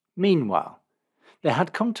 Meanwhile, there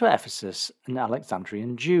had come to Ephesus an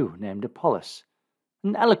Alexandrian Jew named Apollos,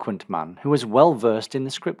 an eloquent man who was well versed in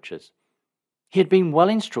the Scriptures. He had been well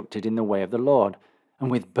instructed in the way of the Lord, and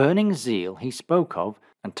with burning zeal he spoke of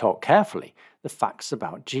and taught carefully the facts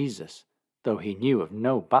about Jesus, though he knew of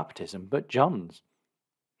no baptism but John's.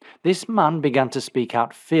 This man began to speak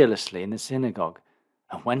out fearlessly in the synagogue,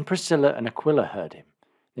 and when Priscilla and Aquila heard him,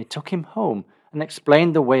 they took him home and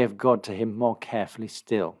explained the way of God to him more carefully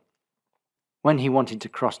still. When he wanted to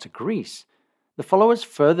cross to Greece, the followers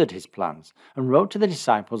furthered his plans and wrote to the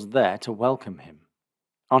disciples there to welcome him.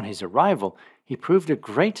 On his arrival, he proved a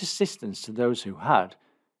great assistance to those who had,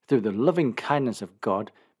 through the loving kindness of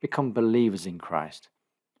God, become believers in Christ.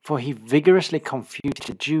 For he vigorously confuted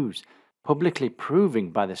the Jews, publicly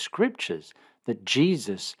proving by the Scriptures that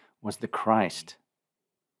Jesus was the Christ.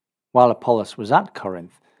 While Apollos was at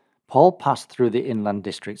Corinth, Paul passed through the inland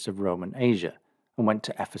districts of Roman Asia and went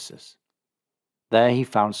to Ephesus. There he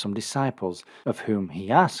found some disciples, of whom he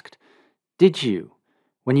asked, "Did you,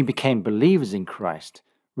 when you became believers in Christ,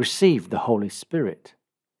 receive the Holy Spirit?"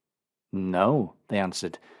 "No," they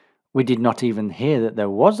answered, "we did not even hear that there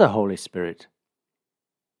was a Holy Spirit."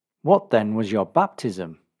 "What then was your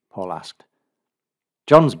baptism?" Paul asked.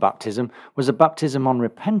 "John's baptism was a baptism on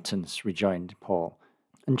repentance," rejoined Paul.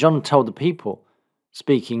 And John told the people,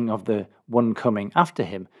 speaking of the one coming after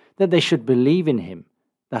him, that they should believe in him,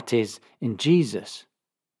 that is, in Jesus.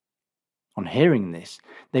 On hearing this,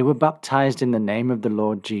 they were baptized in the name of the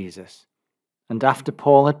Lord Jesus. And after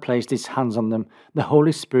Paul had placed his hands on them, the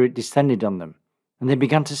Holy Spirit descended on them, and they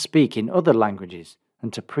began to speak in other languages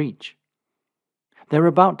and to preach. There were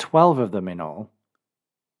about 12 of them in all.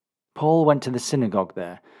 Paul went to the synagogue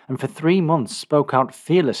there, and for 3 months spoke out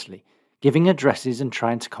fearlessly, giving addresses and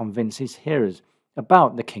trying to convince his hearers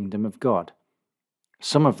about the kingdom of God.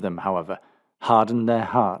 Some of them, however, hardened their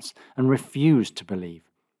hearts and refused to believe,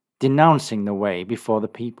 denouncing the way before the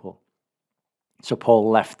people. So Paul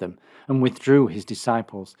left them and withdrew his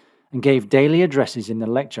disciples and gave daily addresses in the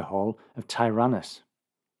lecture hall of Tyrannus.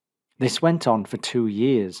 This went on for 2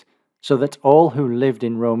 years, so that all who lived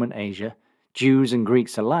in Roman Asia, Jews and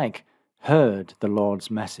Greeks alike, heard the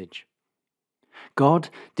Lord's message. God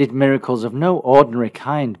did miracles of no ordinary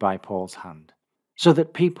kind by Paul's hand, so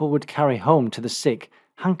that people would carry home to the sick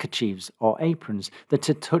handkerchiefs or aprons that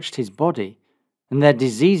had touched his body, and their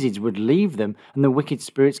diseases would leave them and the wicked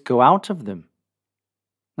spirits go out of them.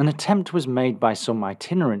 An attempt was made by some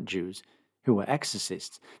itinerant Jews, who were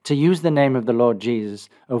exorcists, to use the name of the Lord Jesus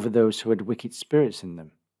over those who had wicked spirits in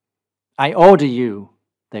them. "I order you,"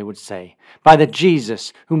 they would say, "by the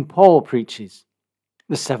Jesus whom Paul preaches."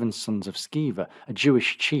 The 7 sons of Sceva, a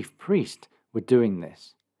Jewish chief priest, were doing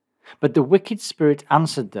this. But the wicked spirit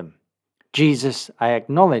answered them, "Jesus I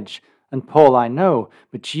acknowledge, and Paul I know,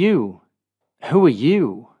 but you, who are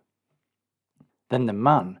you?" Then the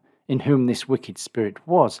man, in whom this wicked spirit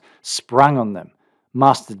was, sprang on them,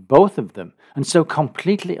 mastered both of them, and so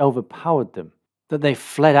completely overpowered them that they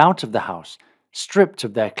fled out of the house, stripped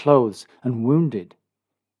of their clothes and wounded.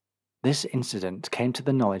 This incident came to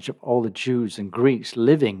the knowledge of all the Jews and Greeks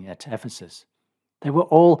living at Ephesus. They were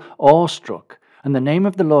all awestruck, and the name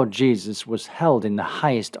of the Lord Jesus was held in the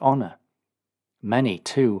highest honor. Many,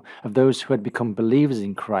 too, of those who had become believers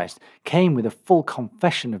in Christ came with a full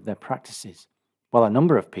confession of their practices, while a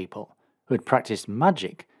number of people who had practiced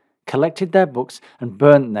magic collected their books and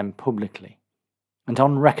burnt them publicly. And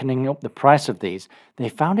on reckoning up the price of these, they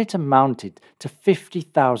found it amounted to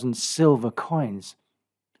 50,000 silver coins.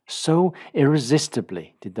 So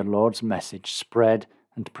irresistibly did the Lord's message spread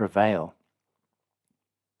and prevail.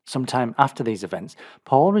 Sometime after these events,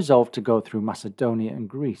 Paul resolved to go through Macedonia and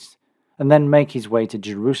Greece, and then make his way to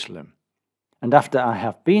Jerusalem. And after I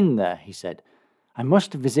have been there, he said, I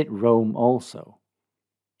must visit Rome also.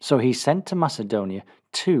 So he sent to Macedonia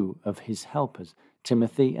 2 of his helpers,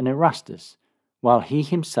 Timothy and Erastus, while he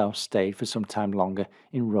himself stayed for some time longer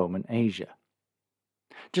in Roman Asia.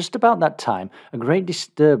 Just about that time, a great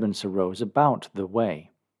disturbance arose about the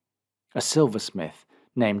way. A silversmith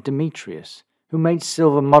named Demetrius, who made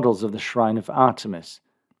silver models of the shrine of Artemis,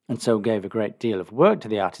 and so gave a great deal of work to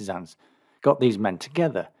the artisans, got these men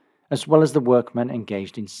together, as well as the workmen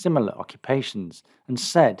engaged in similar occupations, and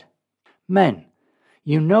said, Men,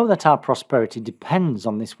 you know that our prosperity depends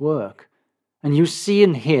on this work, and you see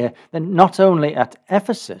and hear that not only at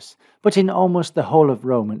Ephesus, but in almost the whole of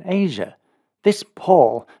Roman Asia, this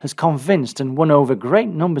Paul has convinced and won over great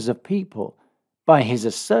numbers of people by his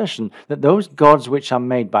assertion that those gods which are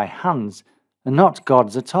made by hands are not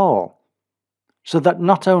gods at all. So that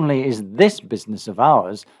not only is this business of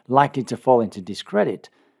ours likely to fall into discredit,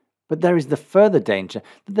 but there is the further danger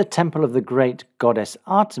that the temple of the great goddess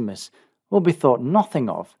Artemis will be thought nothing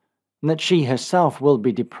of, and that she herself will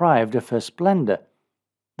be deprived of her splendor,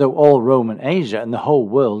 though all Roman Asia and the whole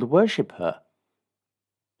world worship her.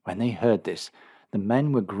 When they heard this, the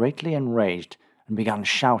men were greatly enraged and began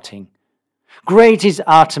shouting, Great is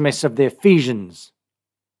Artemis of the Ephesians!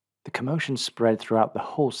 The commotion spread throughout the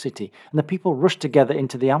whole city, and the people rushed together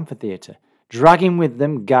into the amphitheatre, dragging with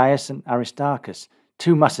them Gaius and Aristarchus,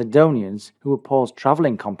 2 Macedonians who were Paul's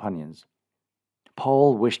travelling companions.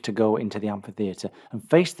 Paul wished to go into the amphitheatre and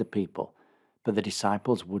face the people, but the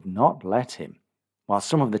disciples would not let him, while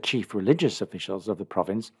some of the chief religious officials of the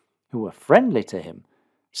province, who were friendly to him,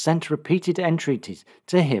 sent repeated entreaties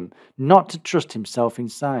to him not to trust himself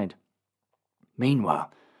inside.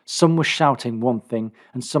 Meanwhile, some were shouting one thing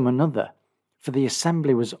and some another, for the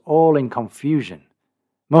assembly was all in confusion,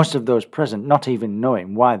 most of those present not even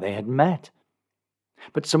knowing why they had met.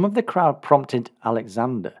 But some of the crowd prompted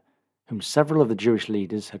Alexander, whom several of the Jewish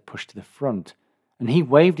leaders had pushed to the front, and he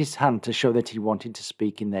waved his hand to show that he wanted to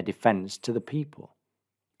speak in their defense to the people.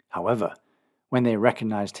 However, when they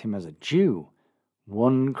recognized him as a Jew,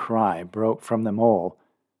 one cry broke from them all,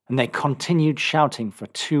 and they continued shouting for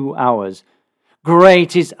 2 hours,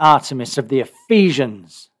 Great is Artemis of the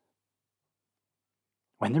Ephesians!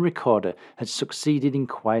 When the recorder had succeeded in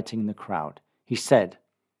quieting the crowd, he said,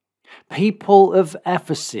 People of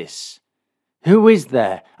Ephesus, who is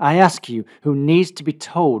there, I ask you, who needs to be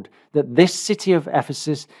told that this city of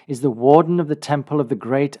Ephesus is the warden of the temple of the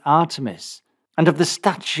great Artemis, and of the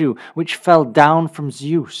statue which fell down from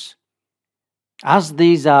Zeus? As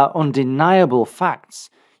these are undeniable facts,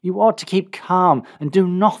 you ought to keep calm and do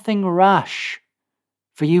nothing rash.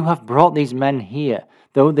 For you have brought these men here,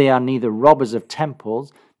 though they are neither robbers of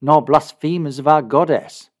temples nor blasphemers of our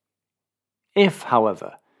goddess. If,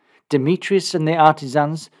 however, Demetrius and the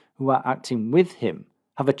artisans who are acting with him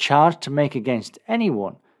have a charge to make against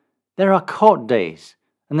anyone, there are court days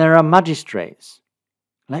and there are magistrates.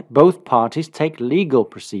 Let both parties take legal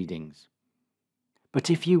proceedings. But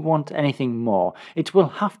if you want anything more, it will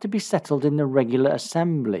have to be settled in the regular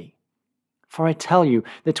assembly. For I tell you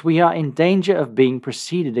that we are in danger of being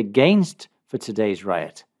proceeded against for today's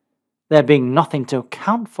riot, there being nothing to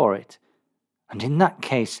account for it. And in that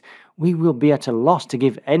case, we will be at a loss to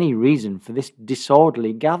give any reason for this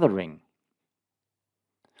disorderly gathering.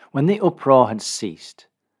 When the uproar had ceased,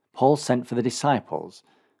 Paul sent for the disciples,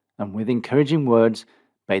 and with encouraging words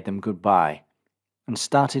bade them goodbye, and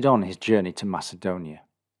started on his journey to Macedonia.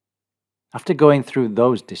 After going through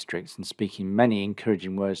those districts and speaking many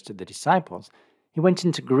encouraging words to the disciples, he went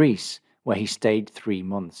into Greece, where he stayed 3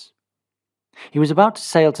 months. He was about to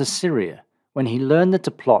sail to Syria when he learned that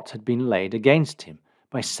a plot had been laid against him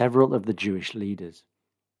by several of the Jewish leaders.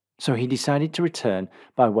 So he decided to return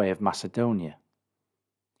by way of Macedonia.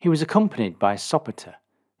 He was accompanied by Sopater,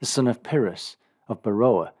 the son of Pyrrhus, of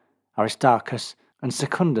Beroea, Aristarchus and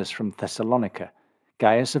Secundus from Thessalonica,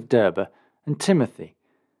 Gaius of Derbe, and Timothy,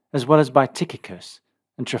 as well as by Tychicus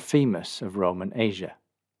and Trophimus of Roman Asia.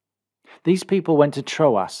 These people went to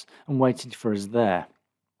Troas and waited for us there,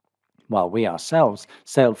 while we ourselves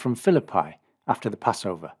sailed from Philippi after the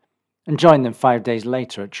Passover, and joined them 5 days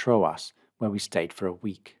later at Troas, where we stayed for a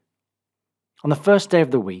week. On the first day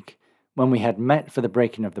of the week, when we had met for the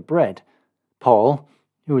breaking of the bread, Paul,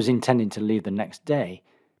 who was intending to leave the next day,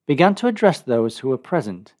 began to address those who were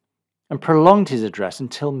present, and prolonged his address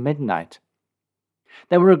until midnight.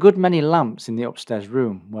 There were a good many lamps in the upstairs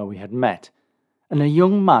room where we had met, and a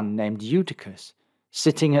young man named Eutychus,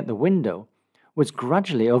 sitting at the window, was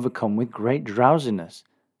gradually overcome with great drowsiness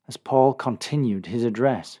as Paul continued his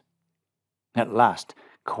address. At last,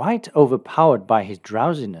 quite overpowered by his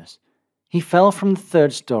drowsiness, he fell from the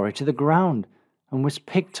third story to the ground and was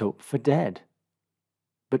picked up for dead.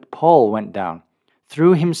 But Paul went down,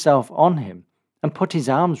 threw himself on him, and put his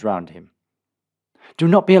arms round him. "Do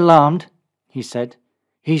not be alarmed," he said.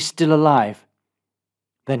 "He's still alive."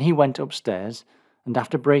 Then he went upstairs, and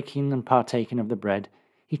after breaking and partaking of the bread,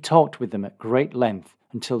 he talked with them at great length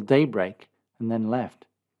until daybreak, and then left.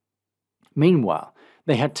 Meanwhile,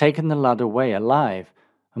 they had taken the lad away alive,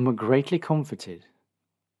 and were greatly comforted.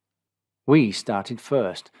 We started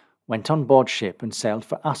first, went on board ship and sailed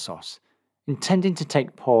for Assos, intending to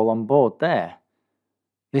take Paul on board there.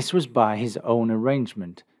 This was by his own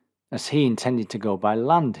arrangement, as he intended to go by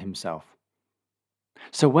land himself.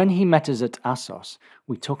 So when he met us at Assos,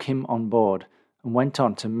 we took him on board and went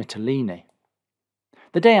on to Mytilene.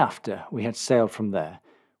 The day after we had sailed from there,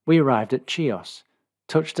 we arrived at Chios,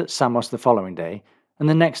 touched at Samos the following day, and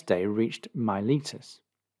the next day reached Miletus.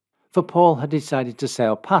 For Paul had decided to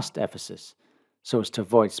sail past Ephesus, so as to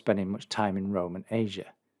avoid spending much time in Rome and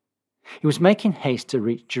Asia. He was making haste to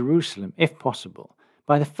reach Jerusalem, if possible,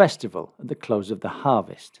 by the festival at the close of the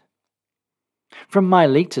harvest. From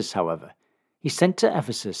Miletus, however, he sent to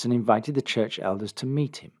Ephesus and invited the church elders to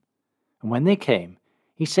meet him. And when they came,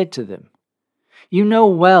 he said to them, "You know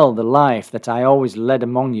well the life that I always led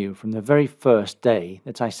among you from the very first day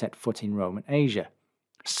that I set foot in Rome and Asia,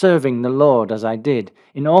 serving the Lord as I did,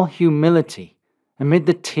 in all humility, amid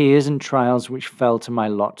the tears and trials which fell to my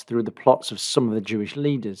lot through the plots of some of the Jewish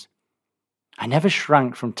leaders. I never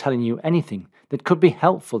shrank from telling you anything that could be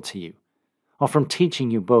helpful to you, or from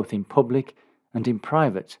teaching you both in public and in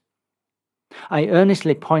private. I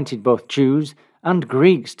earnestly pointed both Jews and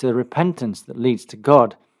Greeks to the repentance that leads to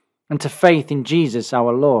God, and to faith in Jesus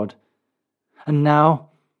our Lord. And now,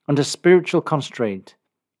 under spiritual constraint,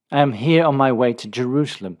 I am here on my way to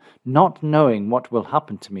Jerusalem, not knowing what will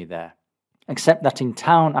happen to me there, except that in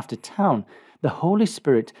town after town the Holy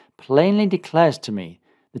Spirit plainly declares to me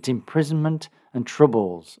that imprisonment and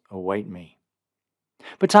troubles await me.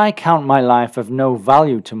 But I count my life of no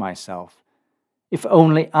value to myself, if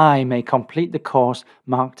only I may complete the course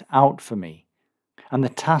marked out for me, and the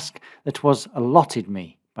task that was allotted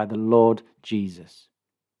me by the Lord Jesus,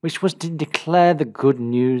 which was to declare the good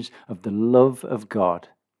news of the love of God.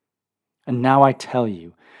 And now I tell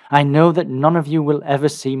you, I know that none of you will ever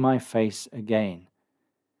see my face again,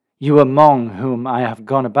 you among whom I have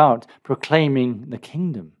gone about proclaiming the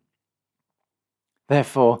kingdom.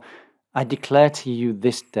 Therefore, I declare to you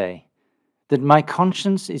this day that my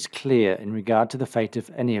conscience is clear in regard to the fate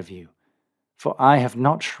of any of you, for I have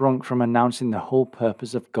not shrunk from announcing the whole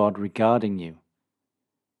purpose of God regarding you.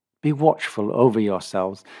 Be watchful over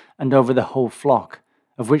yourselves and over the whole flock,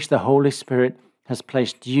 of which the Holy Spirit has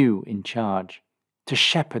placed you in charge, to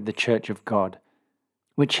shepherd the church of God,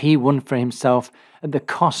 which he won for himself at the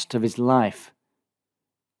cost of his life.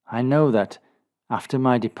 I know that, after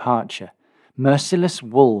my departure, merciless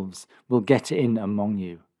wolves will get in among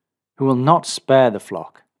you, who will not spare the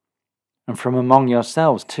flock. And from among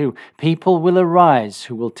yourselves, too, people will arise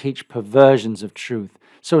who will teach perversions of truth,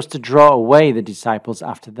 so as to draw away the disciples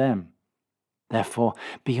after them. Therefore,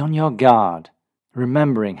 be on your guard,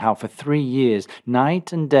 remembering how for 3 years,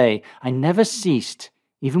 night and day, I never ceased,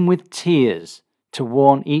 even with tears, to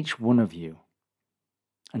warn each one of you.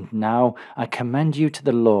 And now I commend you to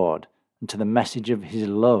the Lord and to the message of his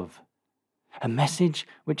love, a message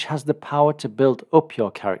which has the power to build up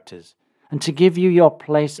your characters and to give you your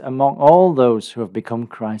place among all those who have become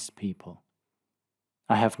Christ's people.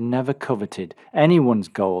 I have never coveted anyone's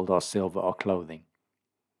gold or silver or clothing.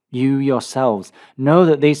 You yourselves know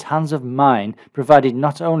that these hands of mine provided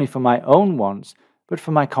not only for my own wants, but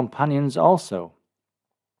for my companions also.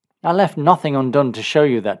 I left nothing undone to show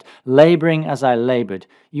you that, laboring as I labored,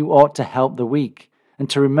 you ought to help the weak, and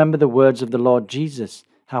to remember the words of the Lord Jesus,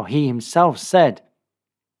 how he himself said,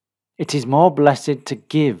 "It is more blessed to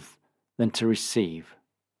give than to receive."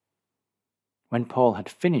 When Paul had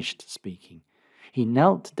finished speaking, he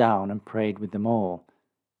knelt down and prayed with them all.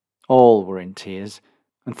 All were in tears,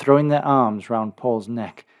 and throwing their arms round Paul's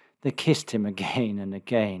neck, they kissed him again and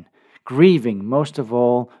again, grieving most of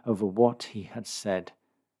all over what he had said.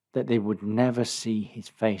 that they would never see his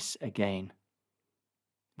face again.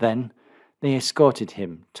 Then they escorted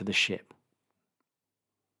him to the ship.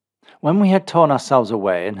 When we had torn ourselves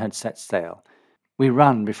away and had set sail, we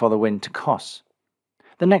ran before the wind to Kos.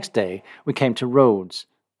 The next day we came to Rhodes,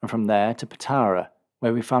 and from there to Patara,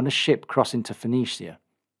 where we found a ship crossing to Phoenicia,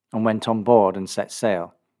 and went on board and set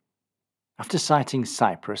sail. After sighting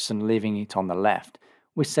Cyprus and leaving it on the left,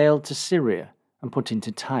 we sailed to Syria and put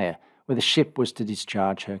into Tyre, where the ship was to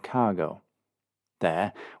discharge her cargo.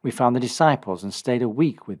 There we found the disciples and stayed a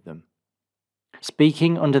week with them.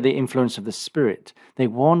 Speaking under the influence of the Spirit, they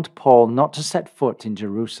warned Paul not to set foot in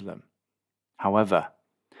Jerusalem. However,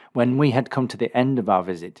 when we had come to the end of our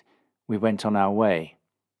visit, we went on our way,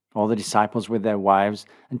 all the disciples with their wives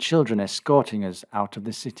and children escorting us out of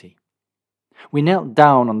the city. We knelt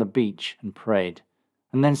down on the beach and prayed,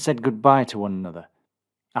 and then said goodbye to one another,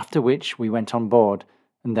 after which we went on board,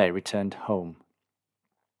 and they returned home.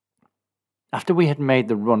 After we had made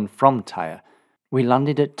the run from Tyre, we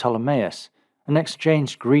landed at Ptolemais and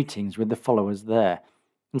exchanged greetings with the followers there,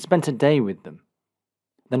 and spent a day with them.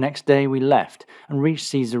 The next day we left and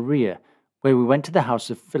reached Caesarea, where we went to the house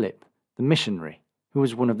of Philip, the missionary, who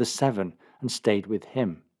was one of the 7, and stayed with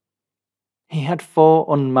him. He had 4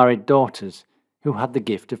 unmarried daughters who had the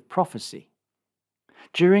gift of prophecy.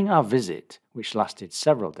 During our visit, which lasted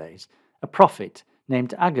several days, a prophet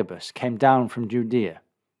named Agabus came down from Judea.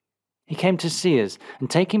 He came to see us, and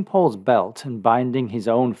taking Paul's belt and binding his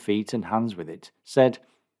own feet and hands with it, said,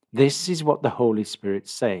 "This is what the Holy Spirit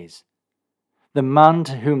says. The man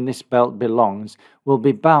to whom this belt belongs will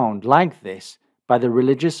be bound like this by the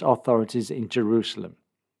religious authorities in Jerusalem,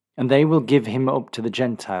 and they will give him up to the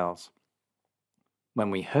Gentiles." When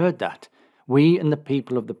we heard that, we and the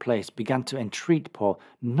people of the place began to entreat Paul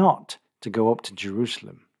not to go up to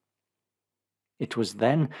Jerusalem. It was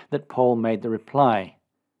then that Paul made the reply,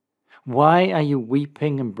 "Why are you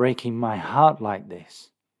weeping and breaking my heart like this?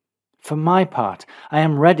 For my part, I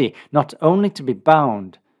am ready not only to be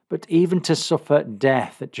bound, but even to suffer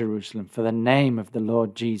death at Jerusalem for the name of the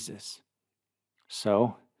Lord Jesus."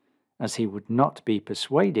 So, as he would not be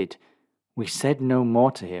persuaded, we said no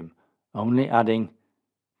more to him, only adding,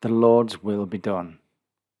 "The Lord's will be done."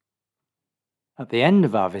 At the end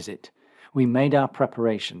of our visit, we made our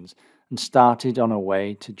preparations and started on our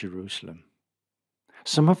way to Jerusalem.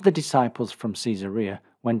 Some of the disciples from Caesarea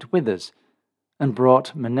went with us, and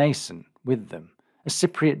brought Manason with them, a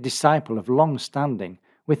Cypriot disciple of long standing,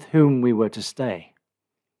 with whom we were to stay.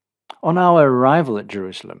 On our arrival at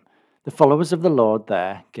Jerusalem, the followers of the Lord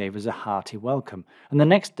there gave us a hearty welcome, and the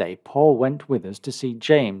next day Paul went with us to see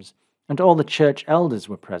James, and all the church elders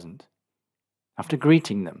were present. After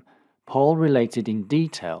greeting them, Paul related in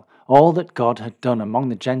detail all that God had done among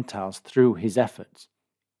the Gentiles through his efforts.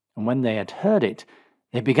 And when they had heard it,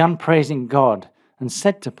 they began praising God and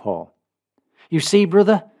said to Paul, "You see,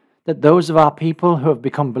 brother, that those of our people who have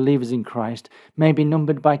become believers in Christ may be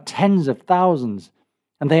numbered by tens of thousands,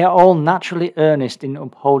 and they are all naturally earnest in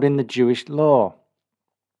upholding the Jewish law.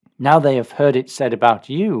 Now they have heard it said about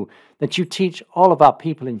you that you teach all of our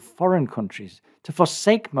people in foreign countries to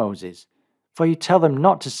forsake Moses, for you tell them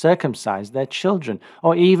not to circumcise their children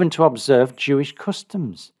or even to observe Jewish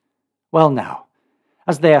customs. Well now,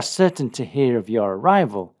 as they are certain to hear of your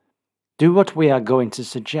arrival, do what we are going to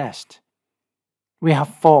suggest. We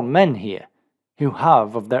have 4 men here who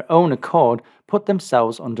have, of their own accord, put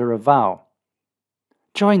themselves under a vow.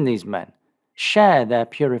 Join these men, share their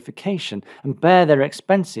purification, and bear their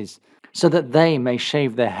expenses, so that they may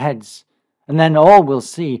shave their heads, and then all will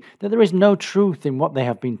see that there is no truth in what they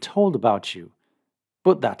have been told about you,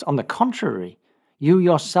 but that, on the contrary, you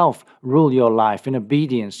yourself rule your life in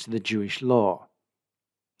obedience to the Jewish law.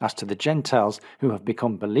 As to the Gentiles who have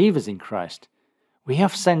become believers in Christ, we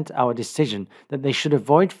have sent our decision that they should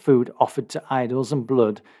avoid food offered to idols and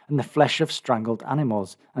blood and the flesh of strangled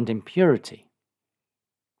animals and impurity."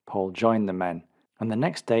 Paul joined the men, and the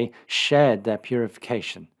next day shared their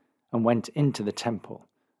purification, and went into the temple,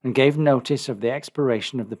 and gave notice of the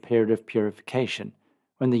expiration of the period of purification,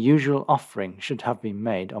 when the usual offering should have been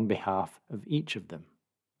made on behalf of each of them.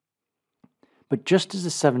 But just as the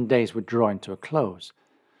 7 days were drawing to a close,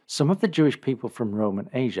 some of the Jewish people from Rome and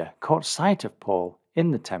Asia caught sight of Paul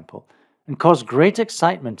in the temple and caused great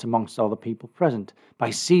excitement amongst all the people present by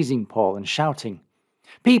seizing Paul and shouting,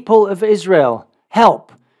 "People of Israel,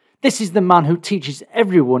 help! This is the man who teaches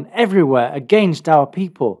everyone everywhere against our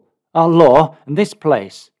people, our law, and this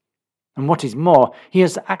place. And what is more, he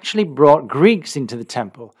has actually brought Greeks into the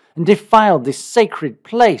temple and defiled this sacred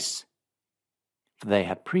place." For they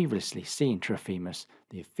had previously seen Trophimus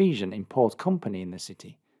the Ephesian in Paul's company in the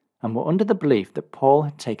city, and were under the belief that Paul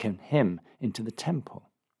had taken him into the temple.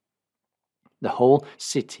 The whole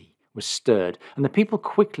city was stirred, and the people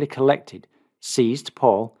quickly collected, seized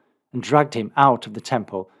Paul, and dragged him out of the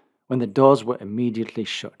temple when the doors were immediately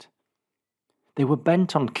shut. They were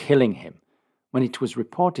bent on killing him when it was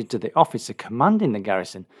reported to the officer commanding the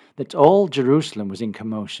garrison that all Jerusalem was in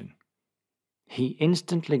commotion. He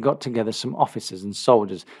instantly got together some officers and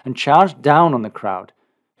soldiers and charged down on the crowd,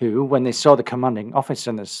 who, when they saw the commanding officer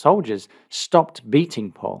and the soldiers, stopped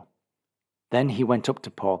beating Paul. Then he went up to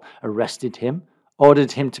Paul, arrested him,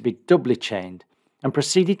 ordered him to be doubly chained, and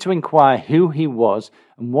proceeded to inquire who he was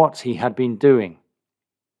and what he had been doing.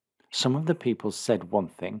 Some of the people said one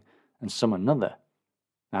thing and some another,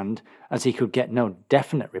 and, as he could get no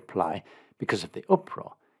definite reply because of the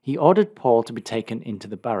uproar, he ordered Paul to be taken into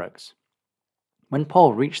the barracks. When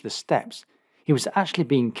Paul reached the steps, he was actually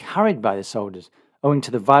being carried by the soldiers, owing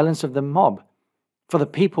to the violence of the mob, for the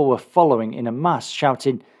people were following in a mass,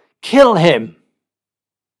 shouting, "Kill him!"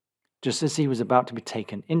 Just as he was about to be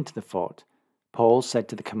taken into the fort, Paul said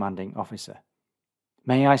to the commanding officer,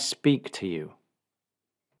 "May I speak to you?"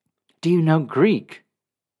 "Do you know Greek?"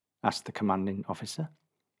 asked the commanding officer.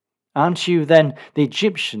 "Aren't you, then, the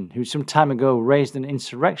Egyptian who some time ago raised an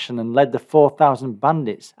insurrection and led the 4,000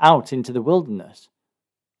 bandits out into the wilderness?"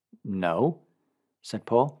 "No," said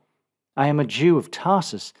Paul. "I am a Jew of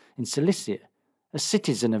Tarsus in Cilicia, a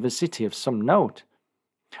citizen of a city of some note.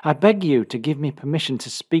 I beg you to give me permission to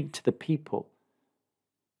speak to the people."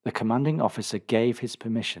 The commanding officer gave his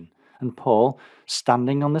permission, and Paul,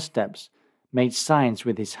 standing on the steps, made signs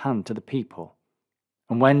with his hand to the people.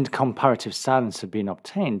 And when comparative silence had been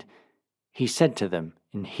obtained, he said to them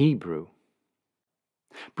in Hebrew,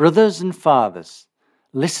 "Brothers and fathers,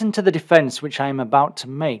 listen to the defense which I am about to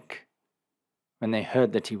make." When they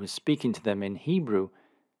heard that he was speaking to them in Hebrew,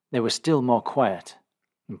 they were still more quiet,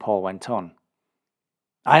 and Paul went on.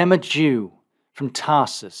 "I am a Jew from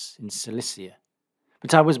Tarsus in Cilicia,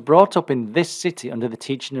 but I was brought up in this city under the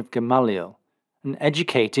teaching of Gamaliel, and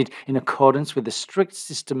educated in accordance with the strict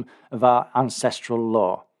system of our ancestral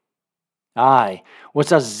law. I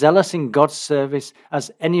was as zealous in God's service as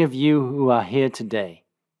any of you who are here today.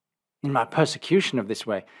 In my persecution of this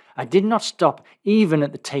way, I did not stop even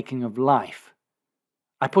at the taking of life.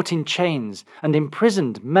 I put in chains and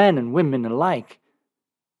imprisoned men and women alike.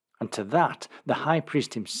 And to that the high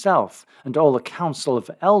priest himself and all the council of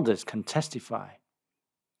elders can testify.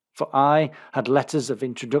 For I had letters of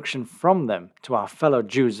introduction from them to our fellow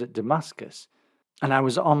Jews at Damascus, and I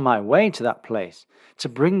was on my way to that place to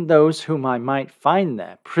bring those whom I might find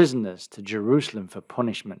there prisoners to Jerusalem for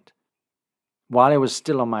punishment. While I was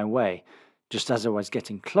still on my way, just as I was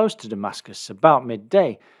getting close to Damascus about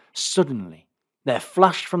midday, suddenly there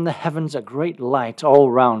flashed from the heavens a great light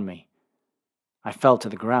all round me. I fell to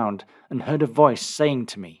the ground and heard a voice saying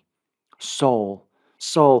to me, 'Saul,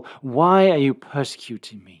 Saul, why are you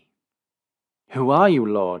persecuting me?' 'Who are you,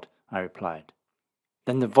 Lord?' I replied.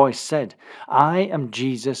 Then the voice said, 'I am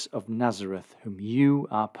Jesus of Nazareth, whom you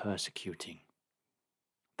are persecuting.'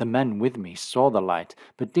 The men with me saw the light,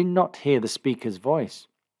 but did not hear the speaker's voice.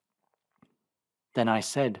 Then I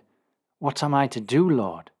said, 'What am I to do,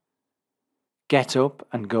 Lord?' 'Get up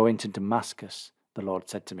and go into Damascus,' the Lord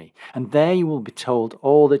said to me, 'and there you will be told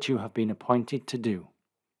all that you have been appointed to do.'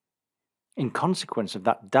 In consequence of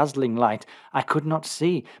that dazzling light, I could not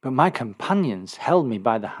see, but my companions held me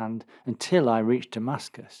by the hand until I reached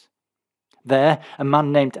Damascus. There, a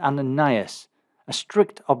man named Ananias, a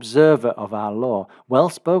strict observer of our law, well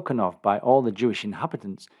spoken of by all the Jewish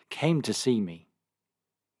inhabitants, came to see me.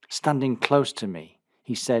 Standing close to me,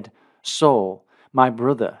 he said, 'Saul, my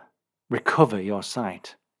brother, recover your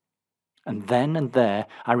sight.' And then and there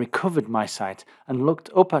I recovered my sight and looked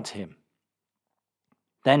up at him.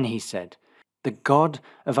 Then he said, 'The God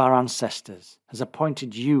of our ancestors has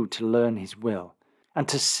appointed you to learn his will, and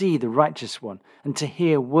to see the righteous one, and to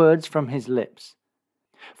hear words from his lips.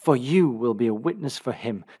 For you will be a witness for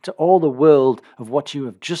him to all the world of what you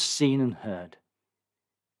have just seen and heard.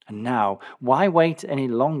 And now, why wait any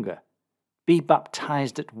longer? Be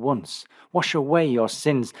baptized at once, wash away your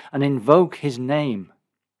sins, and invoke his name.'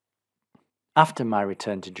 After my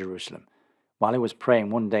return to Jerusalem, while I was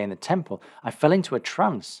praying one day in the temple, I fell into a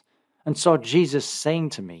trance and saw Jesus saying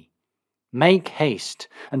to me, 'Make haste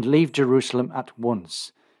and leave Jerusalem at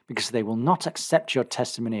once, because they will not accept your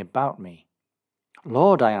testimony about me.'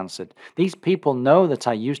 'Lord,' I answered, 'these people know that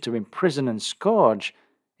I used to imprison and scourge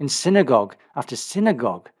in synagogue after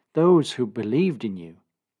synagogue those who believed in you.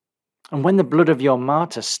 And when the blood of your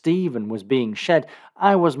martyr Stephen was being shed,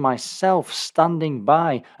 I was myself standing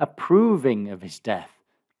by, approving of his death.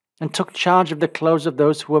 and took charge of the clothes of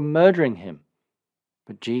those who were murdering him.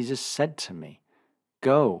 But Jesus said to me,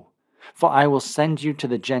 'Go, for I will send you to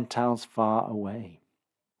the Gentiles far away.'"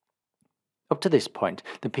 Up to this point,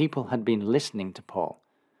 the people had been listening to Paul,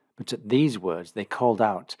 but at these words they called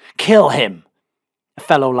out, "Kill him! A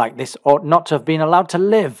fellow like this ought not to have been allowed to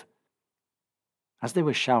live." As they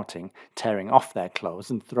were shouting, tearing off their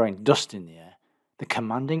clothes and throwing dust in the air, the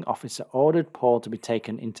commanding officer ordered Paul to be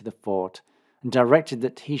taken into the fort and directed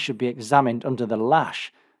that he should be examined under the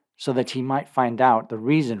lash so that he might find out the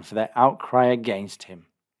reason for their outcry against him.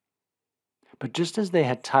 But just as they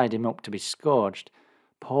had tied him up to be scourged,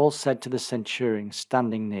 Paul said to the centurion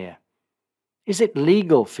standing near, "Is it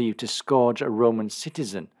legal for you to scourge a Roman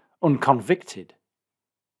citizen, unconvicted?"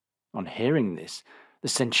 On hearing this, the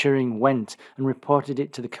centurion went and reported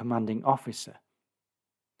it to the commanding officer.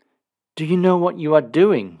 "Do you know what you are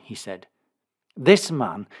doing?" he said. "This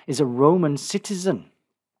man is a Roman citizen."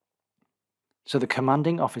 So the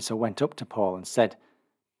commanding officer went up to Paul and said,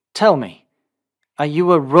 "Tell me, are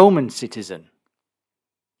you a Roman citizen?"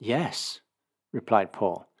 "Yes," replied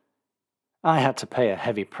Paul. "I had to pay a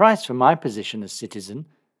heavy price for my position as citizen,"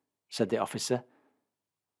 said the officer.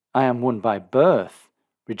 "I am one by birth,"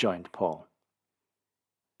 rejoined Paul.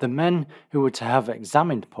 The men who were to have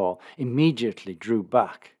examined Paul immediately drew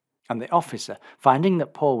back, and the officer, finding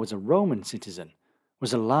that Paul was a Roman citizen,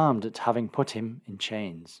 was alarmed at having put him in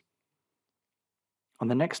chains. On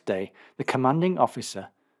the next day, the commanding officer,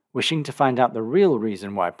 wishing to find out the real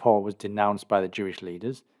reason why Paul was denounced by the Jewish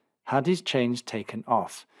leaders, had his chains taken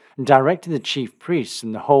off, and directed the chief priests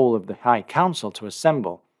and the whole of the high council to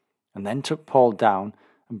assemble, and then took Paul down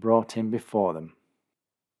and brought him before them.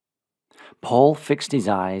 Paul fixed his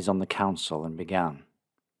eyes on the council and began,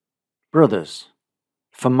 "Brothers,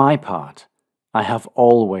 for my part, I have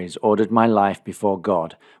always ordered my life before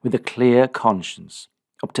God with a clear conscience,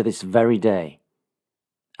 up to this very day."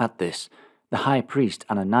 At this, the high priest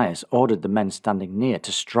Ananias ordered the men standing near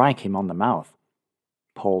to strike him on the mouth.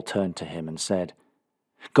 Paul turned to him and said,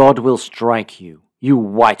 "God will strike you, you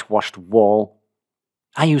whitewashed wall.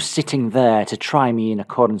 Are you sitting there to try me in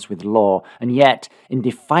accordance with law, and yet, in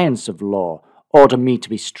defiance of law, order me to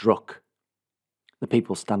be struck?" The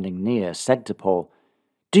people standing near said to Paul,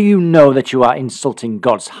 "Do you know that you are insulting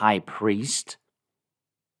God's high priest?"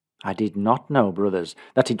 "I did not know, brothers,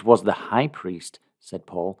 that it was the high priest," said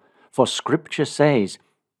Paul, "for Scripture says,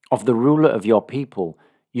 'Of the ruler of your people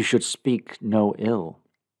you should speak no ill.'"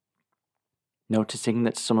 Noticing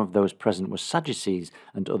that some of those present were Sadducees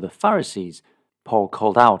and other Pharisees, Paul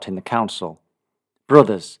called out in the council,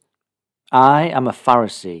 "Brothers, I am a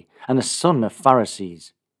Pharisee and a son of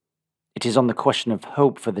Pharisees. It is on the question of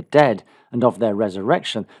hope for the dead and of their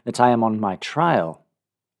resurrection that I am on my trial."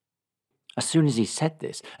 As soon as he said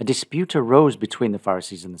this, a dispute arose between the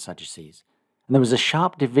Pharisees and the Sadducees, and there was a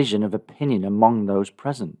sharp division of opinion among those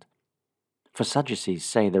present. For Sadducees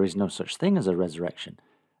say there is no such thing as a resurrection,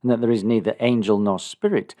 and that there is neither angel nor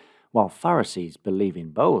spirit, while Pharisees believe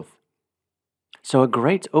in both. So a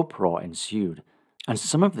great uproar ensued, and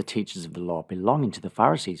some of the teachers of the law belonging to the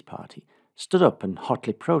Pharisees' party stood up and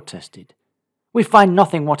hotly protested, "We find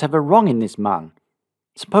nothing whatever wrong in this man.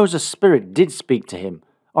 Suppose a spirit did speak to him,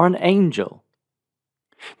 or an angel."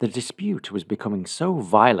 The dispute was becoming so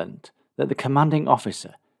violent that the commanding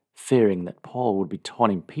officer, fearing that Paul would be torn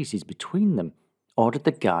in pieces between them, ordered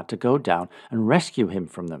the guard to go down and rescue him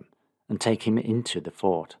from them and take him into the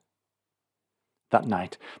fort. That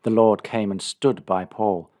night the Lord came and stood by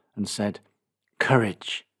Paul and said,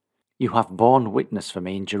 "Courage! You have borne witness for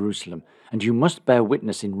me in Jerusalem, and you must bear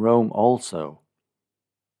witness in Rome also."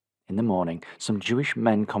 In the morning some Jewish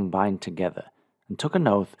men combined together and took an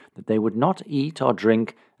oath that they would not eat or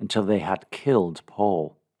drink until they had killed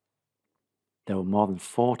Paul. There were more than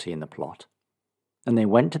 40 in the plot, and they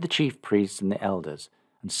went to the chief priests and the elders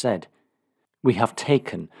and said, "We have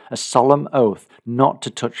taken a solemn oath not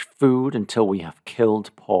to touch food until we have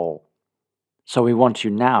killed Paul. So we want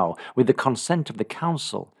you now, with the consent of the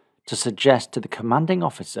council, to suggest to the commanding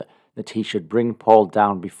officer that he should bring Paul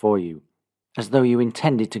down before you, as though you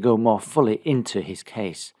intended to go more fully into his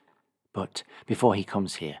case. But before he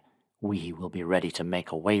comes here, we will be ready to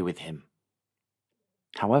make away with him."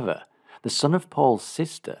 However, the son of Paul's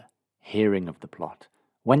sister, hearing of the plot,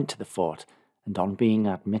 went to the fort, and on being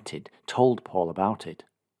admitted, told Paul about it.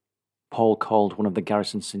 Paul called one of the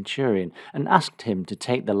garrison centurion and asked him to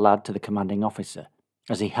take the lad to the commanding officer,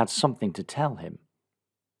 as he had something to tell him.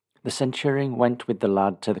 The centurion went with the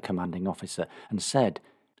lad to the commanding officer and said,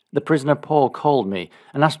 "The prisoner Paul called me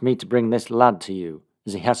and asked me to bring this lad to you,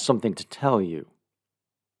 as he has something to tell you."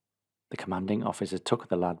 The commanding officer took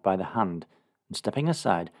the lad by the hand, and stepping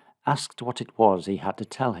aside, asked what it was he had to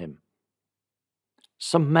tell him.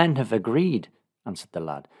 "Some men have agreed," answered the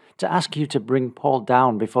lad, "to ask you to bring Paul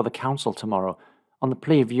down before the council tomorrow, on the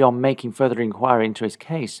plea of your making further inquiry into his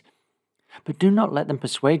case. But do not let them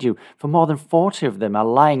persuade you, for more than 40 of them are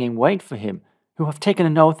lying in wait for him, who have taken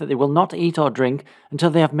an oath that they will not eat or drink until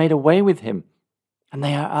they have made away with him. And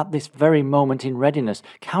they are at this very moment in readiness,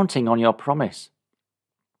 counting on your promise."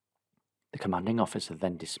 The commanding officer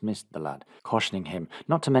then dismissed the lad, cautioning him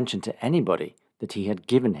not to mention to anybody that he had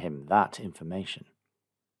given him that information.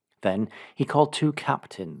 Then he called 2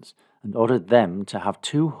 captains and ordered them to have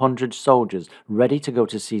 200 soldiers ready to go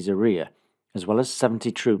to Caesarea, as well as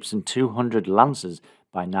 70 troops and 200 lancers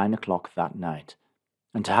by 9 o'clock that night,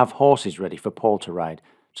 and to have horses ready for Paul to ride,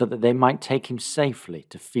 so that they might take him safely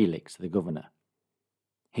to Felix the governor.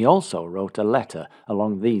 He also wrote a letter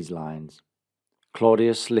along these lines: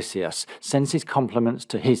 "Claudius Lysias sends his compliments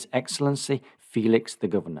to His Excellency Felix the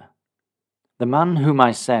governor. The man whom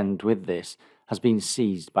I send with this has been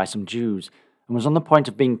seized by some Jews, and was on the point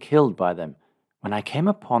of being killed by them, when I came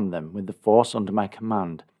upon them with the force under my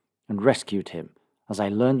command, and rescued him, as I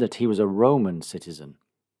learned that he was a Roman citizen.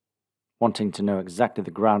 Wanting to know exactly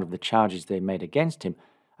the ground of the charges they made against him,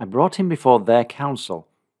 I brought him before their council,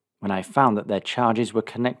 when I found that their charges were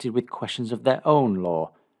connected with questions of their own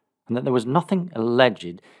law, and that there was nothing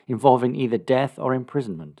alleged involving either death or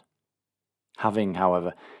imprisonment. Having,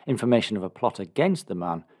 however, information of a plot against the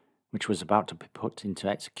man, which was about to be put into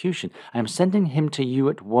execution, I am sending him to you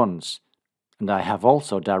at once, and I have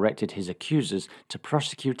also directed his accusers to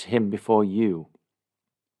prosecute him before you."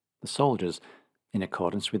 The soldiers, in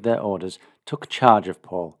accordance with their orders, took charge of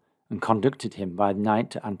Paul and conducted him by night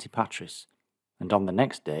to Antipatris, and on the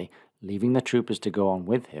next day, leaving the troopers to go on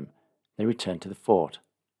with him, they returned to the fort.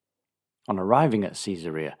 On arriving at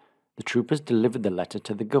Caesarea, the troopers delivered the letter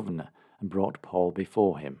to the governor and brought Paul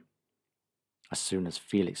before him. As soon as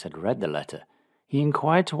Felix had read the letter, he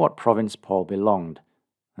inquired to what province Paul belonged,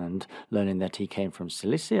 and, learning that he came from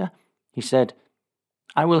Cilicia, he said,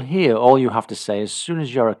 "I will hear all you have to say as soon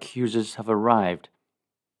as your accusers have arrived."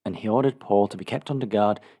 And he ordered Paul to be kept under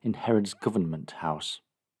guard in Herod's government house.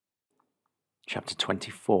 Chapter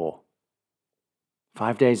 24.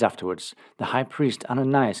 5 days afterwards, the high priest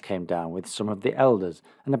Ananias came down with some of the elders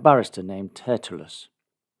and a barrister named Tertullus.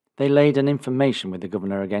 They laid an information with the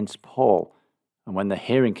governor against Paul, and when the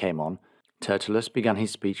hearing came on, Tertullus began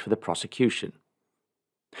his speech for the prosecution.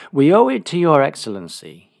 "We owe it to your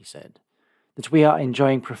excellency," he said, "that we are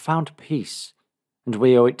enjoying profound peace, and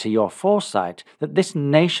we owe it to your foresight that this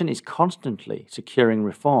nation is constantly securing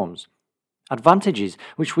reforms, advantages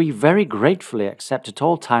which we very gratefully accept at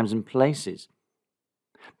all times and places.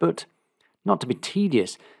 But, not to be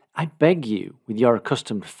tedious, I beg you, with your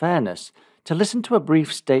accustomed fairness, to listen to a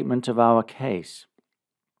brief statement of our case.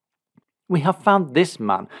 We have found this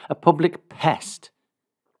man a public pest.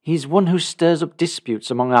 He is one who stirs up disputes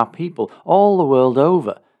among our people all the world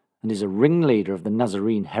over, and is a ringleader of the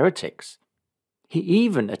Nazarene heretics. He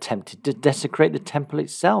even attempted to desecrate the temple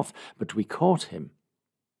itself, but we caught him.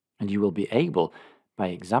 And you will be able, by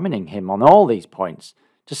examining him on all these points,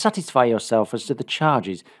 to satisfy yourself as to the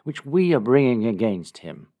charges which we are bringing against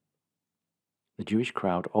him." The Jewish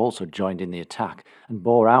crowd also joined in the attack and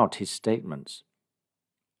bore out his statements.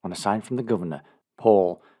 On a sign from the governor,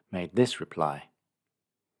 Paul made this reply: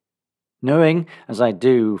 "Knowing, as I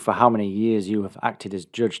do, for how many years you have acted as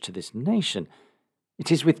judge to this nation,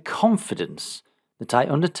 it is with confidence that I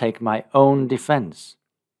undertake my own defense.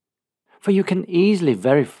 For you can easily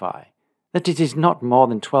verify that it is not more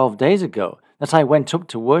than 12 days ago that I went up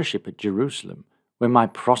to worship at Jerusalem, where my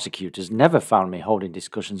prosecutors never found me holding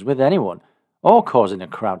discussions with anyone or causing a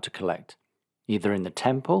crowd to collect, either in the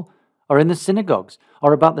temple or in the synagogues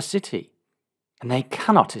or about the city, and they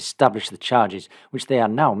cannot establish the charges which they are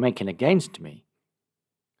now making against me.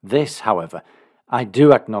 This, however, I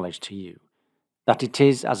do acknowledge to you, that it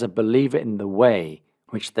is as a believer in the way,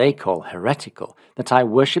 which they call heretical, that I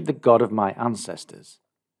worship the God of my ancestors.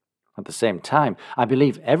 At the same time, I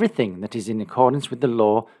believe everything that is in accordance with the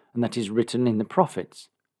law and that is written in the prophets.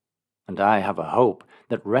 And I have a hope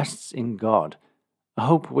that rests in God, a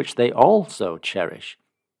hope which they also cherish,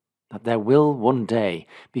 that there will one day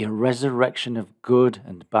be a resurrection of good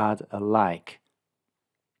and bad alike.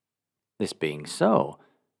 This being so,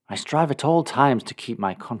 I strive at all times to keep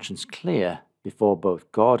my conscience clear before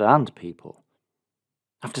both God and people.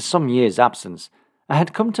 After some years' absence, I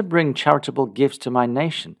had come to bring charitable gifts to my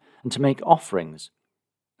nation and to make offerings,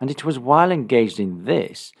 and it was while engaged in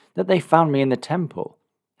this that they found me in the temple,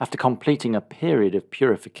 after completing a period of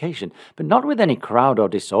purification, but not with any crowd or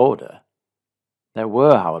disorder. There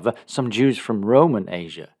were, however, some Jews from Roman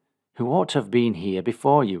Asia, who ought to have been here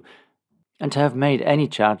before you, and to have made any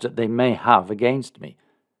charge that they may have against me.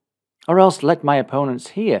 Or else let my opponents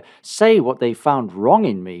here say what they found wrong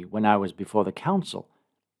in me when I was before the council,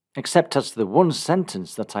 except as to the one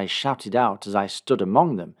sentence that I shouted out as I stood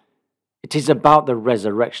among them. It is about the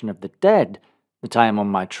resurrection of the dead that I am on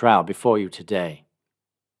my trial before you today."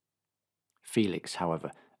 Felix,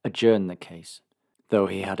 however, adjourned the case, though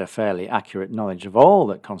he had a fairly accurate knowledge of all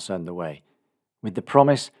that concerned the way, with the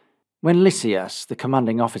promise, "When Lysias, the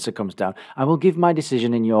commanding officer, comes down, I will give my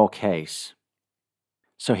decision in your case."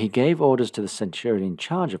 So he gave orders to the centurion in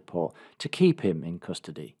charge of Paul to keep him in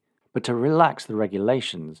custody, but to relax the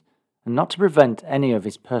regulations, and not to prevent any of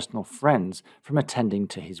his personal friends from attending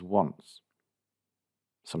to his wants.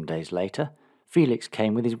 Some days later, Felix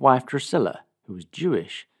came with his wife Drusilla, who was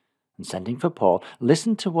Jewish, and sending for Paul,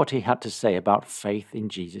 listened to what he had to say about faith in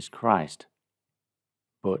Jesus Christ.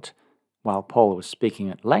 But while Paul was speaking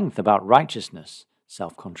at length about righteousness,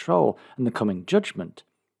 self-control, and the coming judgment,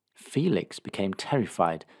 Felix became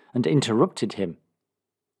terrified and interrupted him.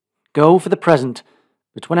 "Go for the present,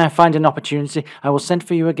 but when I find an opportunity, I will send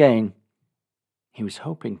for you again." He was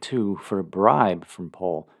hoping, too, for a bribe from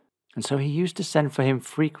Paul, and so he used to send for him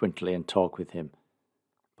frequently and talk with him.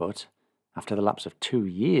 But after the lapse of 2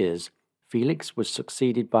 years, Felix was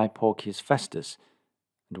succeeded by Porcius Festus,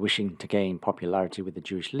 and wishing to gain popularity with the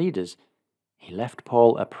Jewish leaders, he left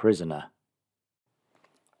Paul a prisoner.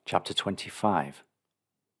 Chapter 25.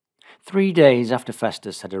 3 days after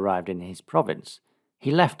Festus had arrived in his province, he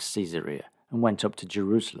left Caesarea and went up to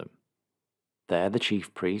Jerusalem. There the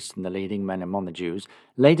chief priests and the leading men among the Jews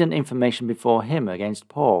laid an information before him against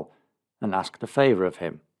Paul, and asked a favour of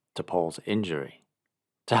him, to Paul's injury,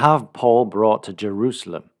 to have Paul brought to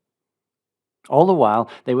Jerusalem. All the while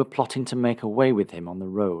they were plotting to make away with him on the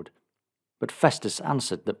road, but Festus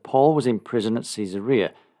answered that Paul was in prison at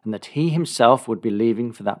Caesarea, and that he himself would be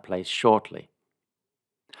leaving for that place shortly.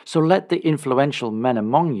 "So let the influential men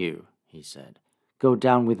among you," he said, "go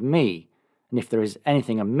down with me, and if there is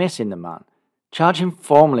anything amiss in the man, charge him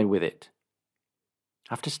formally with it."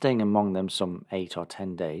 After staying among them some 8 or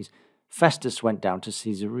 10 days, Festus went down to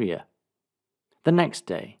Caesarea. The next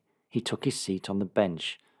day he took his seat on the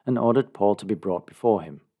bench and ordered Paul to be brought before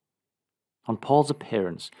him. On Paul's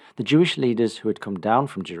appearance, the Jewish leaders who had come down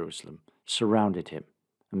from Jerusalem surrounded him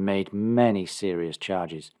and made many serious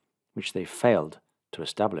charges, which they failed to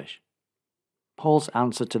establish. Paul's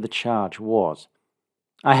answer to the charge was,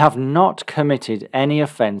 "I have not committed any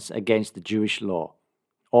offense against the Jewish law,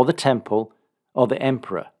 or the temple, or the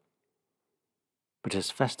emperor." But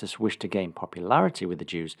as Festus wished to gain popularity with the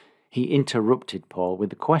Jews, he interrupted Paul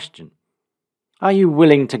with the question, "Are you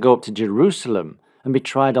willing to go up to Jerusalem and be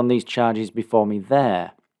tried on these charges before me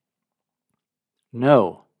there?"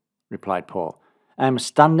 "No," replied Paul, "I am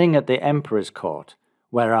standing at the emperor's court,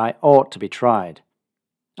 where I ought to be tried.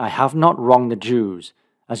 I have not wronged the Jews,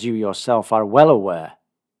 as you yourself are well aware.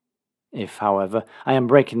 If, however, I am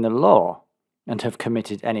breaking the law, and have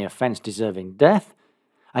committed any offense deserving death,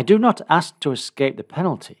 I do not ask to escape the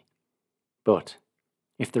penalty. But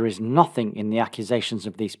if there is nothing in the accusations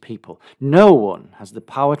of these people, no one has the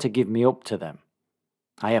power to give me up to them.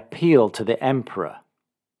 I appeal to the emperor."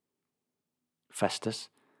 Festus,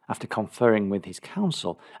 after conferring with his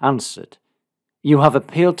council, answered, "You have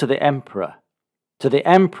appealed to the emperor. To the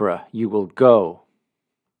emperor you will go."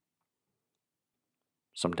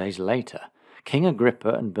 Some days later, King Agrippa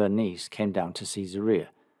and Bernice came down to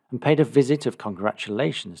Caesarea and paid a visit of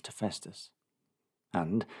congratulations to Festus.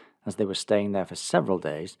 And, as they were staying there for several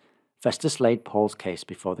days, Festus laid Paul's case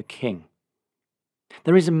before the king.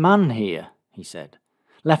 "There is a man here," he said,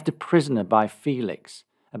 "left a prisoner by Felix,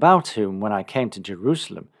 about whom, when I came to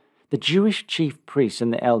Jerusalem, the Jewish chief priests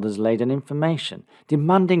and the elders laid an information,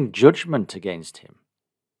 demanding judgment against him.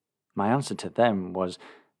 My answer to them was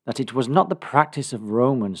that it was not the practice of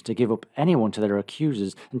Romans to give up anyone to their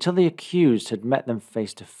accusers until the accused had met them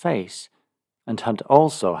face to face, and had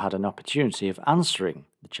also had an opportunity of answering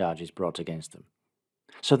the charges brought against them.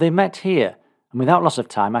 So they met here, and without loss of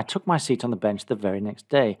time I took my seat on the bench the very next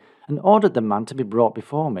day, and ordered the man to be brought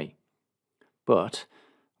before me. But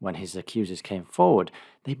when his accusers came forward,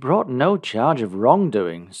 they brought no charge of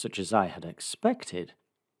wrongdoing, such as I had expected.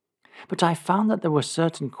 But I found that there were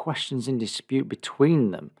certain questions in dispute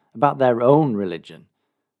between them about their own religion,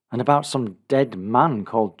 and about some dead man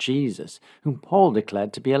called Jesus, whom Paul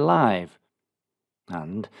declared to be alive.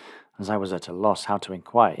 And, as I was at a loss how to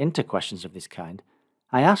inquire into questions of this kind,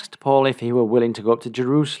 I asked Paul if he were willing to go up to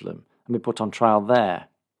Jerusalem and be put on trial there.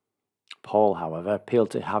 Paul, however,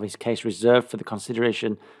 appealed to have his case reserved for the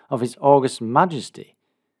consideration of his august majesty,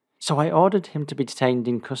 So I ordered him to be detained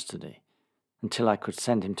in custody until I could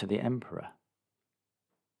send him to the emperor."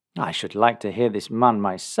 "I should like to hear this man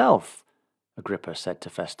myself," Agrippa said to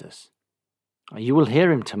Festus. "You will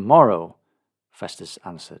hear him tomorrow," Festus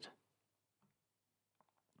answered.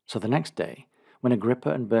 So the next day, when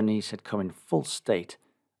Agrippa and Bernice had come in full state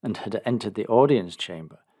and had entered the audience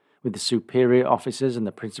chamber with the superior officers and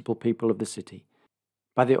the principal people of the city,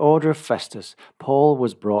 by the order of Festus, Paul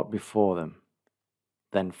was brought before them.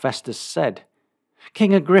 Then Festus said,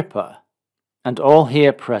 "King Agrippa, and all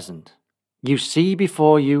here present, you see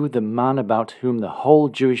before you the man about whom the whole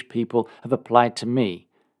Jewish people have applied to me,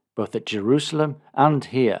 both at Jerusalem and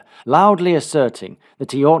here, loudly asserting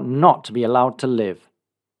that he ought not to be allowed to live.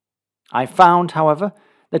 I found, however,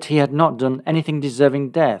 that he had not done anything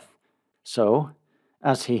deserving death, so,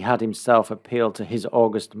 as he had himself appealed to his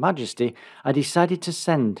august majesty, I decided to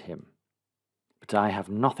send him. But I have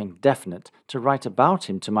nothing definite to write about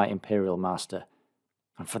him to my imperial master,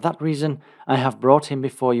 and for that reason I have brought him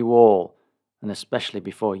before you all, and especially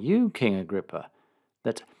before you, King Agrippa,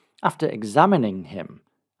 that after examining him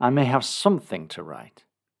I may have something to write.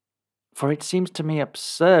 For it seems to me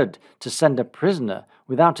absurd to send a prisoner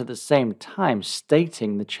without at the same time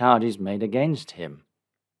stating the charges made against him."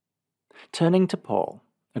 Turning to Paul,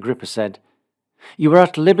 Agrippa said, "You are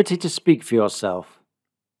at liberty to speak for yourself."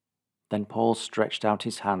 Then Paul stretched out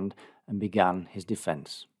his hand and began his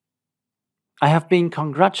defense. "I have been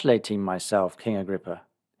congratulating myself, King Agrippa,"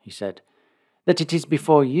 he said, "that it is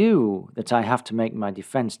before you that I have to make my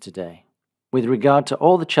defense today, with regard to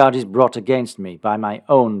all the charges brought against me by my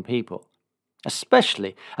own people,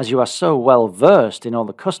 especially as you are so well versed in all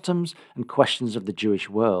the customs and questions of the Jewish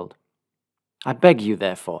world. I beg you,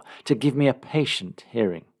 therefore, to give me a patient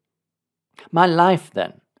hearing. My life,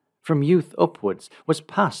 then, from youth upwards, was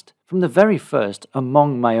passed from the very first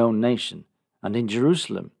among my own nation, and in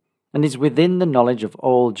Jerusalem, and is within the knowledge of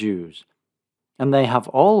all Jews. And they have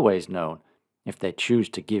always known, if they choose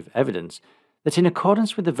to give evidence, that in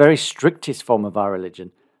accordance with the very strictest form of our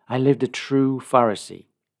religion, I lived a true Pharisee.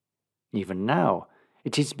 Even now,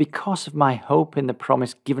 it is because of my hope in the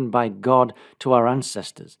promise given by God to our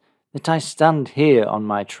ancestors that I stand here on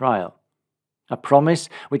my trial, a promise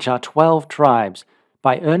which our 12 tribes,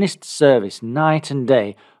 by earnest service night and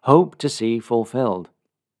day, hope to see fulfilled.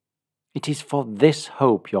 It is for this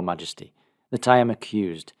hope, Your Majesty, that I am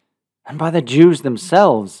accused, and by the Jews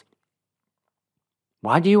themselves.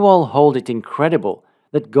 Why do you all hold it incredible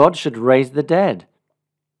that God should raise the dead?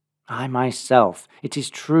 I myself, it is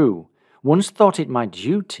true, once thought it my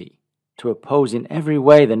duty to oppose in every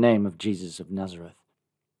way the name of Jesus of Nazareth,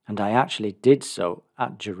 and I actually did so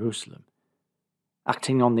at Jerusalem.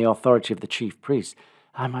 Acting on the authority of the chief priests,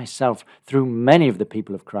 I myself threw many of the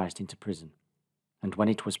people of Christ into prison, and when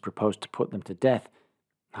it was proposed to put them to death,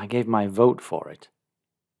 I gave my vote for it.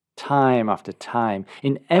 Time after time,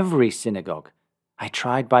 in every synagogue, I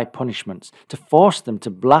tried by punishments to force them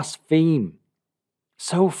to blaspheme.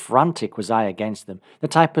 So frantic was I against them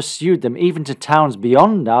that I pursued them even to towns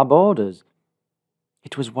beyond our borders.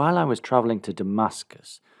 It was while I was travelling to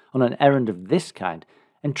Damascus on an errand of this kind,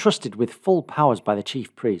 entrusted with full powers by the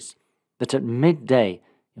chief priests, that at midday,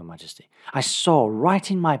 Your Majesty, I saw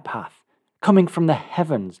right in my path, coming from the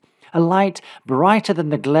heavens, a light brighter than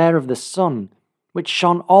the glare of the sun, which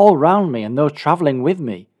shone all round me and those travelling with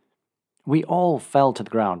me. We all fell to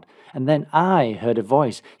the ground, and then I heard a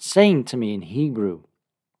voice saying to me in Hebrew,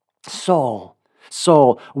 'Saul,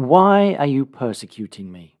 Saul, why are you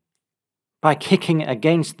persecuting me? By kicking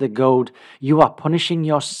against the goad, you are punishing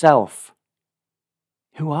yourself.'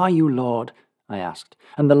 'Who are you, Lord?' I asked,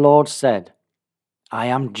 and the Lord said, 'I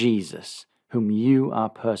am Jesus, whom you are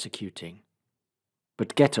persecuting.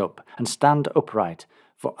 But get up and stand upright,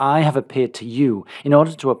 for I have appeared to you in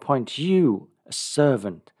order to appoint you a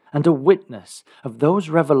servant and a witness of those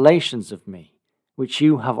revelations of me, which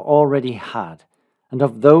you have already had, and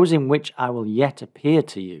of those in which I will yet appear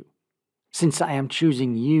to you, since I am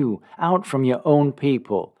choosing you out from your own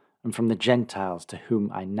people and from the Gentiles to whom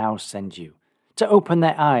I now send you, to open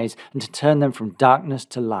their eyes and to turn them from darkness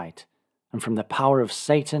to light, and from the power of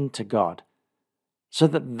Satan to God, so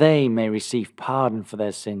that they may receive pardon for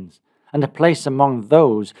their sins, and a place among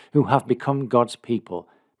those who have become God's people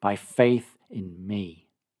by faith in me.'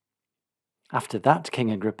 After that,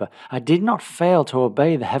 King Agrippa, I did not fail to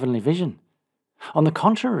obey the heavenly vision. On the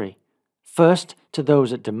contrary, first to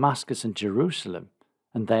those at Damascus and Jerusalem,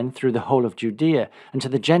 and then through the whole of Judea, and to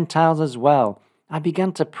the Gentiles as well, I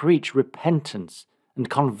began to preach repentance and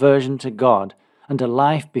conversion to God, and a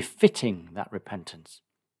life befitting that repentance.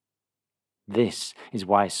 This is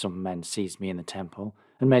why some men seized me in the temple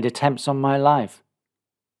and made attempts on my life.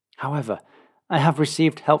 However, I have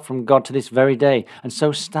received help from God to this very day, and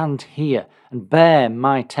so stand here and bear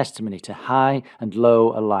my testimony to high and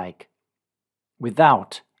low alike,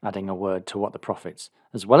 without adding a word to what the prophets,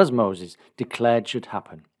 as well as Moses, declared should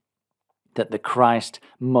happen, that the Christ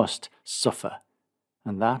must suffer,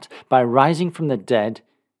 and that, by rising from the dead,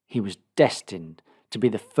 he was destined to be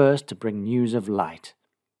the first to bring news of light,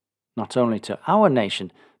 not only to our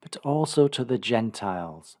nation, but also to the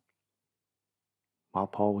Gentiles. While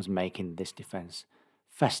Paul was making this defense,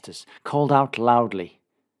 Festus called out loudly,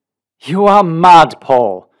 "You are mad,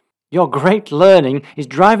 Paul! Your great learning is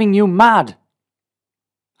driving you mad!"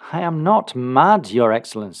 "I am not mad, Your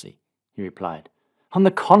Excellency," he replied. "On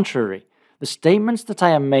the contrary, the statements that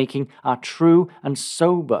I am making are true and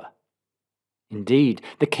sober. Indeed,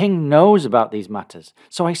 the king knows about these matters,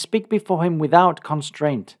 so I speak before him without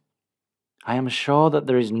constraint. I am sure that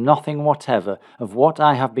there is nothing whatever of what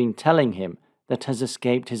I have been telling him that has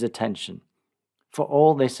escaped his attention, for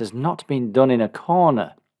all this has not been done in a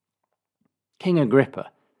corner. King Agrippa,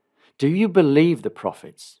 do you believe the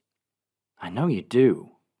prophets? I know you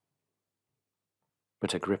do."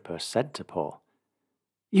 But Agrippa said to Paul,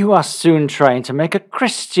 "You are soon trying to make a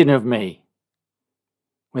Christian of me."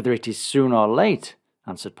 "Whether it is soon or late,"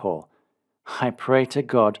 answered Paul, "I pray to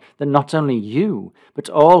God that not only you, but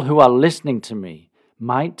all who are listening to me,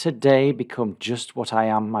 might today become just what I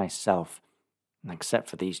am myself, except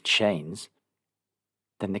for these chains."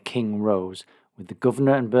 Then the king rose with the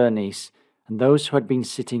governor and Bernice and those who had been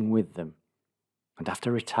sitting with them, and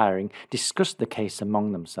after retiring, discussed the case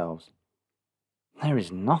among themselves. "There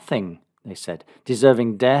is nothing," they said,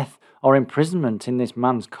 "deserving death or imprisonment in this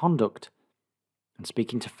man's conduct." And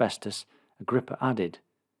speaking to Festus, Agrippa added,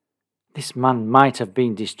 "This man might have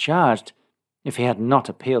been discharged if he had not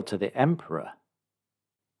appealed to the emperor."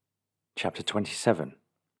 Chapter 27.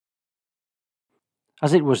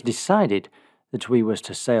 As it was decided that we were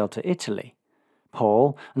to sail to Italy,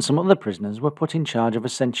 Paul and some other prisoners were put in charge of a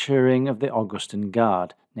centurion of the Augustan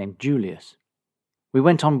guard named Julius. We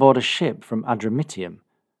went on board a ship from Adramyttium,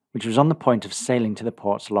 which was on the point of sailing to the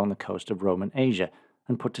ports along the coast of Roman Asia,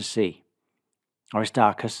 and put to sea.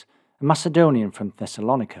 Aristarchus, a Macedonian from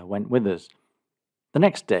Thessalonica, went with us. The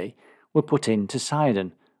next day we put in to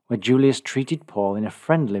Sidon, where Julius treated Paul in a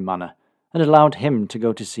friendly manner, and allowed him to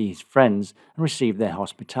go to see his friends and receive their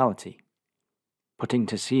hospitality. Putting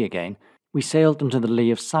to sea again, we sailed under the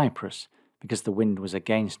lee of Cyprus, because the wind was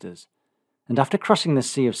against us, and after crossing the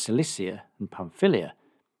sea of Cilicia and Pamphylia,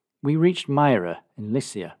 we reached Myra in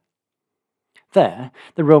Lycia. There,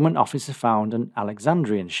 the Roman officer found an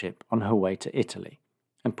Alexandrian ship on her way to Italy,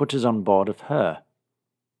 and put us on board of her.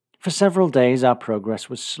 For several days our progress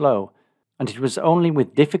was slow, and it was only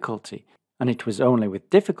with difficulty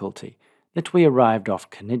that we arrived off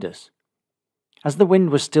Cnidus. As the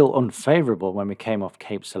wind was still unfavourable when we came off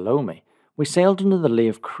Cape Salome, we sailed under the lee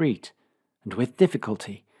of Crete, and with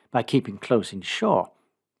difficulty, by keeping close inshore,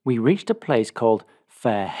 we reached a place called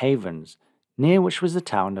Fair Havens, near which was the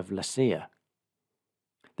town of Lasea.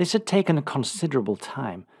 This had taken a considerable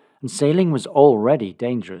time, and sailing was already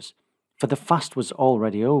dangerous, for the fast was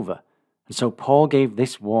already over, and so Paul gave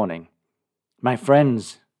this warning. "My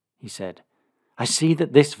friends," he said, "I see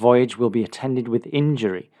that this voyage will be attended with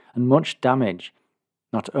injury and much damage,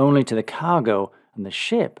 not only to the cargo and the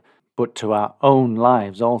ship, but to our own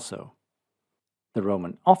lives also." The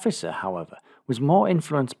Roman officer, however, was more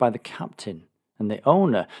influenced by the captain and the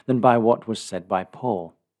owner than by what was said by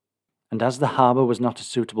Paul. And as the harbour was not a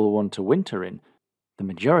suitable one to winter in, the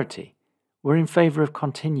majority were in favour of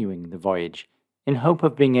continuing the voyage, in hope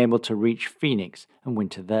of being able to reach Phoenix and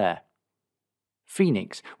winter there.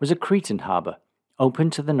 Phoenix was a Cretan harbour, open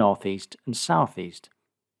to the northeast and southeast.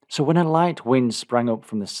 So when a light wind sprang up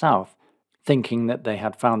from the south, thinking that they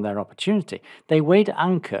had found their opportunity, they weighed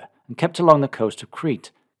anchor and kept along the coast of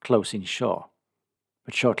Crete, close inshore.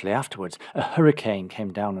 But shortly afterwards, a hurricane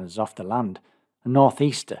came down on us off the land, a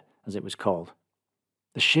northeaster, as it was called.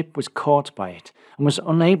 The ship was caught by it and was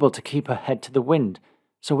unable to keep her head to the wind,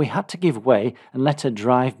 so we had to give way and let her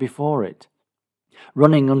drive before it.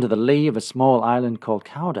 Running under the lee of a small island called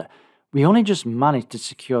Cauda, we only just managed to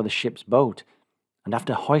secure the ship's boat, and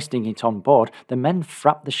after hoisting it on board, the men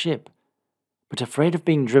frapped the ship. But afraid of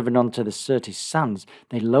being driven onto the Syrtis sands,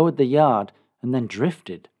 they lowered the yard and then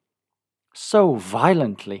drifted. So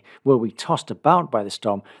violently were we tossed about by the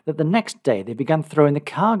storm that the next day they began throwing the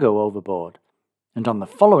cargo overboard, and on the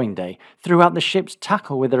following day threw out the ship's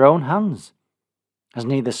tackle with their own hands. As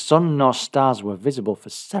neither sun nor stars were visible for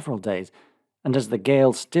several days, and as the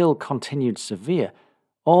gale still continued severe,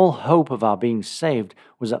 all hope of our being saved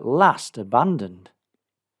was at last abandoned.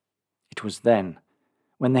 It was then,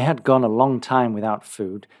 when they had gone a long time without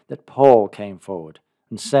food, that Paul came forward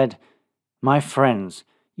and said, "My friends,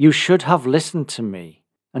 you should have listened to me,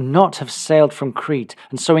 and not have sailed from Crete,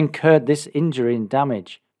 and so incurred this injury and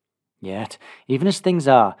damage. Yet, even as things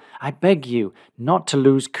are, I beg you not to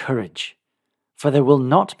lose courage, for there will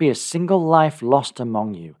not be a single life lost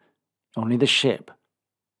among you, only the ship.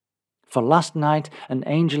 For last night an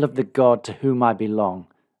angel of the God to whom I belong,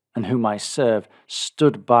 and whom I serve,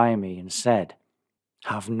 stood by me and said,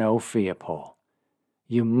 'Have no fear, Paul.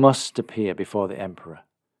 You must appear before the emperor.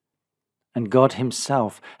 And God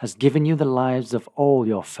himself has given you the lives of all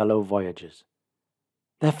your fellow voyagers.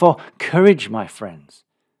 Therefore, courage, my friends,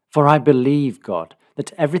 for I believe God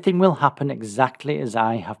that everything will happen exactly as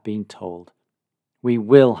I have been told. We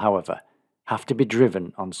will, however, have to be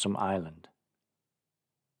driven on some island.'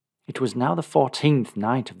 It was now the 14th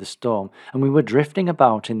night of the storm, and we were drifting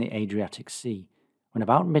about in the Adriatic Sea, when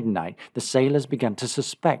about midnight the sailors began to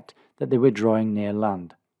suspect that they were drawing near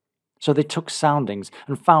land. So they took soundings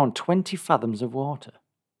and found 20 fathoms of water.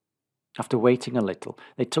 After waiting a little,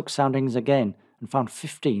 they took soundings again and found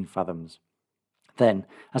 15 fathoms. Then,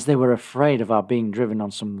 as they were afraid of our being driven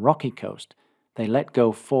on some rocky coast, they let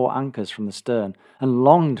go 4 anchors from the stern and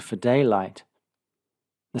longed for daylight.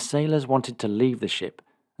 The sailors wanted to leave the ship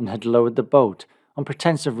and had lowered the boat on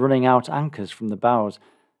pretense of running out anchors from the bows,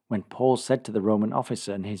 when Paul said to the Roman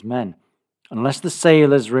officer and his men, 'Unless the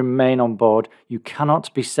sailors remain on board, you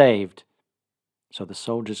cannot be saved.' So the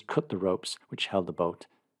soldiers cut the ropes which held the boat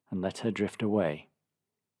and let her drift away.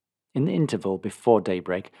 In the interval before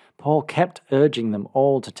daybreak, Paul kept urging them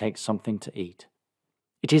all to take something to eat.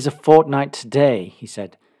 'It is a fortnight today,' he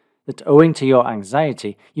said, 'that owing to your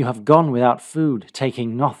anxiety you have gone without food,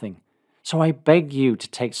 taking nothing. So I beg you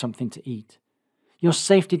to take something to eat. Your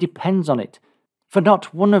safety depends on it, for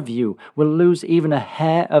not one of you will lose even a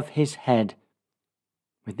hair of his head.'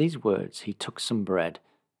 With these words he took some bread,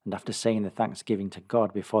 and after saying the thanksgiving to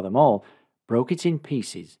God before them all, broke it in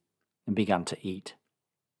pieces and began to eat.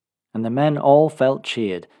 And the men all felt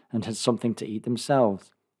cheered and had something to eat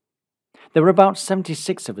themselves. There were about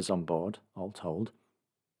 76 of us on board, all told.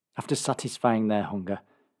 After satisfying their hunger,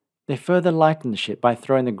 they further lightened the ship by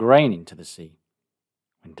throwing the grain into the sea.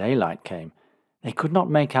 When daylight came, they could not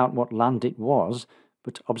make out what land it was,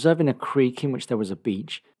 but observing a creek in which there was a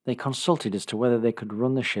beach, they consulted as to whether they could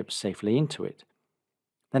run the ship safely into it.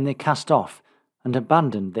 Then they cast off and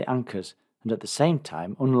abandoned the anchors, and at the same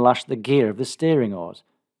time unlashed the gear of the steering oars,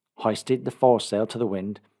 hoisted the foresail to the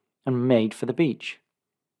wind, and made for the beach.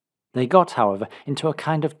 They got, however, into a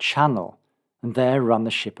kind of channel, and there ran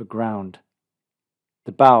the ship aground.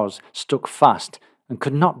 The bows stuck fast and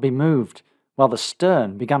could not be moved, while the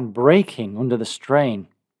stern began breaking under the strain.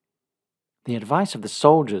 The advice of the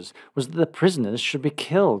soldiers was that the prisoners should be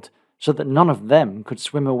killed, so that none of them could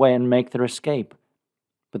swim away and make their escape.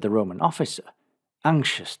 But the Roman officer,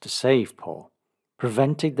 anxious to save Paul,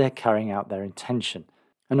 prevented their carrying out their intention,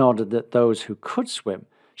 and ordered that those who could swim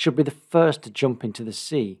should be the first to jump into the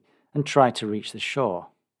sea and try to reach the shore,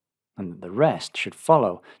 and that the rest should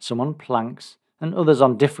follow, some on planks and others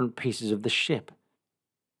on different pieces of the ship.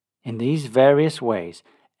 In these various ways,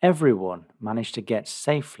 everyone managed to get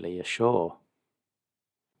safely ashore.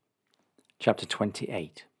 Chapter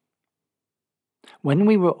 28. When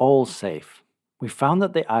we were all safe, we found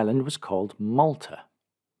that the island was called Malta.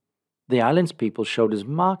 The island's people showed us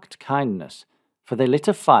marked kindness, for they lit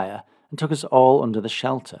a fire and took us all under the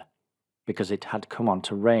shelter, because it had come on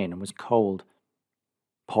to rain and was cold.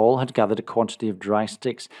 Paul had gathered a quantity of dry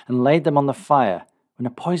sticks and laid them on the fire, when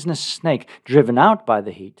a poisonous snake, driven out by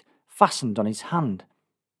the heat, fastened on his hand.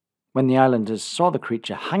 When the islanders saw the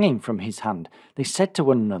creature hanging from his hand, they said to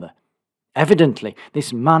one another, "Evidently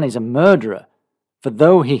this man is a murderer, for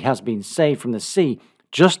though he has been saved from the sea,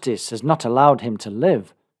 justice has not allowed him to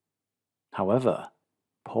live." However,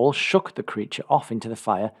 Paul shook the creature off into the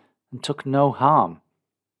fire and took no harm.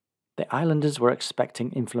 The islanders were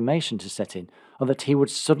expecting inflammation to set in, or that he would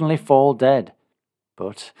suddenly fall dead.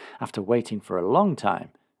 But after waiting for a long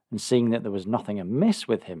time, and seeing that there was nothing amiss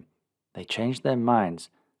with him, they changed their minds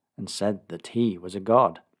and said that he was a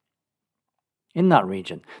god. In that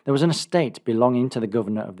region there was an estate belonging to the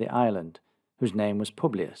governor of the island, whose name was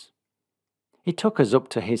Publius. He took us up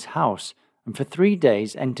to his house, and for 3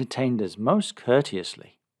 days entertained us most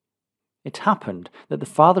courteously. It happened that the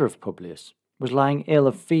father of Publius was lying ill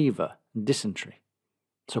of fever and dysentery.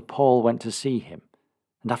 So Paul went to see him,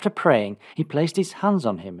 and after praying, he placed his hands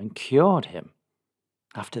on him and cured him.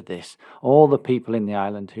 After this, all the people in the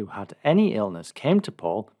island who had any illness came to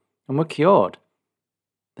Paul and were cured.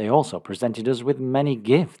 They also presented us with many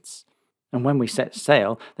gifts, and when we set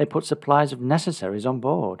sail, they put supplies of necessaries on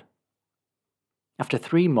board. After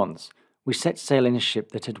 3 months, we set sail in a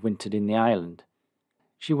ship that had wintered in the island.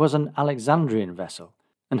 She was an Alexandrian vessel,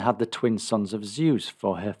 and had the twin sons of Zeus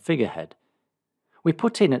for her figurehead. We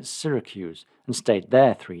put in at Syracuse and stayed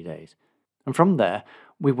there 3 days, and from there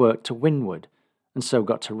we worked to windward, and so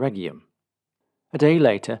got to Rhegium. A day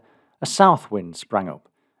later, a south wind sprang up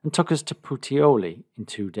and took us to Puteoli in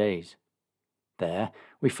 2 days. There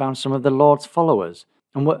we found some of the Lord's followers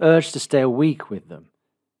and were urged to stay a week with them,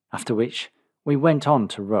 after which we went on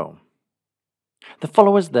to Rome. The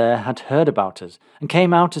followers there had heard about us and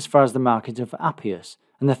came out as far as the market of Appius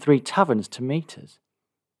and the 3 taverns to meet us.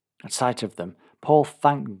 At sight of them, Paul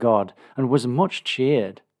thanked God and was much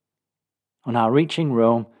cheered. On our reaching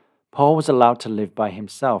Rome, Paul was allowed to live by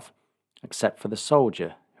himself, except for the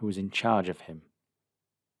soldier who was in charge of him.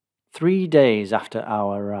 3 days after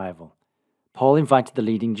our arrival, Paul invited the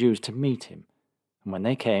leading Jews to meet him, and when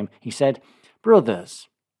they came, he said, "Brothers,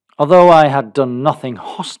 although I had done nothing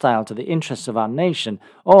hostile to the interests of our nation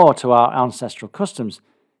or to our ancestral customs,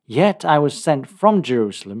 yet I was sent from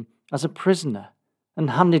Jerusalem as a prisoner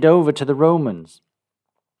and handed over to the Romans.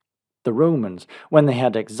 The Romans, when they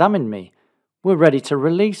had examined me, were ready to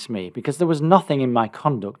release me because there was nothing in my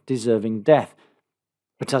conduct deserving death.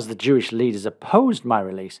 But as the Jewish leaders opposed my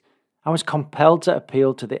release, I was compelled to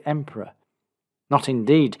appeal to the emperor. Not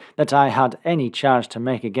indeed that I had any charge to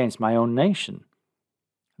make against my own nation.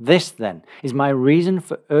 This, then, is my reason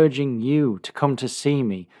for urging you to come to see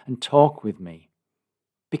me and talk with me.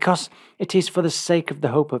 Because it is for the sake of the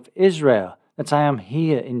hope of Israel that I am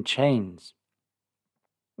here in chains."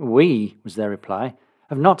 "We," was their reply,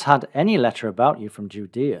 "have not had any letter about you from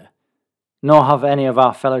Judea, nor have any of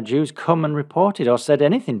our fellow Jews come and reported or said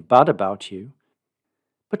anything bad about you.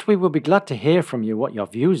 But we will be glad to hear from you what your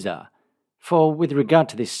views are, for with regard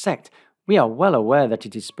to this sect, we are well aware that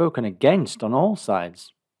it is spoken against on all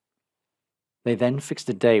sides." They then fixed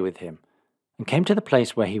a day with him, and came to the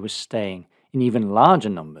place where he was staying in even larger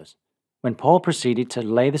numbers, when Paul proceeded to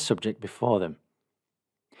lay the subject before them.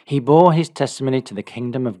 He bore his testimony to the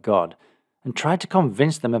kingdom of God, and tried to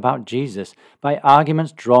convince them about Jesus by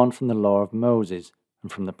arguments drawn from the law of Moses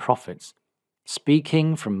and from the prophets,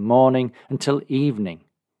 speaking from morning until evening.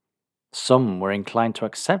 Some were inclined to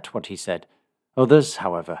accept what he said, others,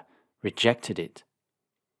 however, rejected it.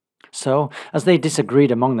 So, as they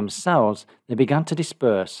disagreed among themselves, they began to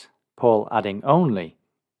disperse, Paul adding only,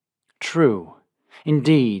 "True,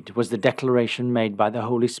 indeed, was the declaration made by the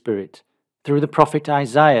Holy Spirit through the prophet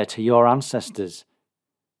Isaiah to your ancestors.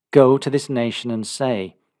 Go to this nation and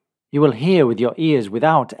say, you will hear with your ears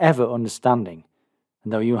without ever understanding,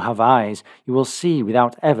 and though you have eyes, you will see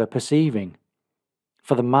without ever perceiving.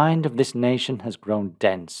 For the mind of this nation has grown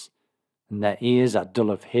dense, and their ears are dull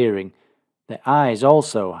of hearing, their eyes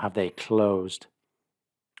also have they closed.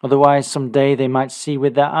 Otherwise some day they might see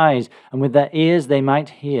with their eyes, and with their ears they might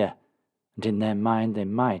hear, and in their mind they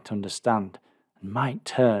might understand, and might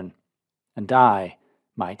turn, and I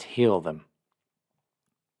might heal them."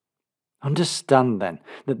 Understand then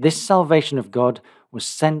that this salvation of God was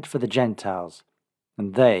sent for the Gentiles,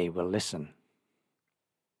 and they will listen.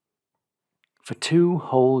 For 2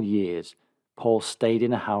 whole years, Paul stayed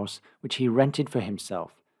in a house which he rented for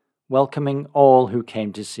himself, welcoming all who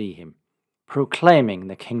came to see him, proclaiming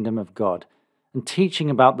the kingdom of God, and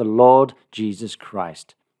teaching about the Lord Jesus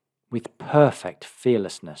Christ, with perfect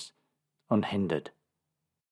fearlessness, unhindered.